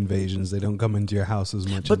with home invasions, they don't come into your house as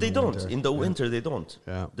much. But in they the don't. winter. In the winter, they don't.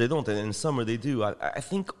 Yeah. They don't. And in summer, they do. I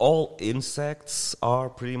think all insects are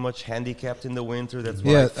pretty much handicapped in the winter. That's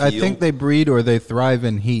what Yeah, I feel. think they breed or they thrive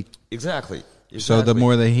in heat. Exactly. So the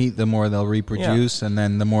more they heat, the more they'll reproduce, and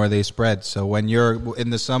then the more they spread. So when you're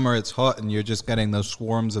in the summer, it's hot, and you're just getting those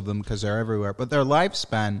swarms of them because they're everywhere. But their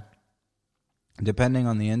lifespan, depending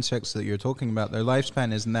on the insects that you're talking about, their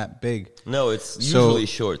lifespan isn't that big. No, it's So- usually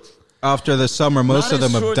short. After the summer, most Not of them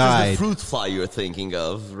as have short died. as the fruit fly you're thinking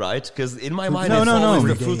of, right? Because in my mind, No, it's no, no. always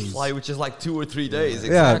the 3 fruit days. fly, which is like 2 or 3 days.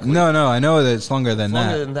 Yeah, Exactly. no, I know that it's longer than It's that.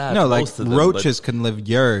 longer than that, No, like most of them, roaches can live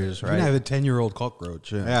years, You can right? have a 10-year-old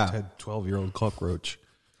cockroach. Yeah. 12-year-old cockroach.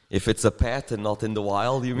 If it's a pet and not in the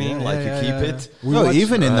wild, you mean? Yeah, like yeah, you keep yeah, it? We No, watched-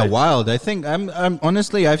 even in the Right. wild, I think I'm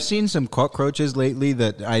honestly, I've seen some cockroaches lately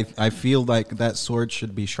that I feel like that sword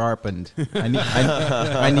should be sharpened.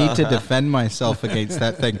 I need to defend myself against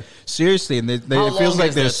that thing. Seriously, and it How feels long like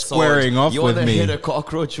is they're that sword? squaring off You with want to me. hit a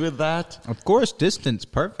cockroach with that? Of course, distance,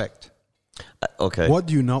 perfect. Okay. What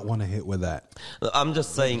do you not want to hit with that? I'm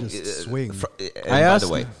just saying. Just swing. And I by asked-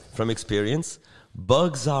 the way, from experience,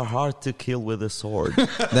 bugs are hard to kill with a sword.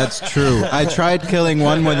 That's true. I tried killing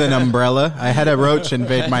one with an umbrella. I had a roach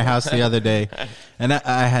invade my house the other day, and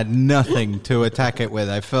I had nothing to attack it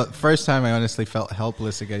with. First time I honestly felt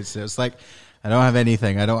helpless against it. It's like, I don't have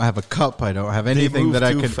anything. I don't have a cup. I don't have anything move that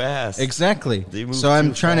I too can. fast. Exactly. They move So I'm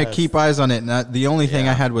too trying to fast. keep eyes on it. And the only thing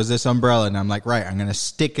Yeah. I had was this umbrella, and I'm like, right, I'm going to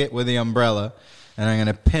stick it with the umbrella, and I'm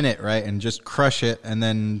going to pin it right and just crush it, and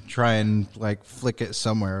then try and like flick it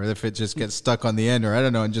somewhere. Or if it just gets stuck on the end, or I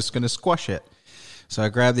don't know, I'm just going to squash it. So I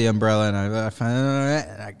grab the umbrella and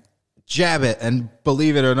I jab it, and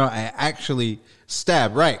believe it or not, I actually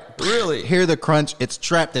stab. Right. Really? Hear the crunch. It's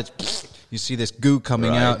trapped. You see this goo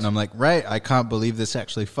coming Right. out, and I'm like, right, I can't believe this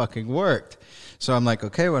actually fucking worked. So I'm like,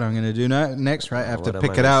 okay, what I'm going to do next, right? I have to What am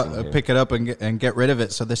pick I it out, missing here? pick it up, and get rid of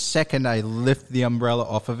it. So the second I lift the umbrella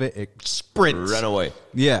off of it, it sprints. Run away.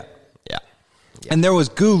 Yeah. Yeah. And there was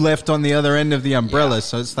goo left on the other end of the umbrella, Yeah.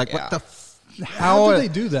 so it's like, Yeah. what the? How do they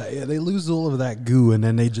do that? Yeah, they lose all of that goo and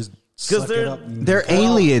then they just suck they're- it up. And They're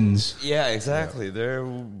aliens. Yeah, exactly. They're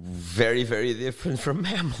very, very different from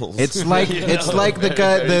mammals. It's like You it's know, like the very,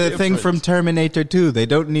 guy, very the thing from different. Terminator 2. They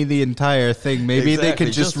don't need the entire thing. Maybe they Exactly,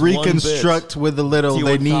 could just just one bit. reconstruct with the little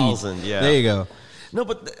they need. T1000, yeah. There you go. No,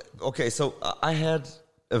 but okay. So I had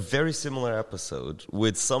a very similar episode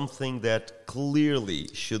with something that clearly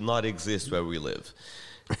should not exist where we live.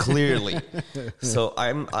 Clearly. So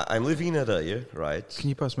I'm living in Areia, right? Can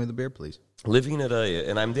you pass me the beer, please? Living in Areia,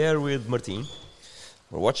 and I'm there with Martin.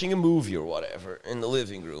 We're watching a movie or whatever in the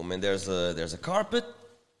living room, and there's a carpet,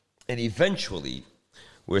 and eventually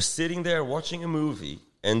we're sitting there watching a movie,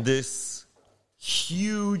 and this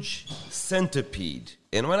huge centipede,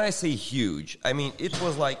 and when I say huge, I mean it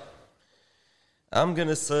was like, I'm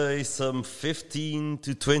gonna say some 15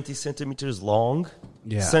 to 20 centimeters long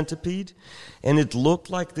centipede, and it looked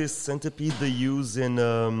like this centipede they use in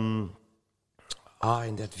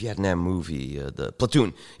that Vietnam movie, the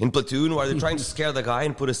Platoon. In Platoon, where they're trying to scare the guy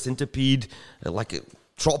and put a centipede, like a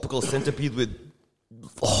tropical centipede with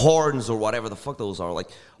horns or whatever the fuck those are, like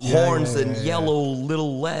horns and yellow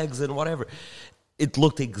little legs and whatever. It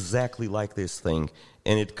looked exactly like this thing,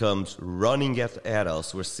 and it comes running at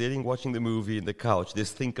us. We're sitting watching the movie in the couch.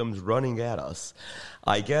 This thing comes running at us.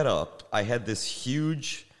 I get up. I had this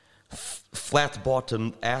huge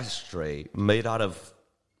flat-bottomed ashtray made out of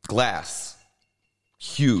glass,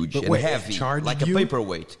 huge and wait, heavy, charged like a you?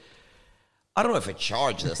 paperweight. I don't know if it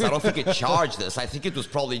charged this. I don't think it charged this. I think it was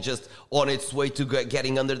probably just on its way to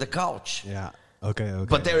getting under the couch. Yeah. Okay.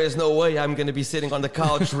 But there is no way I'm going to be sitting on the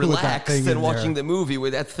couch relaxed thing in and watching there. the movie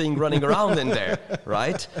with that thing running around in there,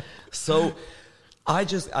 right? So I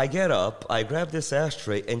get up, I grab this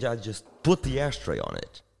ashtray, and I just put the ashtray on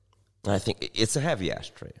it. And I think it's a heavy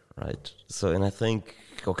ashtray, right? So, and I think,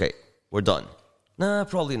 okay, we're done. Nah,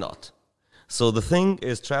 probably not. So the thing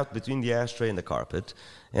is trapped between the ashtray and the carpet.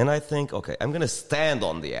 And I think, okay, I'm going to stand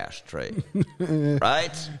on the ashtray,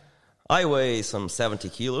 right? I weigh some 70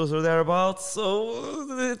 kilos or thereabouts, so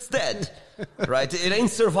it's dead, right? It ain't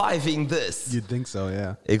surviving this. You'd think so,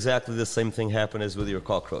 yeah. Exactly the same thing happened as with your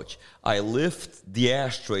cockroach. I lift the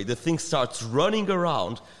ashtray, the thing starts running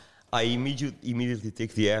around. I immediately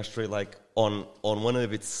take the ashtray like on one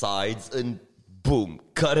of its sides and boom,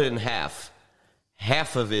 cut it in half.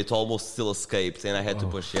 Half of it almost still escaped, and I had to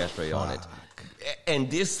push the ashtray on it. And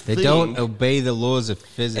this They thing... don't obey the laws of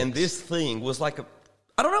physics. And this thing was like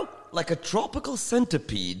like a tropical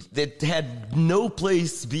centipede that had no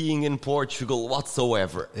place being in Portugal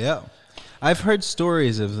whatsoever. Yeah. I've heard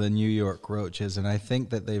stories of the New York roaches, and I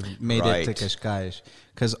think that they've made Right. it to Cascais.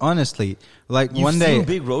 Because honestly, like You've one day... seen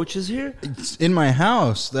big roaches here? It's in my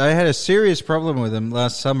house. I had a serious problem with them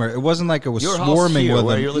last summer. It wasn't like it was Your house swarming here, with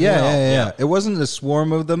where them. you're living now? Yeah. It wasn't a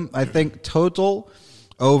swarm of them. I think total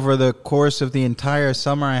over the course of the entire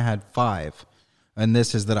summer, I had 5. And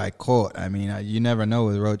this is that I caught. I mean, you never know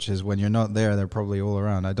with roaches. When you're not there, they're probably all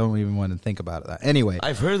around. I don't even want to think about that. Anyway.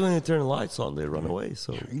 I've heard when you turn the lights on, they run away.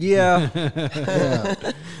 So Yeah. Yeah.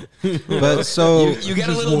 But so... you get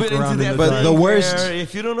a Just little walk bit into around in that. the But thing the worst- where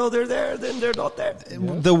if you don't know they're there, then they're not there.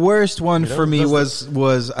 The worst one for me was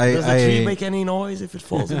Does the tree I make any noise if it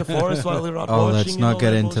falls in the forest while they're not Oh, watching? let's and not all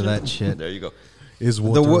get that into bullshit? that shit. There you go. Is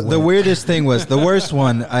water The wet? weirdest thing was the worst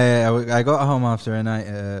one. I got home after a night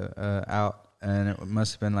out, and it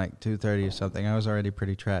must have been like 2:30 or something. I was already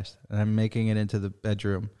pretty trashed, and I'm making it into the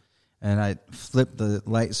bedroom, and I flipped the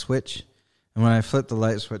light switch. And when I flip the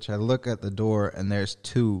light switch, I look at the door, and there's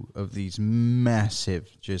 2 of these massive,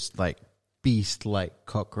 just like beast-like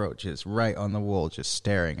cockroaches right on the wall, just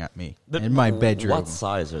staring at me in my bedroom. What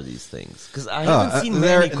size are these things? Because I haven't seen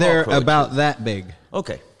they're many they're cockroaches. about that big.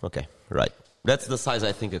 Okay, right. That's the size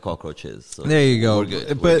I think a cockroach is. So There you go. We're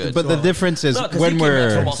good. But the difference is No, 'cause when you came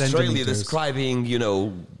back from we're Australia Centimeters.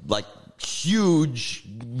 describing, like huge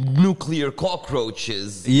nuclear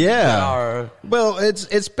cockroaches. that Yeah. are Well,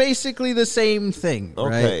 it's basically the same thing,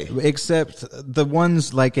 Okay. right? Except the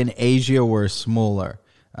ones like in Asia were smaller.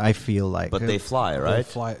 I feel like, but they fly, They right?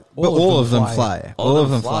 fly. But all of them fly. All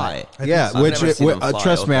of them fly. Yeah, I've which never seen them fly,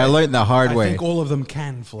 trust me, I okay. learned the hard I way. think all of them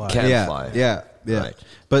can fly. Can yeah, fly. yeah. Right.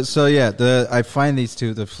 But so I find these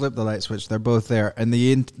 2. They flip the light switch. They're both there, and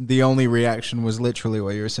the only reaction was literally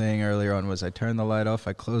what you were saying earlier on. Was I turned the light off?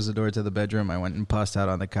 I closed the door to the bedroom. I went and passed out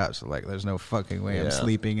on the couch. Like, there's no fucking way I'm Yeah.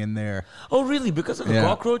 sleeping in there. Oh, really? Because of the Yeah.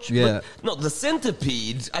 cockroach? Yeah. But, no, the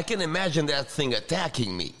centipede, I can imagine that thing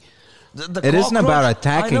attacking me. The It isn't cockroach, about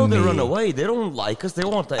attacking I know they me. run away. They don't like us. They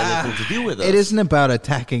want anything to do with us. It isn't about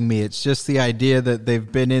attacking me. It's just the idea that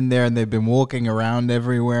they've been in there and they've been walking around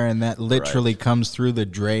everywhere, and that literally comes through the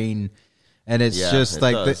drain. And it's Yeah, just it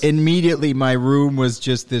like does. immediately my room was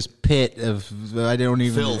just this pit of I don't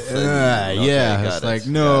even. Filth and- okay, yeah, got it's it, like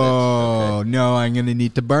got no, it, okay. no, I'm gonna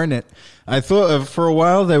need to burn it. I thought for a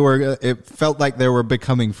while it felt like they were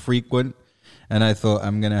becoming frequent, and I thought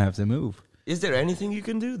I'm gonna have to move. Is there anything you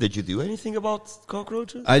can do? Did you do anything about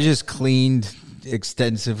cockroaches? I just cleaned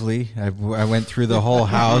extensively. I went through the whole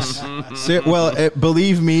house.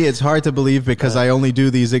 Believe me, it's hard to believe because I only do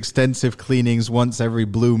these extensive cleanings once every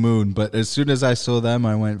blue moon. But as soon as I saw them,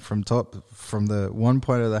 I went from the one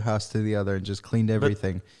point of the house to the other and just cleaned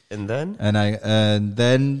everything. And then? And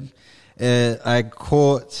then I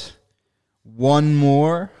caught one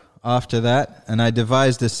more after that, and I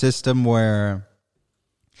devised a system where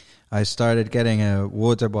I started getting a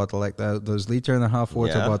water bottle, like those 1.5-liter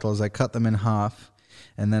water Yeah. bottles. I cut them in half,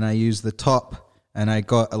 and then I used the top, and I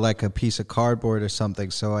got like a piece of cardboard or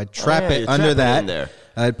something. So I'd trap yeah, it you under trap it that. in there.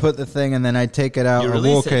 I'd put the thing, and then I'd take it out. You I'd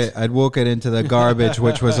release it. I'd walk it into the garbage,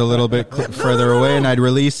 which was a little bit further away, and I'd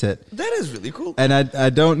release it. That is really cool. And I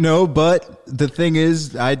don't know, but the thing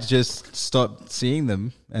is, I just stopped seeing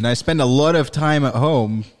them, and I spend a lot of time at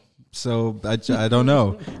home. So I don't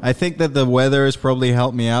know. I think that the weather has probably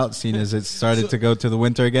helped me out, seeing as it started to go to the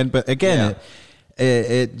winter again. But again,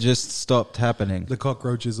 it just stopped happening. The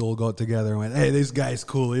cockroaches all got together and went, "Hey, this guy's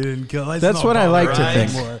cool. He didn't kill." That's what I like to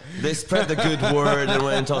think. Anymore. They spread the good word and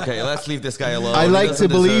went, okay, let's leave this guy alone. I He like to doesn't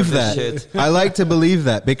believe deserve that. this shit. I like to believe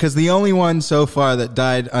that because the only one so far that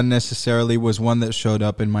died unnecessarily was one that showed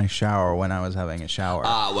up in my shower when I was having a shower.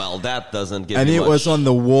 Ah, well, that doesn't give And me it much. was on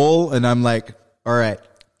the wall, and I'm like, all right,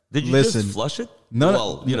 Did you listen. just flush it? No,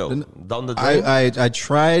 Well, you know, no, down the drain? I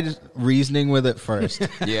tried reasoning with it first.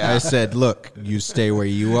 Yeah. I said, look, you stay where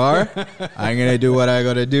you are. I'm going to do what I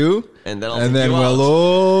got to do. And then I'll take you we'll out.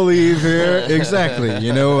 all leave here. Exactly.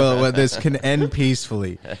 You know, well, this can end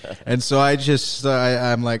peacefully. And so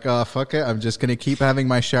I'm like, oh, fuck it. I'm just going to keep having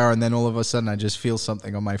my shower. And then all of a sudden I just feel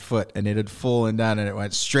something on my foot, and it had fallen down and it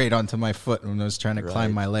went straight onto my foot when I was trying to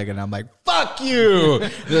climb my leg. And I'm like, fuck you.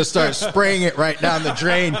 Just start spraying it right down the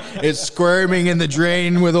drain. It's squirming in the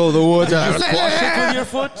drain with all the water. I was like, Wash it with your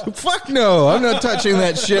foot? fuck no. I'm not touching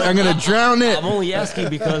that shit. I'm going to drown it. I'm only asking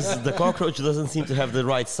because the cockroach doesn't seem to have the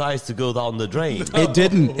right size to go down the drain. It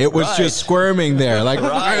didn't. It was Right. just squirming there, like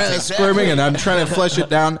Right, squirming, exactly. and I'm trying to flush it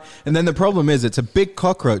down. And then the problem is, it's a big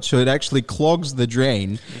cockroach, so it actually clogs the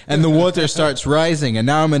drain, and the water starts rising. And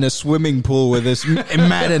now I'm in a swimming pool with this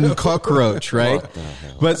maddened cockroach, right?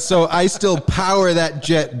 But so I still power that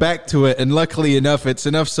jet back to it, and luckily enough, it's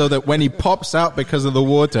enough so that when he pops out because of the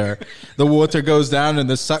water goes down, and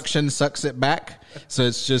the suction sucks it back. So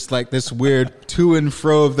it's just like this weird to and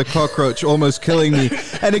fro of the cockroach almost killing me.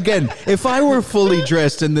 And again, if I were fully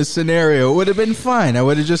dressed in this scenario, it would have been fine. I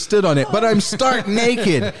would have just stood on it. But I'm stark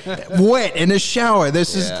naked, wet, in a shower.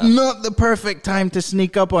 This is not the perfect time to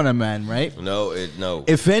sneak up on a man, right? No.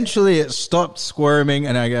 Eventually it stopped squirming,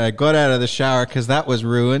 and I got out of the shower because that was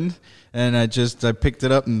ruined. And I picked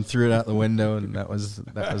it up and threw it out the window, and that was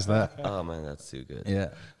that. Oh, man, that's too good. Yeah.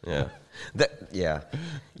 Yeah.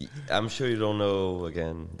 I'm sure you don't know,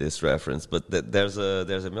 again, this reference, but there's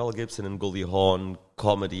a Mel Gibson and Goldie Hawn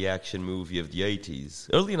comedy action movie of the 80s,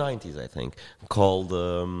 early 90s, I think, called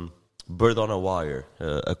Bird on a Wire,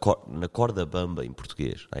 na corda bamba in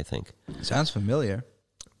português, I think. Sounds familiar.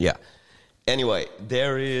 Yeah. Anyway,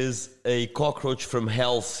 there is a cockroach from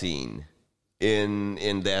hell scene in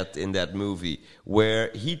that movie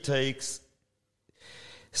where he takes.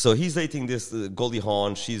 So he's dating this Goldie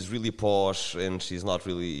Hawn. She's really posh, and she's not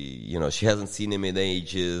really, she hasn't seen him in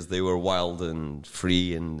ages. They were wild and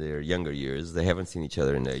free in their younger years. They haven't seen each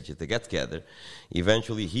other in ages. They get together.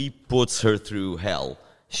 Eventually, he puts her through hell.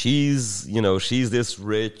 She's this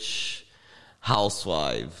rich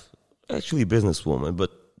housewife, actually businesswoman,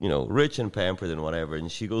 but, rich and pampered and whatever. And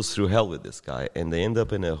she goes through hell with this guy, and they end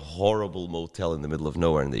up in a horrible motel in the middle of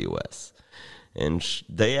nowhere in the U.S., and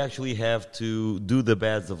they actually have to do the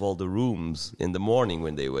beds of all the rooms in the morning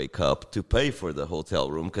when they wake up to pay for the hotel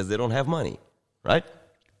room because they don't have money, right?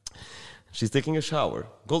 She's taking a shower.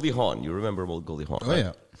 Goldie Hawn, you remember Goldie Hawn,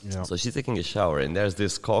 right? Yeah. So she's taking a shower, and there's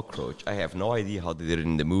this cockroach. I have no idea how they did it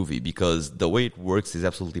in the movie because the way it works is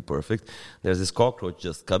absolutely perfect. There's this cockroach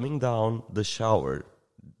just coming down the shower.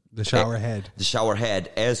 The shower head. The shower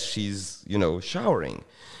head as she's, showering.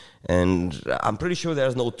 And I'm pretty sure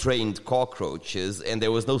there's no trained cockroaches, and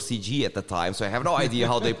there was no CG at the time, so I have no idea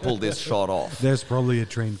how they pulled this shot off. There's probably a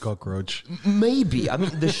trained cockroach. Maybe. I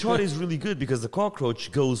mean, the shot is really good because the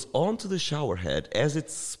cockroach goes onto the shower head as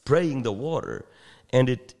it's spraying the water,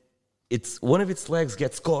 and it's one of its legs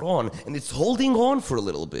gets caught on, and it's holding on for a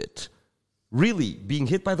little bit. Really being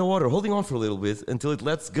hit by the water, holding on for a little bit until it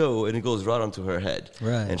lets go, and it goes right onto her head.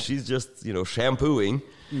 Right. And she's just, shampooing.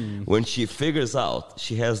 When she figures out,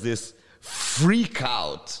 she has this freak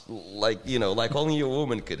out, like only a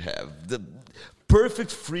woman could have. The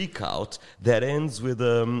perfect freak out that ends with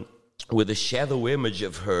a shadow image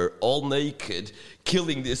of her all naked,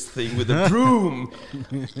 killing this thing with a broom.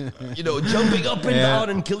 Jumping up and down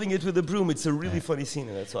and killing it with a broom. It's a really funny scene,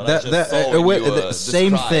 and that's what I just saw when you,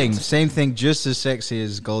 same described. thing, just as sexy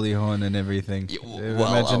as Goldie Hawn and everything.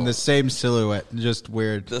 Imagine the same silhouette, just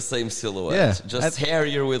weird. The same silhouette, just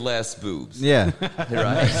hairier with less boobs. Yeah,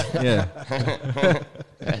 Right? yeah.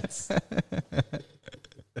 That's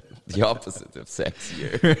the opposite of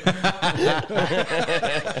sexier.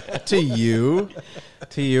 To you.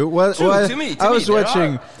 Well, to me, I was there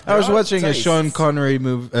watching a tastes. Sean Connery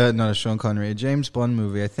movie, not a Sean Connery, a James Bond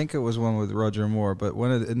movie. I think it was one with Roger Moore. But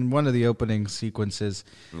in one of the opening sequences,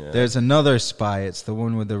 there's another spy. It's the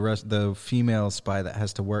one with the female spy that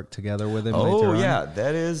has to work together with him. later on.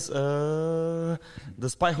 That is The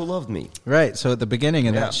Spy Who Loved Me. Right. So at the beginning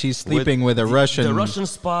of that, she's sleeping with a Russian. The Russian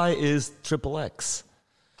spy is XXX.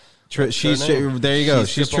 There you go.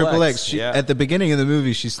 She's Triple X. Yeah. At the beginning of the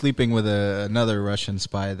movie, she's sleeping with another Russian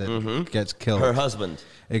spy that gets killed. Her husband.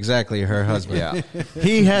 Exactly, her husband. Yeah.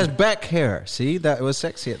 He has back hair. See, that was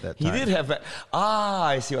sexy at that time. He did have that.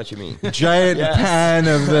 I see what you mean. Giant Yes. pan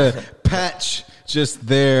of the patch just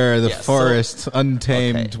there, the Yeah, so- forest,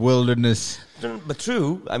 untamed wilderness. But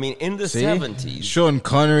true, I mean, in the See? 70s. Sean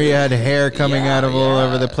Connery had hair coming out of all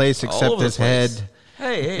over the place all except over his the place. head.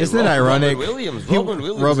 Hey, Isn't it ironic? Robin Williams. He- Robin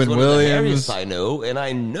Williams Robin is one of the Williams. hairiest I know, and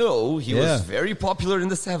I know he Yeah. was very popular in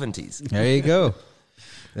the 70s. There you go.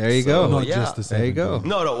 There you go. Not yeah. just the There you go.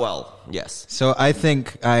 No, well, yes. So I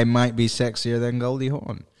think I might be sexier than Goldie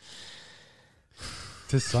Hawn.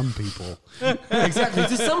 To some people. Exactly.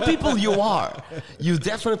 To some people, you are. You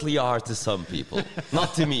definitely are to some people.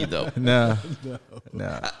 Not to me, though. No.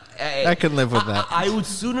 I can live with that. I would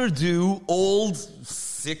sooner do old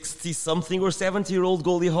 60-something or 70-year-old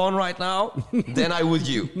Goldie Hawn right now than I would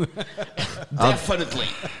you. Definitely.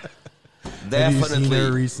 Have you Definitely. seen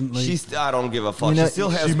her recently? I don't give a fuck. You know, she still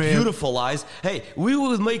has she may have- beautiful eyes. Hey, we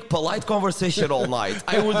would make polite conversation all night.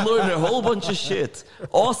 I would learn a whole bunch of shit.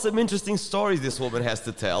 Awesome, interesting stories this woman has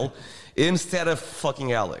to tell instead of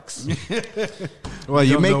fucking Alex. Well,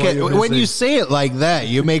 you don't know make what it you're when missing. you say it like that.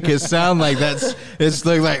 You make it sound like it's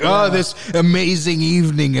like oh, this amazing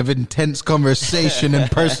evening of intense conversation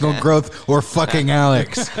and personal growth, or fucking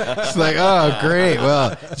Alex. It's like oh, great.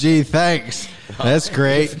 Well, gee, thanks. That's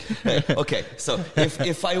great. Okay, so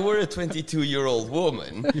if I were a 22-year-old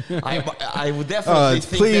woman, I would definitely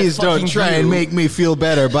think Please that don't fucking try you- and make me feel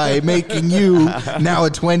better by making you now a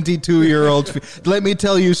 22-year-old. Let me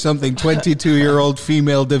tell you something, 22-year-old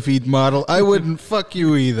female David model. I wouldn't fuck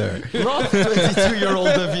you either. Not 22-year-old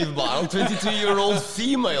David model, 22-year-old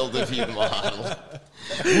female David model.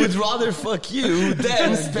 Would rather fuck you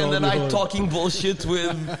than spend the night talking bullshit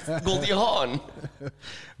with Goldie Hawn.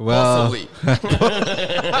 Well, Possibly.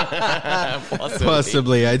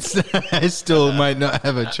 possibly. I still might not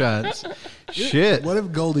have a chance. Shit. What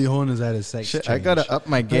if Goldie Hawn is at a sex Shit, change? I gotta up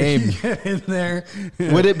my game. Get in there.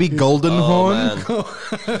 Would it be Golden Horn?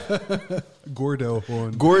 Man. Gordo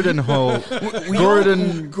Horn. Gordon Horn.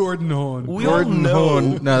 Gordon. Gordon Horn. We all Gordon know.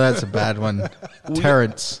 Horn. No, that's a bad one.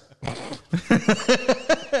 Terrence.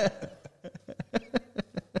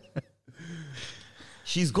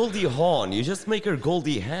 She's Goldie Hawn. You just make her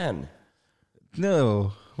Goldie Han.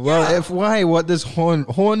 No. Well, Yeah. if why? What does Horn?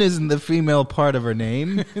 Horn isn't the female part of her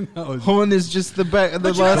name. No, Horn is just the back,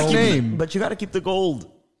 the last name. But you gotta keep the gold.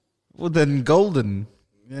 Well, then Golden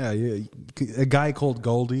yeah. A guy called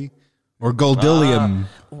Goldie. or Goldillium.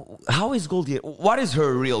 How is Goldie? What is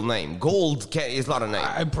her real name? Gold is not a name.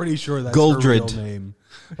 I'm pretty sure that's Goldred. her real name.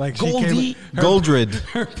 Like Goldie? Goldred.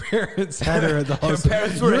 Her parents had her at the hospital.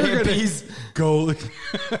 parents were You're gonna hippies. Gold.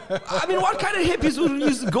 I mean, what kind of hippies would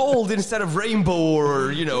use gold instead of rainbow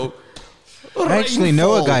or, I actually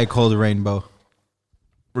know a rainfall? guy called Rainbow.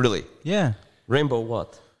 Really? Yeah. Rainbow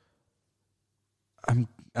what?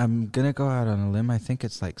 I'm gonna go out on a limb. I think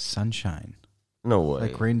it's like Sunshine, No way.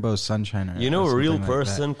 like Rainbow Sunshine. Or You know a real something like that.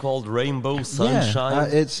 person called Rainbow Yeah, Sunshine?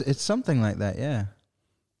 it's something like that. Yeah,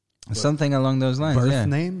 something along those lines. Birth yeah.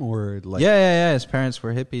 name or like Yeah. His parents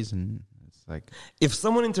were hippies, and it's like If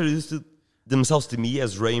someone introduced themselves to me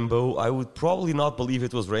as Rainbow, I would probably not believe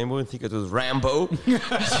it was Rainbow and think it was Rambo. You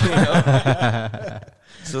know?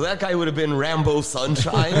 So that guy would have been Rambo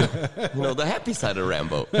Sunshine. The happy side of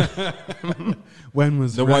Rambo. when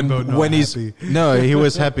was the Rambo one not when happy? he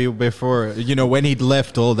was happy before. When he'd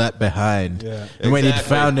left all that behind, Yeah. and when he'd Exactly.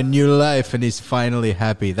 found a new life, and he's finally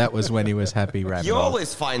happy. That was when he was happy. Rambo. He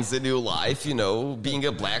always finds a new life, being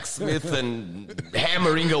a blacksmith and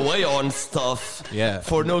hammering away on stuff Yeah.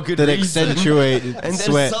 for no good that reason. accentuate And then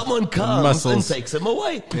sweat, someone comes muscles. and takes him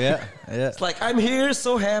away. Yeah. It's like, I'm here,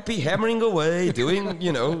 so happy, hammering away, doing,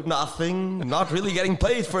 nothing, not really getting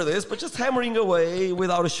paid for this, but just hammering away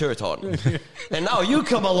without a shirt on. And now you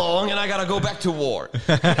come along and I gotta go back to war.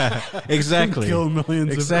 Exactly. Kill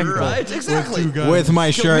millions Exactly. of people. Right? Exactly. With two guns. With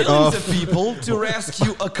my Kill shirt millions off. of people to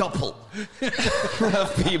rescue a couple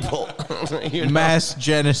of people. You know? Mass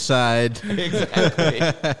genocide. Exactly.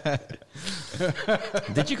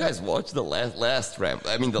 Did you guys watch the last Rambo?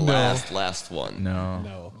 I mean, the last one.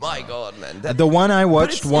 No. My God, man. The one I But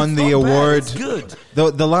watched it's won the not bad, award. It's good.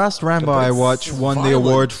 The last Rambo But I it's watched won the violent.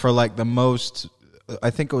 award for like the most I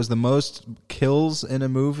think it was the most kills in a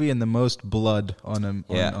movie and the most blood on a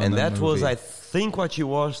and that movie. was, I think, what you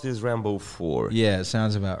watched is Rambo 4. Yeah, it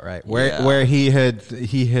sounds about right. Where he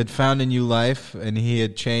had found a new life and he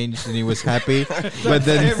had changed and he was happy. But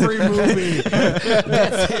then Every movie.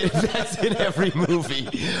 That's in every movie.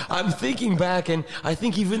 I'm thinking back, and I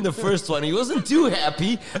think even the first one, he wasn't too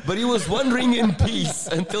happy, but he was wandering in peace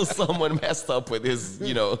until someone messed up with his,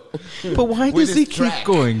 But why with does he his keep track.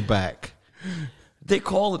 going back? They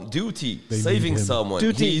call it duty, They saving need him. someone.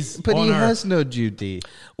 Duty, but he honor. has no duty.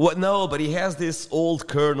 Well, no, but he has this old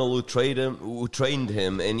colonel who trained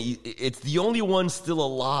him, and it's the only one still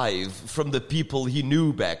alive from the people he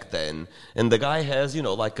knew back then. And the guy has,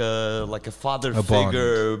 like a father A bond,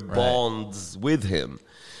 figure right. bonds with him.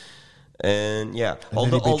 And yeah,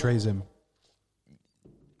 And then he betrays him.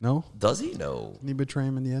 No? does he? No, Didn't he betray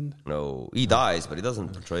him in the end? no, he dies, but he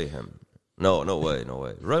doesn't betray him. No way.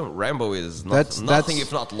 Rambo is That's- nothing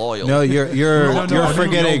if not loyal. No, you're I think the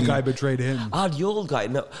forgetting. old guy betrayed him. The old guy.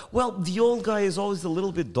 No, well, the old guy is always a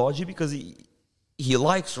little bit dodgy because he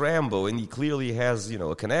likes Rambo and he clearly has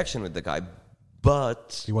a connection with the guy,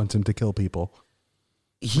 but He wants him to kill people.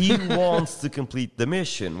 he wants to complete the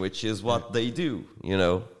mission, which is what they do,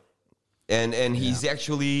 And he's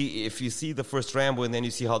actually, if you see the first Rambo and then you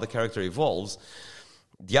see how the character evolves,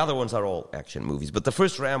 the other ones are all action movies, but the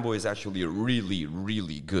first Rambo is actually a really,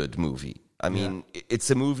 really good movie. I mean,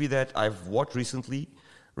 it's a movie that I've watched recently,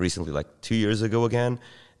 like 2 years ago again,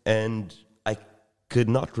 and I could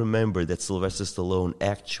not remember that Sylvester Stallone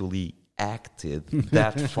actually acted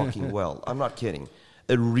that fucking well. I'm not kidding.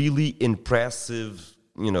 A really impressive,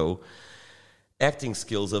 acting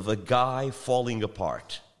skills of a guy falling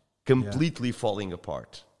apart, completely falling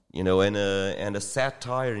apart. And a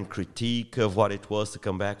satire and critique of what it was to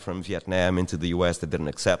come back from Vietnam into the U.S. that didn't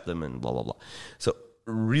accept them and blah, blah, blah. So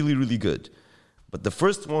really, really good. But the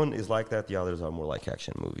first one is like that. The others are more like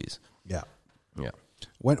action movies. Yeah. Yeah.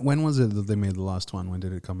 When was it that they made the last one? When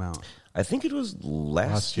did it come out? I think it was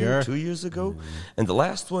last year? year, 2 years ago. And the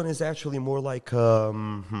last one is actually more like,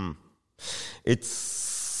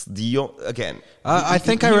 it's again. I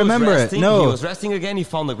think I was remember it. resting. No. He was resting again. He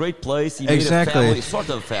found a great place. He Exactly. made a family, sort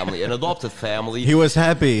of family, an adopted family. He was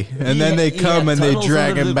happy, and then they He come had and they tunnels drag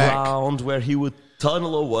under him the back. ground where he would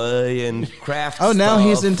tunnel away and craft. Oh, now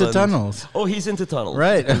he's stuff into and- tunnels. Oh, he's into tunnels.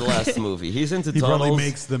 Right. In the last movie, he's into He tunnels. probably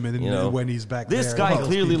makes them when he's back This there. guy Those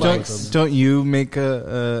clearly people likes- make them. Don't you make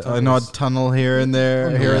an odd tunnel here and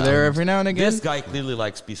there, here or there, every now and again? This guy clearly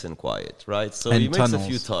likes peace and quiet, right? So And he makes tunnels. a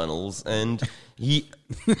few tunnels, and he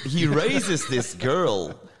raises this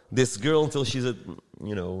girl until she's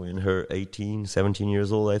in her 18, 17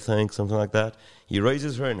 years old, I think, something like that. He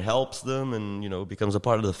raises her and helps them, and becomes a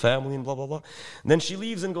part of the family, and blah blah blah. And then she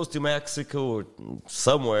leaves and goes to Mexico or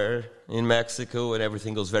somewhere in Mexico, and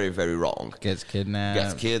everything goes very, very wrong. Gets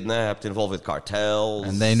kidnapped. Involved with cartels,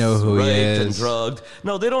 And they know who he raped and is. drugged.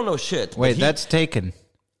 No, they don't know shit. Wait, but that's Taken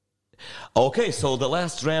okay. So the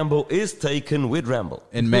last Rambo is Taken with Rambo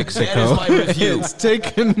in Mexico. That is my review. It's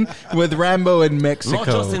Taken with Rambo in Mexico. Not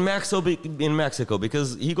just in Mexico,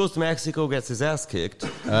 because he goes to Mexico, gets his ass kicked,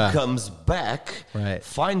 comes back, Right.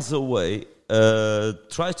 finds a way,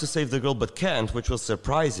 tries to save the girl but can't, which was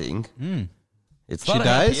surprising. It's She not a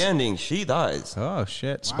dies? happy ending. She dies. Oh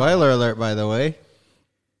shit! Spoiler alert, by the way.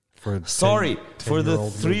 For a Sorry 10 for the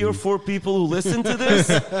 10-year-old 3 or movie. 4 people who listen to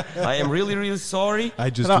this. I am really, really sorry.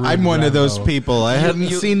 I just No, I'm ruined one of those Rambo. people. I hadn't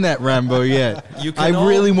you- seen that Rambo yet. You I can all-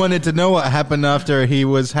 really wanted to know what happened after he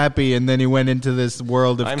was happy and then he went into this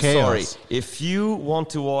world of I'm chaos. sorry. If you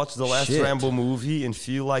want to watch the last Shit. Rambo movie and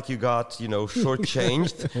feel like you got,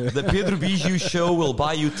 shortchanged, the Pedro Bijou show will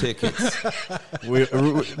buy you tickets.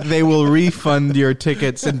 They will refund your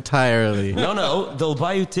tickets entirely. No, they'll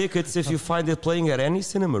buy you tickets if you find it playing at any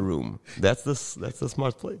cinema room. That's the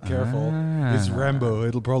smart play. Careful. It's Rambo.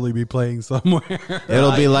 It'll probably be playing somewhere.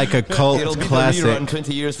 It'll be like a cult It'll be the classic. rerun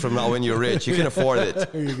 20 years from now when you're rich. You can afford it.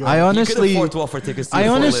 I You honestly, can afford to offer tickets to I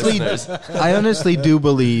your honestly, listeners. I honestly do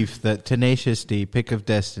believe that Tenacious D, Pick of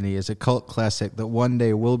Destiny, is a cult classic that one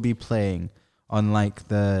day will be playing on like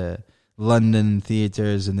the London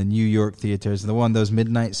theaters and the New York theaters, those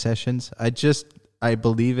midnight sessions. I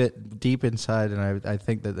believe it deep inside, and I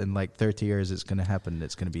think that in like 30 years it's going to happen.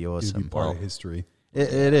 It's going to be It'll be awesome. part of history.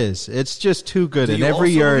 It is. It's just too good, Do and you every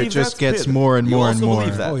also year it believe just that's gets good? more and You more and also more.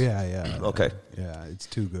 believe that? Oh yeah. Okay. Yeah, it's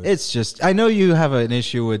too good. It's just, I know you have an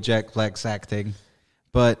issue with Jack Black's acting,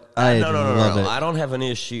 but I No. love it. I don't have an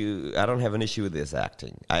issue. I don't have an issue with this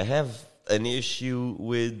acting. I have an issue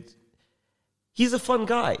with. He's a fun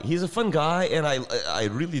guy. And I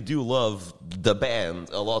really do love the band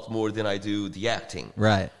a lot more than I do the acting.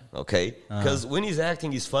 Right. okay? Because when he's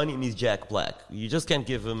acting, he's funny and he's Jack Black. You just can't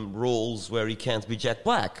give him roles where he can't be Jack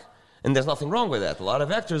Black. And there's nothing wrong with that. A lot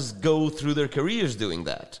of actors go through their careers doing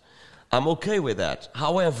that. I'm okay with that.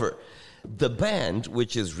 However, the band,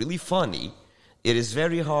 which is really funny, it is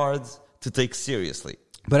very hard to take seriously.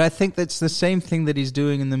 But I think that's the same thing that he's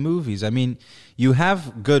doing in the movies. I mean, you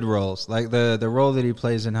have good roles, like the role that he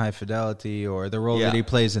plays in High Fidelity or the role that he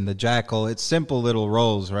plays in The Jackal. It's simple little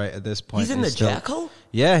roles, right, at this point. He's in The Jackal?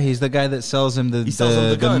 Yeah, he's the guy that sells him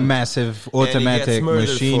the massive automatic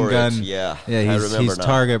machine gun. Yeah, he's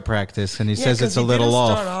target practice, and he says it's a little off.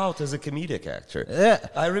 He didn't start out as a comedic actor.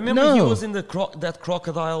 I remember he was in that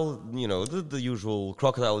crocodile, the usual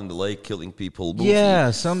crocodile in the lake killing people movie.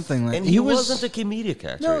 Yeah, something like that. And he wasn't a comedic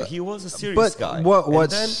actor. No, he was a serious guy.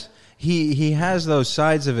 He has those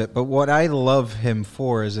sides of it, but what I love him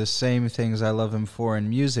for is the same things I love him for in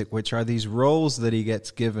music, which are these roles that he gets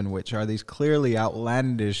given, which are these clearly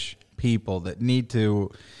outlandish people that need to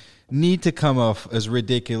come off as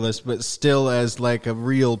ridiculous, but still as like a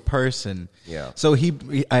real person. Yeah. So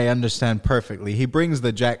I understand perfectly. He brings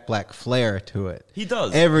the Jack Black flair to it. He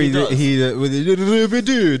does. No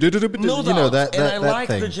doubt. And I like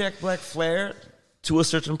the Jack Black flair. To a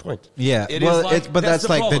certain point. Yeah, but that's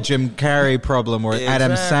like the Jim Carrey problem or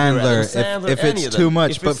Adam Sandler. If it's too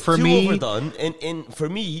much, but for me, overdone, and for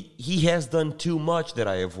me, he has done too much that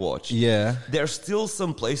I have watched. Yeah, there's still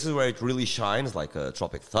some places where it really shines, like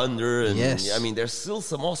Tropic Thunder, and yes. I mean, there's still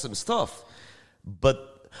some awesome stuff. But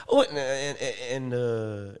isn't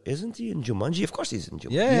he in Jumanji? Of course he's in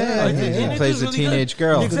Jumanji. Yeah. He plays a teenage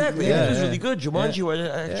girl. Exactly. It was really good. Jumanji was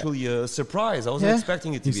actually a surprise. I wasn't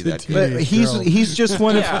expecting it to be that good. But he's just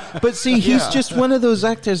one of. But see, he's just one of those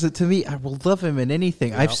actors that to me, I will love him in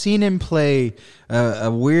anything. I've seen him play a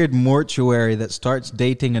weird mortuary that starts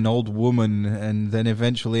dating an old woman and then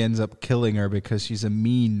eventually ends up killing her because she's a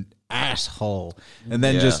mean asshole, and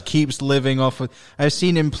then just keeps living off of. I've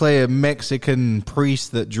seen him play a Mexican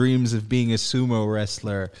priest that dreams of being a sumo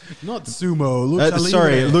wrestler. Not sumo, lucha libre.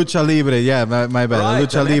 Sorry, lucha libre. Yeah, my bad. Right,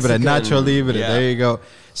 lucha libre, Nacho Libre. Yeah. There you go.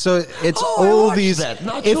 So it's all these. If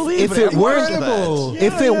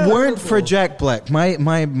it weren't for Jack Black,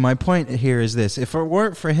 my point here is this: if it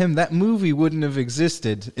weren't for him, that movie wouldn't have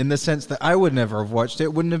existed. In the sense that I would never have watched it.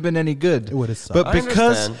 It wouldn't have been any good. It would have sucked.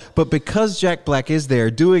 But because Jack Black is there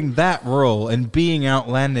doing that role and being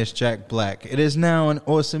outlandish Jack Black, it is now an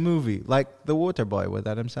awesome movie, like The Waterboy with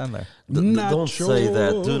Adam Sandler. Don't say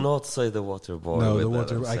that. Do not say The Waterboy. No, The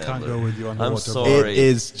Waterboy. I can't go with you on The Waterboy. I'm sorry. It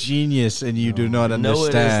is genius, and you do not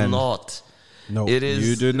understand. No, it is not. No, it is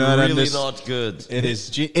you do not really not good. It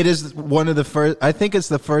is one of the first. I think it's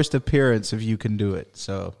the first appearance of You Can Do It.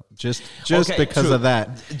 So just because true. of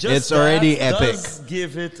that, Just it's already epic. Does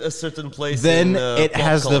give it a certain place. Then in, it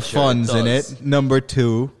has culture. the funds in it. Number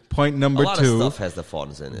two. Point number a lot two. of stuff has the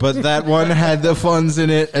funds in it. But that one had the funds in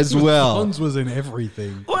it as well. Funds was in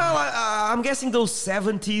everything. Well, I'm guessing those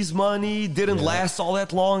 70s money didn't last all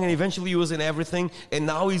that long, and eventually he was in everything, and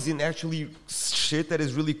now he's in actually shit that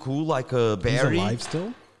is really cool, like Barry. He's alive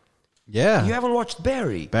still? Yeah. You haven't watched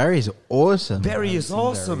Barry? Barry's awesome. Barry is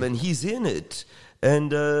awesome, and he's in it.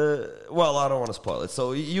 And, well, I don't want to spoil it.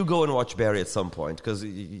 So you go and watch Barry at some point, because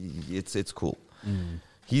it's cool. Mm.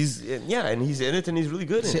 He's in it, and he's really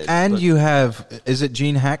good in it. And you have, is it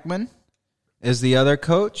Gene Hackman? Is the other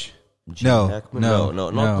coach? Hackman? No,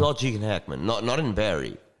 not Gene Hackman. Not in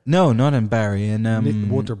Barry. No, not in Barry. In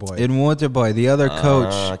Waterboy. In Waterboy, the other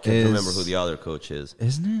coach. I can't remember who the other coach is.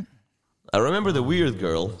 Isn't it? I remember the weird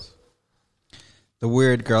girl. The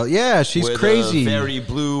weird girl. Yeah, she's crazy. Very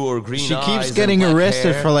blue or green She eyes keeps getting and black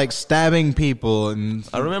arrested hair. for like stabbing people, and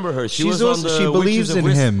I remember her. She believes in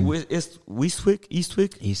him. Eastwick.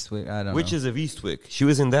 Eastwick. I don't know. Witches of Eastwick. She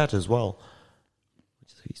was in that as well.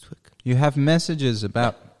 Witches of Eastwick. You have messages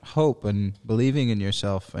about hope and believing in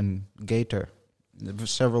yourself and Gator.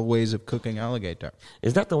 There's several ways of cooking alligator.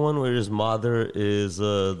 Is that the one where his mother is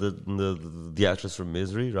the actress from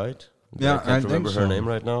Misery, right? Yeah, I can't remember her name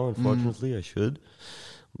right now, unfortunately. I should.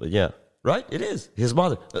 But yeah. Right? It is. His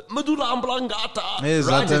mother. Medulla oblongata. Right? It's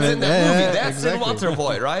in that movie. That's exactly. In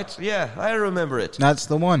Waterboy, right? Yeah, I remember it. That's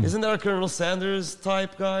the one. Isn't there a Colonel Sanders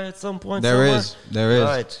type guy at some point There is.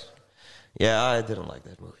 Right. Yeah, I didn't like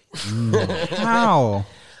that movie. How?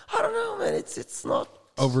 I don't know, man. It's not...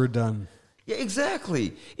 Overdone. Yeah,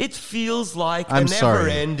 exactly. It feels like a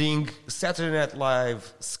never-ending Saturday Night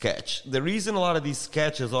Live sketch. The reason a lot of these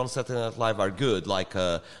sketches on Saturday Night Live are good, like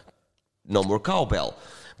No More Cowbell.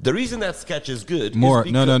 The reason that sketch is good no.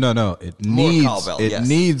 It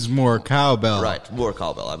needs more cowbell. Right, more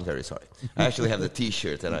cowbell. I'm very sorry. I actually have the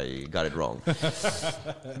T-shirt and I got it wrong.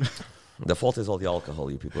 The fault is all the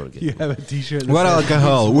alcohol you people are getting. You have a T-shirt. that What says,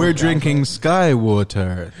 alcohol? "It's We're more drinking sky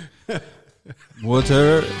water.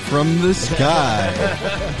 Water from the sky.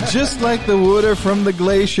 Just like the water from the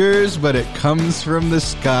glaciers, but it comes from the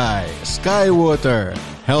sky. Sky water.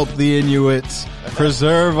 Help the Inuits.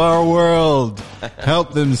 Preserve our world.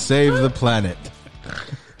 Help them save the planet.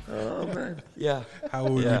 Oh, man. Yeah. How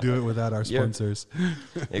would we do it without our sponsors?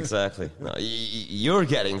 Exactly. No, you're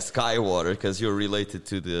getting sky water because you're related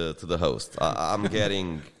to the host. I'm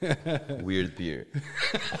getting weird beer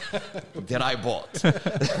that I bought.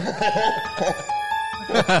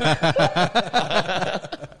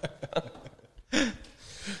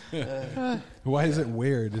 Why is it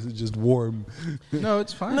weird? Is it just warm? No,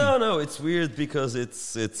 it's fine. No, it's weird because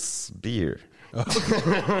it's beer. I'm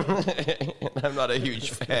not a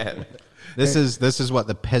huge fan. This is what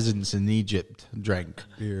the peasants in Egypt drank.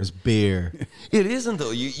 Beer. It was beer. It isn't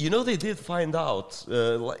though. You know they did find out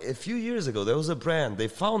like a few years ago. There was a brand they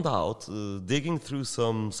found out digging through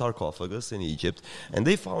some sarcophagus in Egypt, and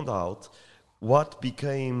they found out what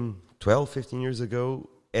became 12, 15 years ago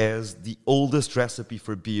as the oldest recipe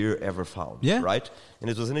for beer ever found. Yeah. Right? And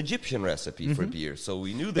it was an Egyptian recipe for beer. So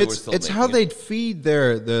we knew they were still It's making how it. they'd feed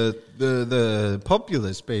the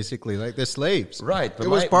populace, basically, like the slaves. Right. It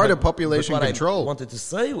was part of population what control. I wanted to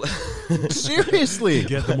say was Seriously.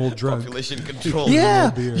 Get them all drunk. population control.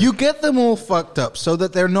 Yeah, beer. you get them all fucked up so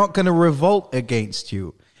that they're not going to revolt against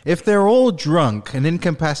you. If they're all drunk and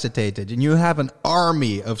incapacitated and you have an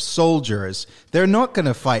army of soldiers, they're not going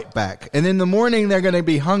to fight back. And in the morning, they're going to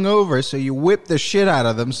be hungover, so you whip the shit out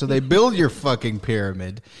of them so they build your fucking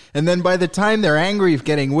pyramid. And then by the time they're angry of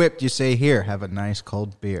getting whipped, you say, here, have a nice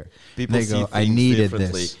cold beer. People And they see go, things I needed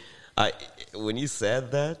differently. this. When you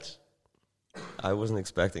said that, I wasn't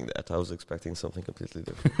expecting that. I was expecting something completely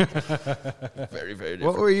different. Very, very different.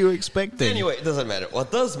 What were you expecting? Anyway, it doesn't matter.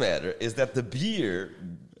 What does matter is that the beer,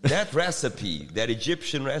 that recipe, that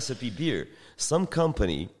Egyptian recipe beer, some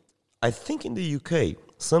company, I think in the UK,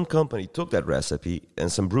 some company took that recipe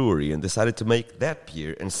and some brewery and decided to make that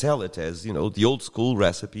beer and sell it as, you know, the old school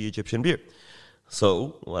recipe Egyptian beer.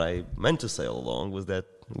 So what I meant to say all along was that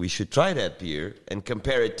we should try that beer and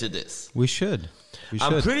compare it to this. We should.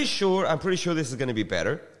 I'm pretty sure this is going to be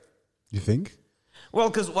better. You think? Well,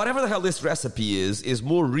 because whatever the hell this recipe is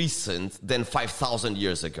more recent than 5,000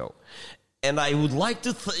 years ago. And I would like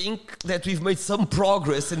to think that we've made some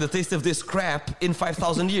progress in the taste of this crap in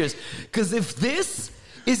 5,000 years. Because if this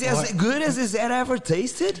is as good as is that ever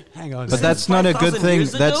tasted... Hang on. But that's not a good 5,000 thing.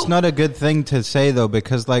 years That's ago? not a good thing to say, though,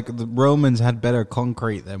 because like the Romans had better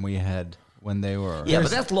concrete than we had when they were. Yeah, but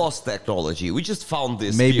that's lost technology. We just found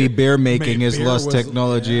this Maybe beer making Maybe is beer lost was-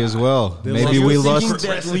 technology yeah. as well. They Maybe lost- we You're lost. thinking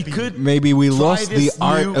that we could Maybe we try lost the this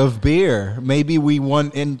art new- of beer. Maybe we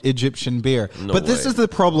want Egyptian beer. No But this way. is the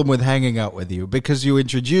problem with hanging out with you, because you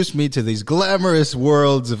introduce me to these glamorous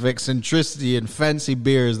worlds of eccentricity and fancy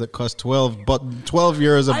beers that cost 12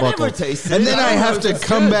 euros a I bottle. never tasted and it. then I I don't know have if to it's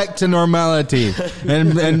come good. back to normality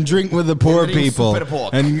and drink with the poor Everything's people. super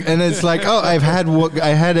pork. And it's like, oh, I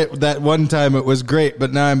had it that one time. It was great,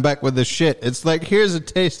 but now I'm back with the shit. It's like, here's a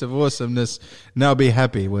taste of awesomeness. Now be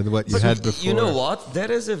happy with what you had before. You know what? That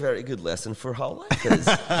is a very good lesson for how life is.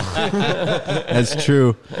 That's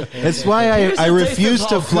true. It's why Here's I a taste refuse of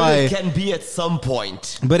to how good fly. it can be at some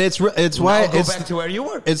point. But it's why Now go it's back to where you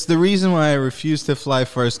were. it's the reason why I refuse to fly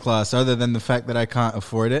first class, other than the fact that I can't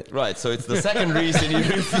afford it. Right, so it's the second reason you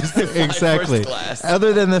refuse to fly Exactly. first class.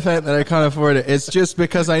 Other than the fact that I can't afford it, it's just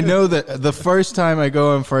because I know that the first time I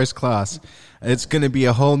go in first class, it's going to be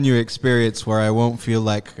a whole new experience where I won't feel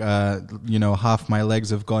like, half my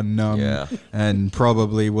legs have gone numb, Yeah. and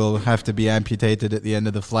probably will have to be amputated at the end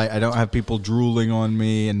of the flight. I don't have people drooling on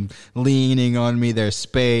me and leaning on me. There's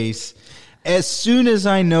space. As soon as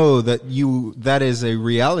I know that is a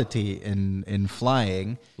reality in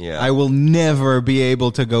flying, Yeah. I will never be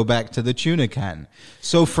able to go back to the tuna can.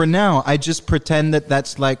 So for now, I just pretend that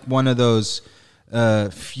that's like one of those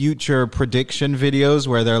future prediction videos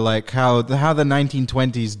where they're like how the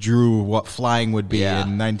 1920s drew what flying would be Yeah.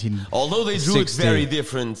 in 1960. Although they drew it very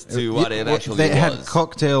different to what it actually they was. had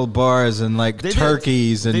cocktail bars and like They did.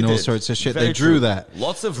 turkeys and They all did. sorts of shit. Very They drew true. that.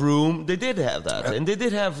 Lots of room. They did have that. And they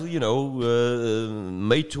did have,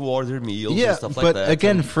 made-to-order meals and stuff like but that.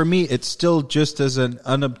 again, And- for me, it's still just as an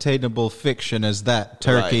unobtainable fiction as that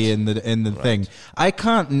turkey Right. in the thing. I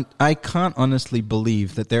can't honestly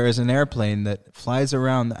believe that there is an airplane that flies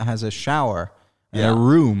around that has a shower and Yeah. a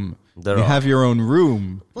room There you are. have your own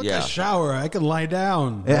room. Look, Yeah. a shower. I can lie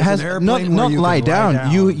down. It There's has an not airplane where you lie can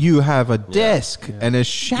down. You have a desk and a You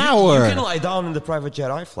shower. can lie down in the private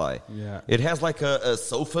jet I fly. Yeah. It has like a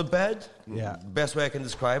sofa bed. Yeah. Best way I can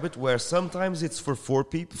describe it, where sometimes it's for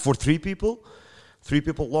 3 people. 3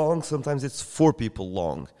 people long, sometimes it's 4 people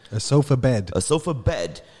long. A sofa bed. A sofa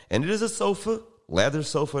bed. And it is a sofa, leather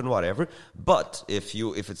sofa and whatever. But if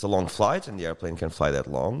it's a long flight, and the airplane can fly that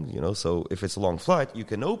long, so if it's a long flight, you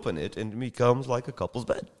can open it and it becomes like a couple's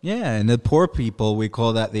bed. Yeah, and the poor people, we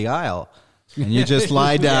call that the aisle. And you just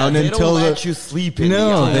lie down they until don't let you sleep in the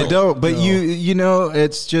No, aisle. they don't. But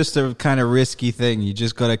it's just a kind of risky thing. You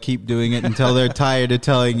just got to keep doing it until they're tired of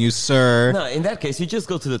telling you, sir. No, in that case, you just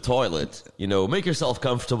go to the toilet. Make yourself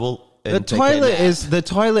comfortable. And The take a toilet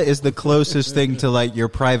nap. is the closest thing to like your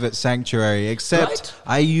private sanctuary. Except Right?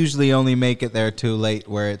 I usually only make it there too late,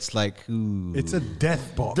 where it's like, ooh. It's a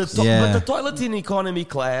death box. Yeah. But the toilet in economy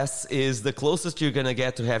class is the closest you're gonna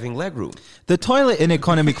get to having legroom. The toilet in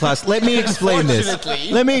economy class. Let me explain this.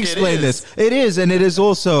 Unfortunately, Let me it explain is. this. It is, and it is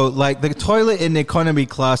also like the toilet in economy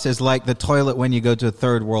class is like the toilet when you go to a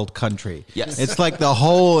third world country. Yes. It's like the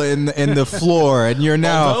hole in the floor, and you're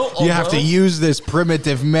now you have to Although- use this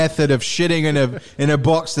primitive method of shitting in a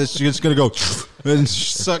box that's just gonna go and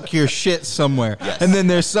suck your shit somewhere. Yes. And then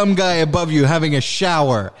there's some guy above you having a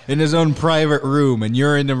shower in his own private room, and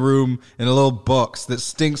you're in a room in a little box that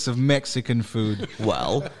stinks of Mexican food.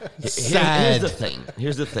 Well, Sad.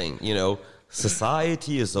 Here's the thing.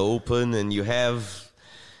 Society is open, and you have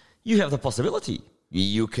the possibility.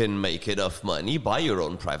 You can make enough money, buy your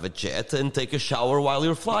own private jet, and take a shower while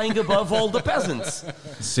you're flying above all the peasants.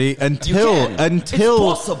 See, can.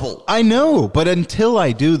 until It's possible. I know, but until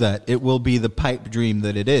I do that, it will be the pipe dream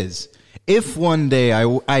that it is. If one day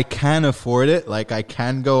I can afford it, like I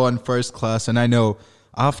can go on first class, and I know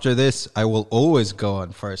after this I will always go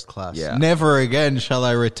on first class. Yeah. Never again shall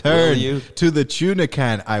I return Will you? to the tuna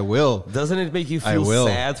can. I will. Doesn't it make you I feel will.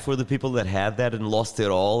 sad for the people that had that and lost it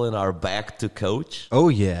all and are back to coach? Oh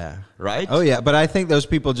yeah. Right? Oh yeah, but I think those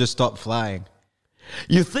people just stop flying.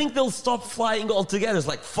 You think they'll stop flying altogether? It's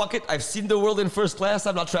like, fuck it, I've seen the world in first class,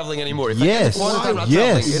 I'm not traveling anymore. If I Yes. get the quality, I'm not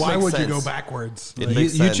Yes. traveling. It Why makes would you sense. go backwards? It You,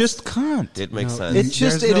 makes you sense. just can't. It makes No, sense. It's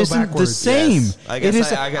just There's it no isn't the backwards. same. Yes. I guess it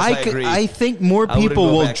is. I agree. I think more I wouldn't people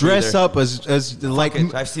go will back dress either. up as like. Fuck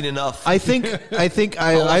it, I've seen enough. I think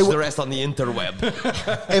I'll watch the I rest on the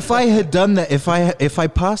interweb. if I had done that, if I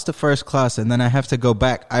passed the first class and then I have to go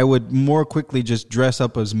back, I would more quickly just dress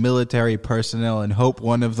up as military personnel and hope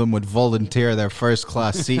one of them would volunteer their first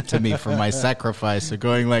class seat to me for my sacrifice. So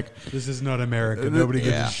going like, This is not America. Nobody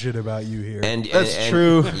gives Yeah. a shit about you here. that's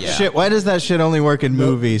true. Yeah. Shit, why does that shit only work in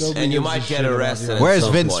movies? nobody And you gives a might shit get about arrested. you. at Where's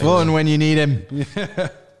some Vince point. Vaughn when you need him?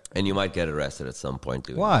 And you might get arrested at some point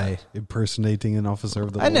doing Why? Impersonating an officer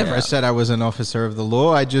of the law. I never said I was an officer of the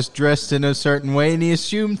law. I just dressed in a certain way and he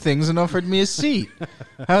assumed things and offered me a seat.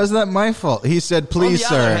 How is that my fault? He said, On please, the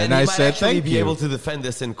sir. other hand, And I you might said, actually thank be you. able to defend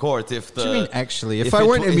this in court if the. What do you mean, actually? If if I it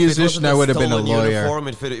weren't wa- a if it musician, wasn't I would have been a stolen lawyer. Uniform,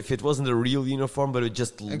 if it wasn't a real uniform, but it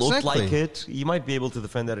just looked Exactly. like it, you might be able to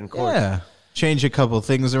defend that in court. Yeah. Change a couple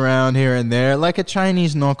things around here and there, like a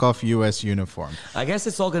Chinese knockoff U.S. uniform. I guess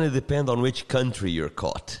it's all going to depend on which country you're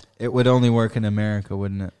caught. It would only work in America,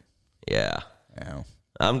 wouldn't it? Yeah. Yeah.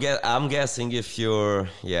 I'm guessing if you're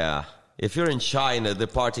in China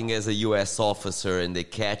departing as a U.S. officer and they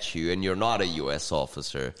catch you and you're not a U.S.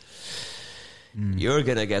 officer, you're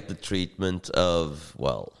gonna get the treatment of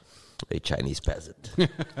a Chinese peasant,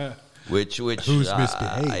 which Who's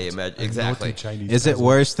misbehaved? I imagine A exactly. naughty Chinese Is it peasant.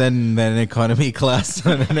 worse than economy class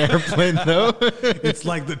on an airplane, though? It's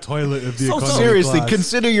like the toilet of the So economy Seriously, class.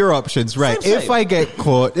 consider your options. Right. Same. If I get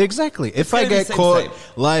caught, exactly. If I gonna be get same, caught, same.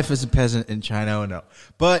 life as a peasant in China, oh no.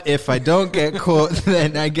 But if I don't get caught,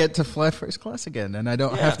 then I get to fly first class again. And I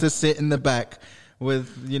don't have to sit in the back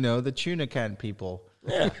with, the tuna can people.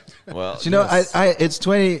 Yeah. Well, Do you know, yes.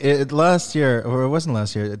 it's last year, or it wasn't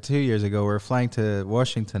last year, 2 years ago, we were flying to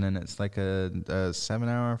Washington and it's like a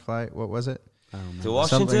 7-hour flight. What was it? to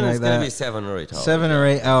Washington, something like it's going to that. be 7 or 8 hours. 7 or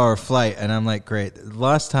 8 hour flight. And I'm like, great.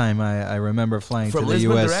 Last time I remember flying From to the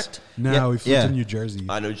Lisbon U.S. direct? No, we flew yeah. to New Jersey.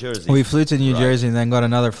 New Jersey. We flew to New Right. Jersey and then got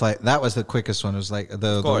another flight. That was the quickest one. It was like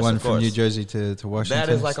the course, one of from New course. Jersey to Washington.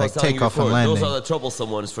 That is like It's I was telling you takeoff and before. landing. Those are the troublesome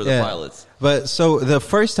ones for the Yeah. pilots. But so the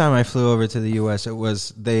first time I flew over to the U.S., it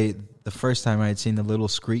was the first time I had seen the little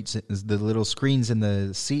screens in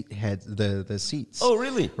the seat heads, the seats. Oh,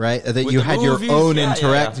 really? Right, that With you the had movies? your own Yeah,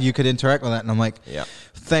 interact. yeah. You could interact with that, and I'm like, Yeah.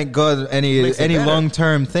 thank God. Any Makes it better. long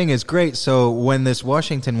term thing is great. So when this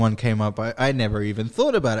Washington one came up, I never even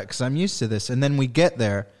thought about it because I'm used to this. And then we get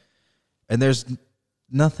there, and there's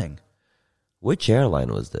nothing. Which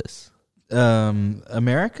airline was this?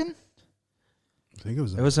 American? I think it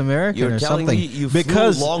was. It was American You're or telling something. me you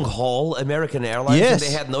flew long haul American Airlines Yes. and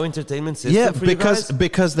they had no entertainment system for you guys?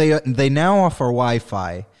 because they now offer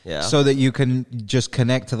Wi-Fi, Yeah. so that you can just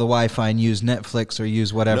connect to the Wi-Fi and use Netflix or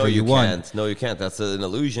use whatever No, you you want. can't. No, you can't. That's an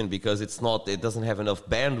illusion because it doesn't have enough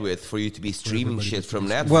bandwidth for you to be streaming shit from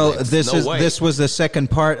Netflix. Well, No way. this was the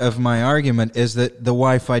second part of my argument, is that the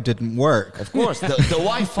Wi-Fi didn't work. Of course, the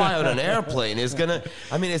Wi-Fi on an airplane is gonna.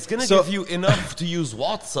 I mean, it's gonna So- give you enough to use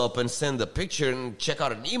WhatsApp and send a picture and check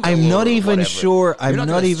out an email. I'm not or even whatever. sure. You're I'm not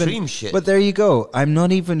not gonna even. stream shit. But there you go. I'm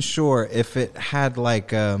not even sure if it had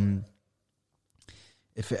like a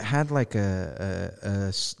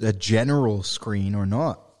general screen or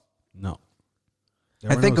not. No.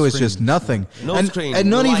 I think it was just nothing. No and, screen, and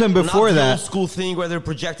not even before not the that. old school thing where they're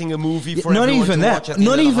projecting a movie for Not everyone even to that. watch at the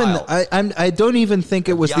Not end of the even. aisle. I don't even think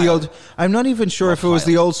it was The the aisle. old. I'm not even sure Not if it was aisle.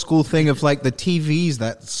 the old school thing of like the TVs,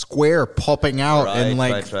 that square popping out and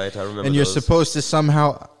Right, like. right. I remember And you're those. supposed to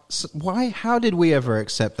somehow. Why? How did we ever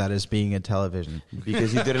accept that as being a television?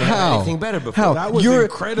 Because you didn't How? have anything better before. How? That was You're-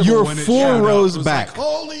 incredible. you're when it 4 showed up. rows It was back. Like,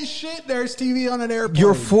 holy shit! There's TV on an airplane.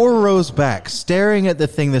 You're 4 rows back, staring at the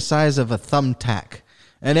thing the size of a thumbtack.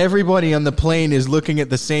 And everybody on the plane is looking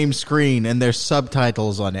at the same screen, and there's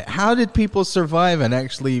subtitles on it. How did people survive and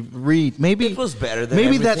actually read? Maybe It was better than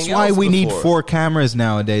Maybe that's everything why else we need before. 4 cameras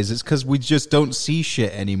nowadays. It's because we just don't see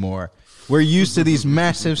shit anymore. We're used to these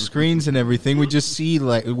massive screens and everything. We just see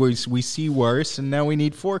like we see worse, and now we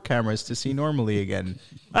need 4 cameras to see normally again.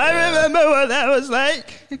 I remember what that was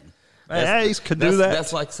like. My eyes could do that.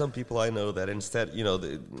 That's like some people I know that instead,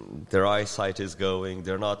 their eyesight is going.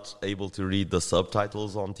 They're not able to read the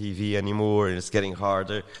subtitles on TV anymore, and it's getting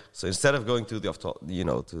harder. So instead of going to the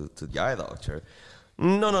to the eye doctor,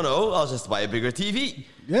 no, I'll just buy a bigger TV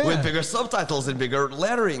with bigger subtitles and bigger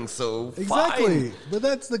lettering. So Exactly. fine. But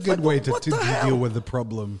that's the good Like, way to what the hell? deal with the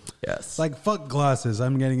problem. Yes. It's like, fuck glasses.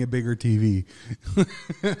 I'm getting a bigger TV.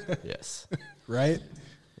 Yes. Right?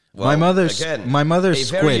 Well, my mother a very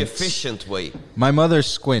squints. efficient way. My mother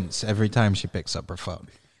squints every time she picks up her phone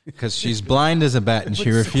because she's blind as a bat and she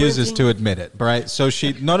refuses squinting- to admit it. Right? So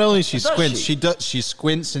she not only she Does squints, she? she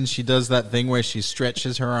squints and she does that thing where she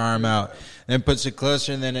stretches her arm out and puts it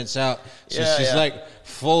closer and then it's out. So Yeah, she's yeah. like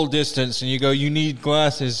full distance, and you go, "You need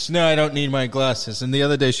glasses." No, I don't need my glasses. And the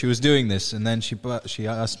other day she was doing this, and then she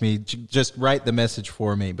asked me, "Just write the message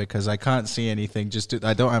for me because I can't see anything.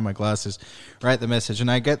 I don't have my glasses. Write the message."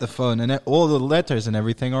 And I get the phone, and all the letters and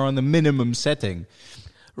everything are on the minimum setting.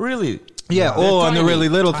 Really? Yeah, They're all on the tiny. really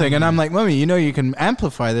little thing. And I'm like, "Mommy, you can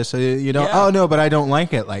amplify this." So you know, Yeah. oh no, but I don't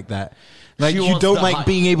like it like that. Like, She you wants don't the like high-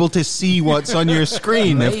 being able to see what's on your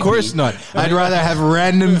screen. Of Maybe. course not. I'd rather have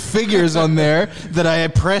random figures on there that I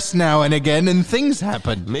press now and again, and things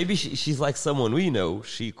happen. Maybe she's like someone we know,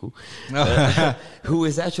 Shiku, who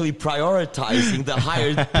is actually prioritizing the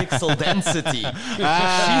higher pixel density.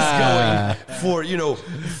 She's going for,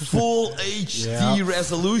 full HD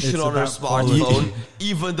resolution It's on her about smartphone, quality.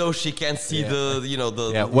 even though she can't see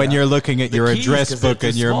Yeah, when you're looking at The your keys, address 'cause they're book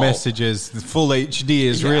and too your small. messages, the full HD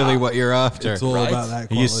is really what you're after. It's all Right? about that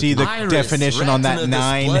quality. You see the Iris, definition on that retina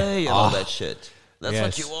 9. display and all Ah. that shit. That's Yes.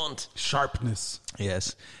 what you want. Sharpness.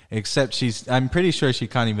 Yes, except I'm pretty sure she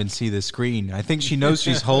can't even see the screen. I think she knows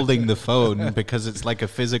she's holding the phone because it's like a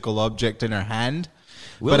physical object in her hand.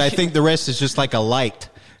 Well, But I she- think the rest is just like a light.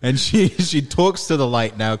 And she talks to the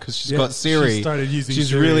light now because she's Yeah, got Siri. she started using She's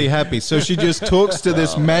Siri. really happy. So she just talks to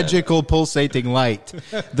this magical pulsating light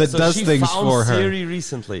that So does she things found for her. Siri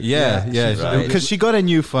recently. Yeah, Right. because she got a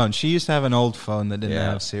new phone. She used to have an old phone that didn't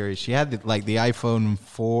Yeah. have Siri. She had the iPhone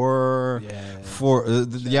 4,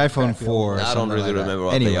 the iPhone 4. or I don't something really like that. remember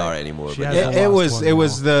what Anyway. they are anymore. She But has yeah. the It last was one it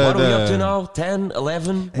was the What are we up to the now? 10,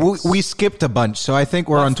 11? we skipped a bunch, so I think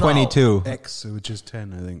we're on What's now? 22. X, which is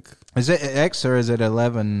 10, I think. Is it X or is it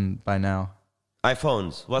 11 by now?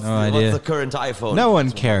 iPhones. What's No the idea. current iPhone? No one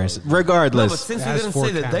cares. No, Regardless. but since It we has didn't 4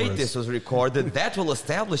 say the date cameras. this was recorded, that will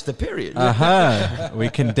establish the period. Aha, we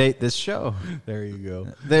can date this show. There you go.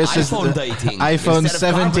 There's just iPhone dating iPhone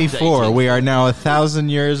instead of carbon 74. dating. We are now 1,000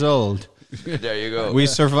 years old. There you go. We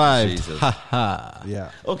survived. Jesus. Ha ha.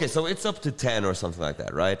 Yeah. Okay, so it's up to 10 or something like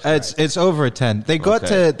that, right? It's over 10. They got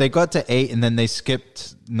Okay. to 8 and then they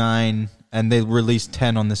skipped 9 and they released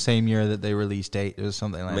 10 on the same year that they released 8. It was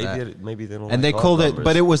something like that. Maybe they don't. And they like called odd it, but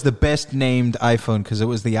numbers. it was the best named iPhone because it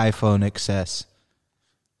was the iPhone XS.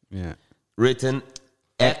 Yeah. written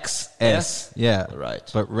XS. Yeah. Right.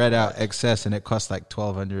 But read out XS and it cost like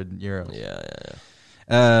 1,200 euros. Yeah.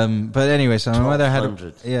 But anyway, so my mother had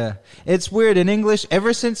 1200. It's weird in English.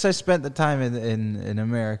 Ever since I spent the time in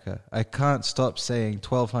America, I can't stop saying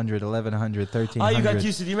 1200, 1100, 1300. You got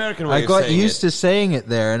used to the American way I of got saying used it. to saying it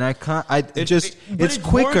there, and I can't. It's it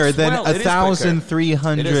quicker works than well. It is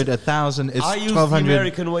 1,300, quicker. It is. 1,000. It's I use the 1,200.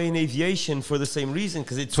 American way in aviation for the same reason,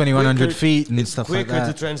 because it's 2,100 quicker- feet and it's stuff like quicker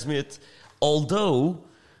that. to transmit. Although,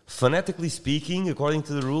 phonetically speaking, according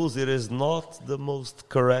to the rules, it is not the most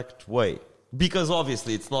correct way. Because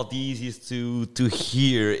obviously it's not the easiest to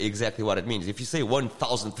hear exactly what it means. If you say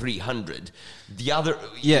 1,300, the other...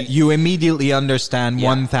 You immediately understand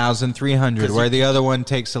 1,300, 'Cause where the other one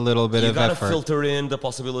takes a little bit you of gotta effort. filter in the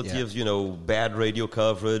possibility of, bad radio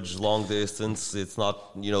coverage, long distance. It's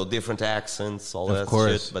not, different accents, all that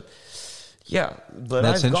course. shit. But but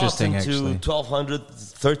That's I've interesting, gotten to actually. 1,200,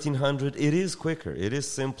 1,300. It is quicker. It is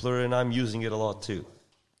simpler, and I'm using it a lot too.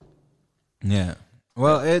 Yeah.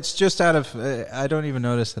 Well, it's just out of... I don't even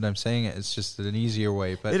notice that I'm saying it. It's just an easier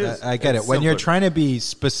way. But It is. I get It's it. When you're simpler. trying to be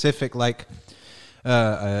specific, like...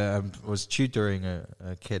 I was tutoring a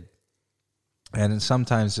kid. And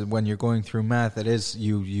sometimes when you're going through math, it is...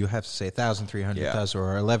 You have to say 1,300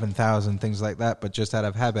 or 11,000, things like that. But just out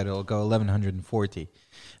of habit, it'll go 1,140.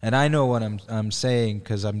 And I know what I'm saying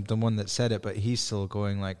because I'm the one that said it, but he's still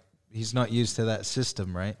going like... He's not used to that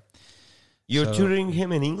system, right? You're tutoring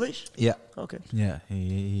him in English? Yeah. Okay. Yeah,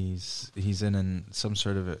 he's in some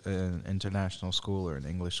sort of an international school or an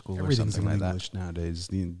English school Everything's or something in like English nowadays.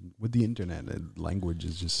 With the internet, language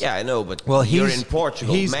is just... Yeah, I know, but Well, you're he's- in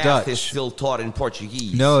Portugal. he's Math Dutch. is still taught in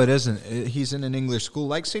Portuguese. that. No, it isn't. He's in an English school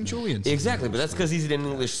like St. Julian's. Exactly, but that's because he's in an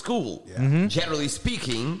English school. Generally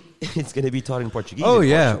speaking, it's going to be taught in Portuguese. Oh in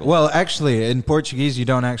yeah. Portugal. Well, actually, in Portuguese, you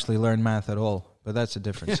don't actually learn math at all. But that's a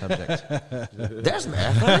different subject. There's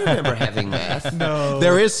math. I remember having math. No,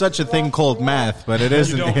 There is such a thing called math, but it you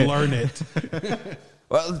isn't. don't learn it.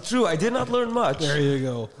 Well, true. I did not learn much. There you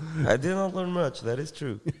go. I did not learn much. That is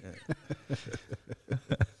true.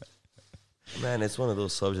 Man, it's one of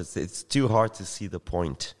those subjects. It's too hard to see the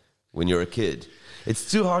point when you're a kid.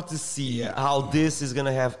 It's too hard to see how this is going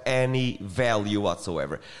to have any value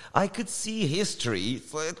whatsoever. I could see history.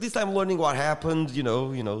 So at least I'm learning what happened.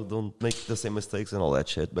 Don't make the same mistakes and all that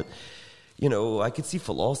shit. But, I could see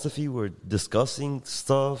philosophy. We're discussing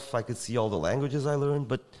stuff. I could see all the languages I learned.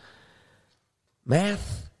 But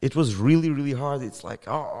math, it was really, really hard. It's like,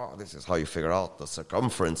 this is how you figure out the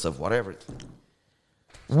circumference of whatever.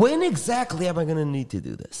 When exactly am I going to need to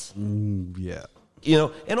do this? Yeah.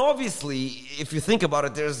 And obviously, if you think about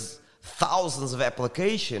it, there's thousands of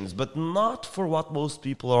applications, but not for what most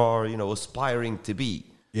people are, aspiring to be.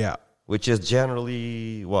 Yeah. Which is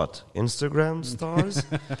generally, what? Instagram stars?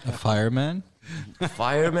 A fireman?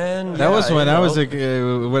 Fireman? That was when I was a kid.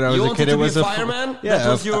 You wanted It to was be a a fireman? Yeah, That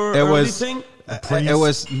was your it early was- thing? It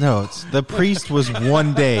was the priest was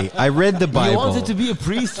one day. I read the Bible. You wanted to be a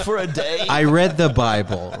priest for a day? I read the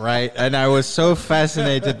Bible, right? And I was so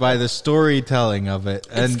fascinated by the storytelling of it.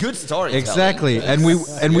 And good storytelling. Exactly. And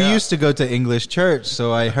we used to go to English church,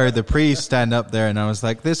 so I heard the priest stand up there and I was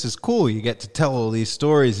like, this is cool. You get to tell all these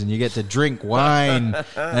stories and you get to drink wine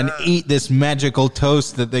and eat this magical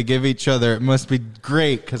toast that they give each other. It must be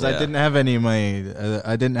great because I didn't have any of my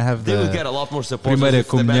I didn't have They the would get a lot more support Primeira if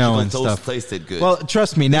the Comunhão magical and toast stuff. tasted good. Well,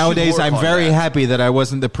 trust me, They should nowadays work I'm on very that. happy that I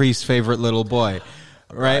wasn't the priest's favorite little boy.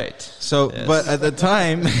 Right? So, Yes. but at the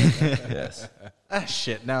time... Yes.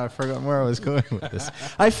 shit, now I forgot where I was going with this.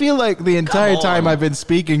 I feel like the entire time I've been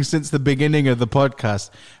speaking since the beginning of the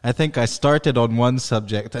podcast, I think I started on one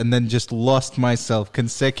subject and then just lost myself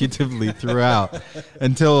consecutively throughout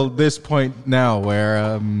until this point now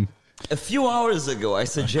where... A few hours ago, I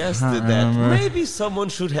suggested that maybe someone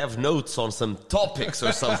should have notes on some topics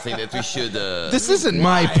or something that we should. this isn't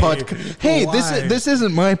my podcast. Hey, Why? this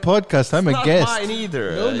isn't my podcast. I'm a not guest. mine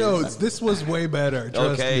either. No notes. This was way better.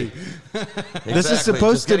 Trust Okay. me. This is Exactly,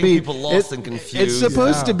 supposed just to getting be people lost and confused. It's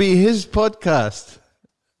supposed to be his podcast.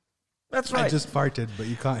 That's I right. just farted, but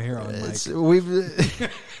you can't hear on mic.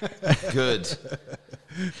 Good.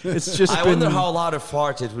 It's just I been. wonder how loud a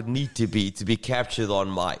fart it would need to be captured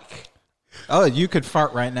on mic. Oh, you could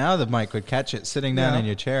fart right now. The mic would catch it sitting down Yeah. in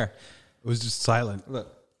your chair. It was just silent. Look.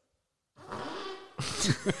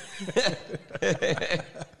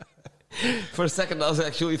 For a second, I was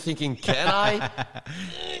actually thinking, can I?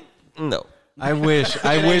 No. I wish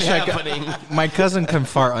I happening. could. My cousin can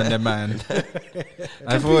fart on demand.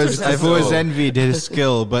 I've always envied his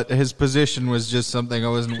skill, but his position was just something I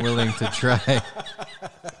wasn't willing to try.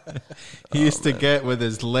 He used to get with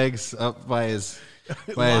his legs up by his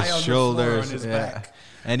Lie on the floor shoulders, on his yeah. back.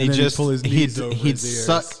 And And he then he'd just pull his knees over he'd his ears.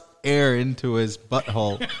 suck air into his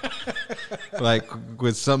butthole, like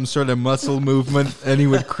with some sort of muscle movement, and he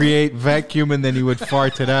would create vacuum, and then he would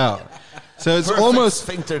fart it out. So it's Perfect almost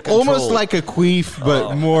sphincter control. like a queef,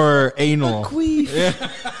 but more anal. Queef.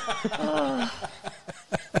 Yeah.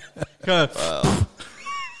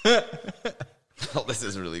 Well, this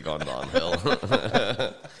has really gone downhill.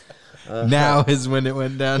 Now is when it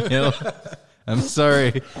went downhill. I'm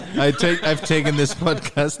sorry. I've taken this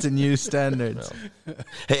podcast to new standards.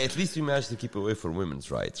 Hey, at least we managed to keep away from women's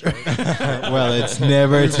rights, right? Well, it's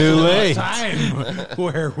never too late. Time.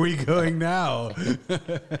 Where are we going now?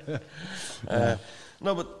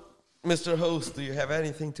 No, but Mr. Host, do you have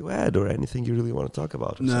anything to add or anything you really want to talk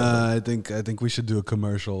about? No, I think we should do a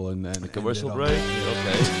commercial and A commercial end it break?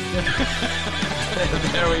 Okay.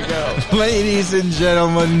 There we go. Ladies and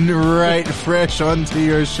gentlemen, right fresh onto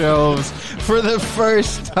your shelves. For the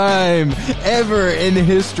first time ever in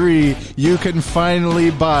history, you can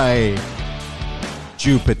finally buy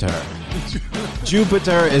Jupiter.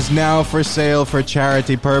 Jupiter is now for sale for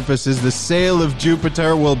charity purposes. The sale of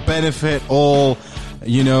Jupiter will benefit all,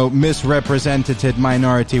 misrepresented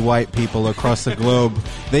minority white people across the globe.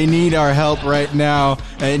 They need our help right now,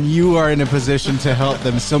 and you are in a position to help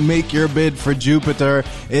them. So make your bid for Jupiter.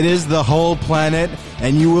 It is the whole planet,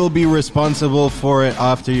 and you will be responsible for it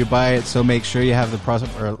after you buy it. So make sure you have the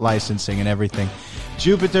proper licensing and everything.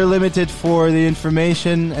 Jupiter Limited for the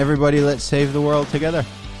information. Everybody, let's save the world together.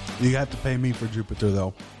 You have to pay me for Jupiter,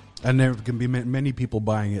 though. And there can be many people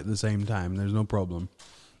buying it at the same time. There's no problem.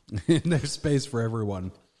 There's space for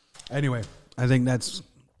everyone. Anyway, I think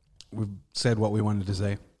we've said what we wanted to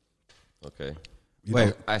say. Okay.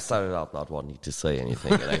 Wait. I started out not wanting to say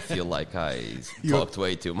anything, and I feel like I talked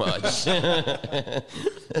way too much. Do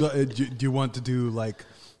you want to do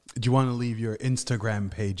do you want to leave your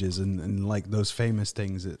Instagram pages and like those famous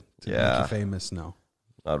things that make you famous now?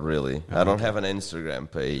 Not really. I don't have an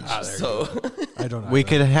Instagram page, so I don't know. We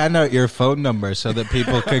could hand out your phone number so that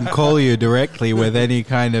people can call you directly with any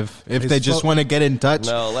kind of, if they just want to get in touch.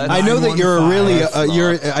 No, let's I know that you're a really,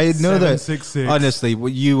 I know that, 766. honestly,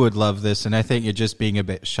 you would love this, and I think you're just being a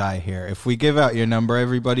bit shy here. If we give out your number,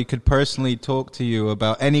 everybody could personally talk to you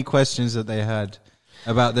about any questions that they had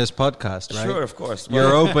about this podcast, right? Sure, of course.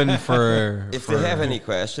 You're open for... If they have any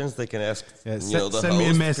questions, they can ask the send host, me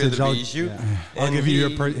a message. Peter I'll Bijou, I'll and give you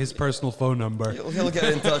his personal phone number. He'll get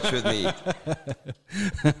in touch with me.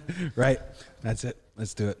 Right. That's it.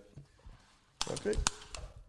 Let's do it. Okay.